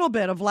little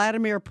bit of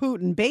Vladimir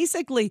Putin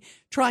basically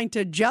trying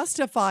to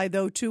justify,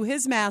 though, to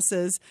his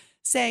masses,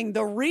 saying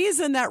the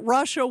reason that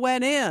Russia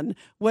went in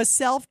was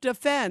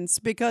self-defense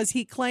because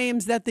he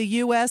claims that the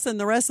U.S. and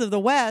the rest of the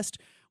West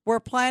were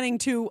planning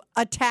to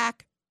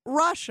attack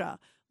Russia.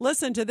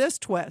 Listen to this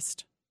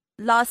twist.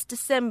 Last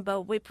December,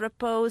 we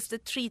proposed a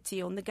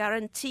treaty on the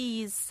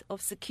guarantees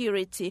of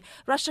security.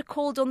 Russia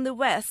called on the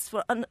West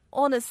for an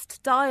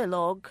honest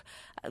dialogue,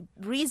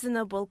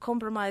 reasonable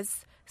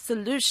compromise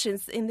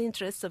solutions in the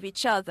interests of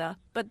each other.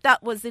 But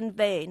that was in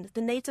vain. The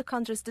NATO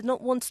countries did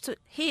not want to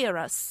hear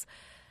us.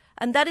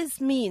 And that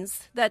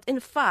means that, in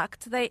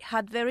fact, they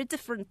had very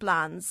different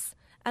plans,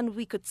 and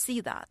we could see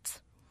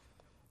that.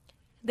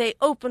 They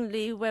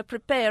openly were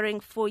preparing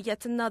for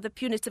yet another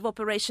punitive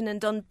operation in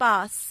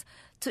Donbass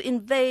to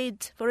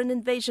for an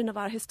invasion of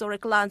our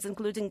historic lands,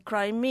 including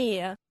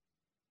Crimea.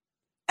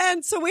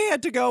 And so we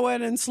had to go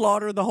in and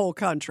slaughter the whole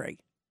country.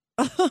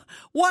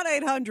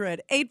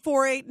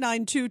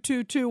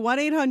 1-800-848-9222,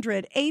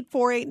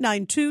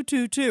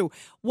 1-800-848-9222.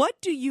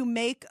 What do you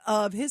make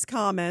of his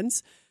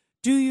comments?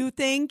 Do you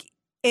think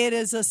it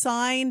is a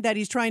sign that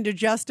he's trying to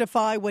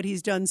justify what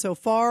he's done so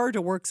far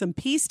to work some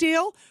peace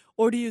deal?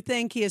 Or do you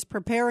think he is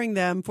preparing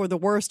them for the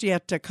worst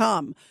yet to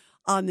come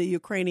on the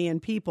Ukrainian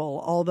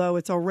people, although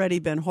it's already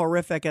been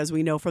horrific, as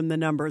we know from the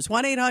numbers?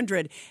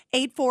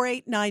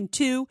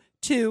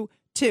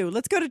 1-800-848-9222.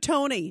 Let's go to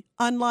Tony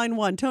on line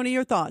one. Tony,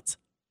 your thoughts?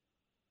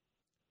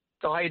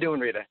 So how you doing,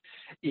 Rita?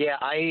 Yeah,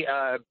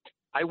 I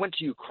went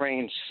to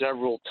Ukraine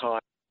several times.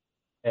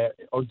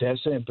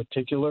 Odessa in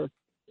particular,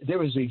 there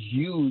was a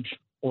huge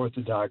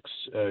Orthodox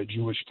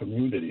Jewish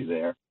community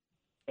there.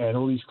 And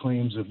all these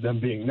claims of them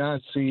being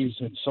Nazis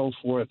and so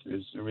forth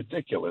is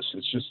ridiculous.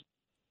 It's just,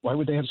 why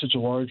would they have such a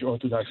large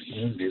Orthodox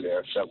community there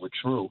if that were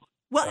true?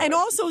 Well, and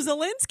also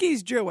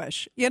Zelensky's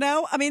Jewish,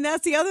 I mean,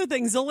 that's the other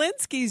thing.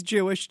 Zelensky's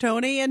Jewish,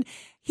 Tony, and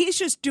he's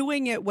just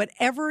doing it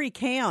whatever he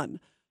can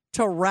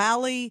to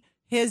rally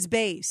his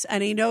base.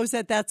 And he knows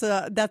that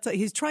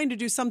he's trying to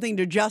do something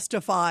to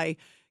justify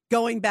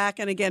going back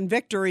and again,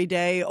 Victory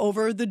Day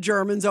over the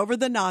Germans, over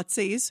the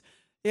Nazis.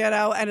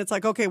 And it's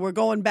like, okay, we're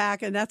going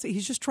back, and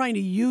he's just trying to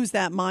use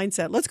that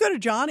mindset. Let's go to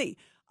Johnny,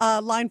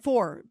 line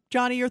 4.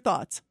 Johnny, your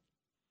thoughts?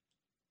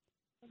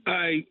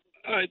 I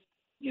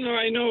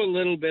know a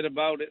little bit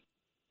about it.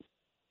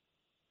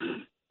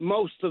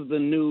 Most of the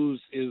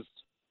news is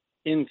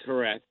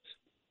incorrect,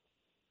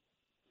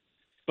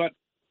 but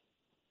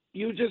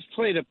you just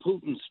played a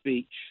Putin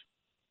speech,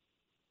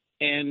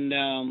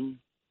 and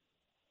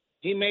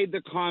he made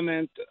the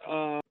comment.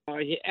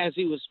 As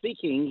he was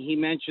speaking, he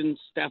mentioned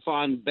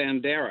Stefan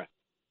Bandera,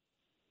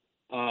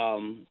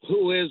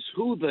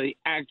 who the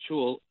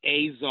actual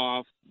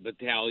Azov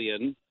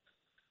battalion,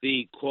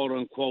 the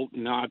quote-unquote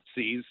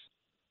Nazis.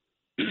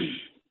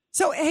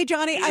 So, hey,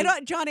 Johnny,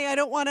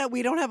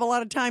 we don't have a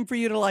lot of time for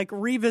you to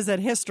revisit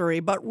history,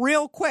 but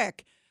real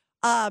quick,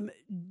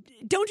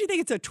 don't you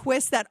think it's a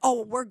twist that,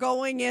 we're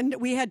going in,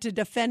 we had to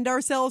defend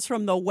ourselves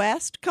from the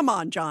West? Come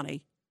on,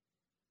 Johnny.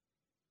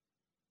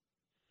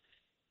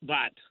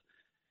 But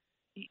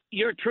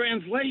your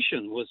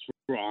translation was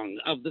wrong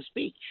of the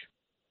speech.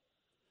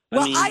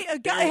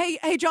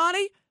 Hey,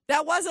 Johnny,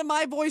 that wasn't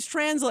my voice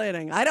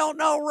translating. I don't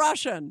know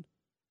Russian,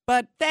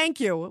 but thank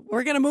you.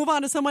 We're going to move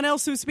on to someone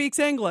else who speaks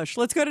English.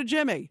 Let's go to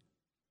Jimmy.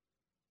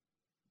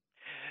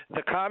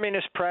 The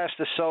communist press,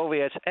 the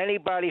Soviets,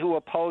 anybody who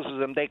opposes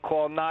them, they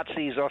call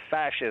Nazis or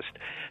fascist.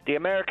 The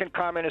American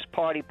Communist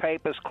Party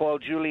papers call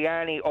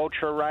Giuliani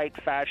ultra-right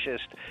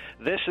fascist.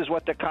 This is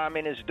what the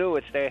communists do.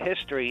 It's their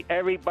history.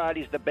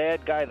 Everybody's the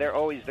bad guy. They're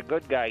always the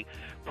good guy.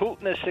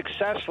 Putin is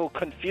successful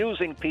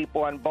confusing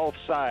people on both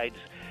sides.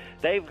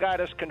 They've got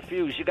us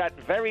confused. You got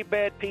very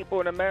bad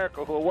people in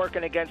America who are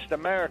working against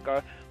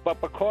America, but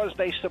because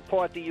they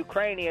support the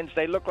Ukrainians,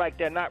 they look like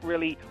they're not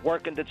really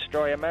working to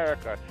destroy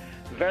America.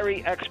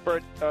 Very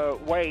expert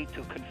way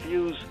to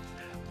confuse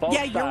both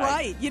sides. Yeah, you're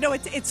right.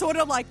 It's sort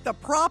of like the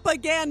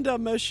propaganda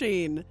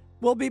machine.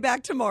 We'll be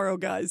back tomorrow,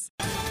 guys.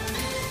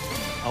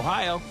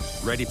 Ohio,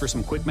 ready for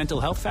some quick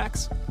mental health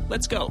facts?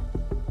 Let's go.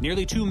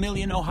 Nearly 2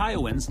 million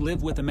Ohioans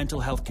live with a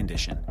mental health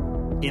condition.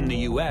 In the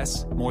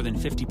U.S., more than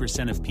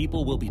 50% of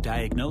people will be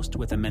diagnosed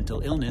with a mental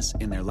illness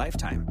in their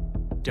lifetime.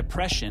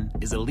 Depression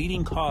is a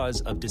leading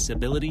cause of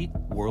disability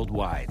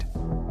worldwide.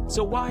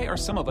 So why are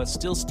some of us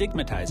still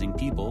stigmatizing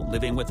people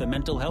living with a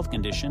mental health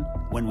condition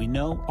when we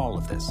know all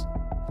of this?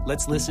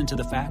 Let's listen to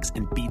the facts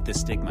and beat the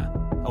stigma.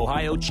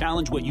 Ohio,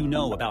 challenge what you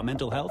know about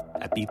mental health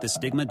at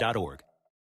beatthestigma.org.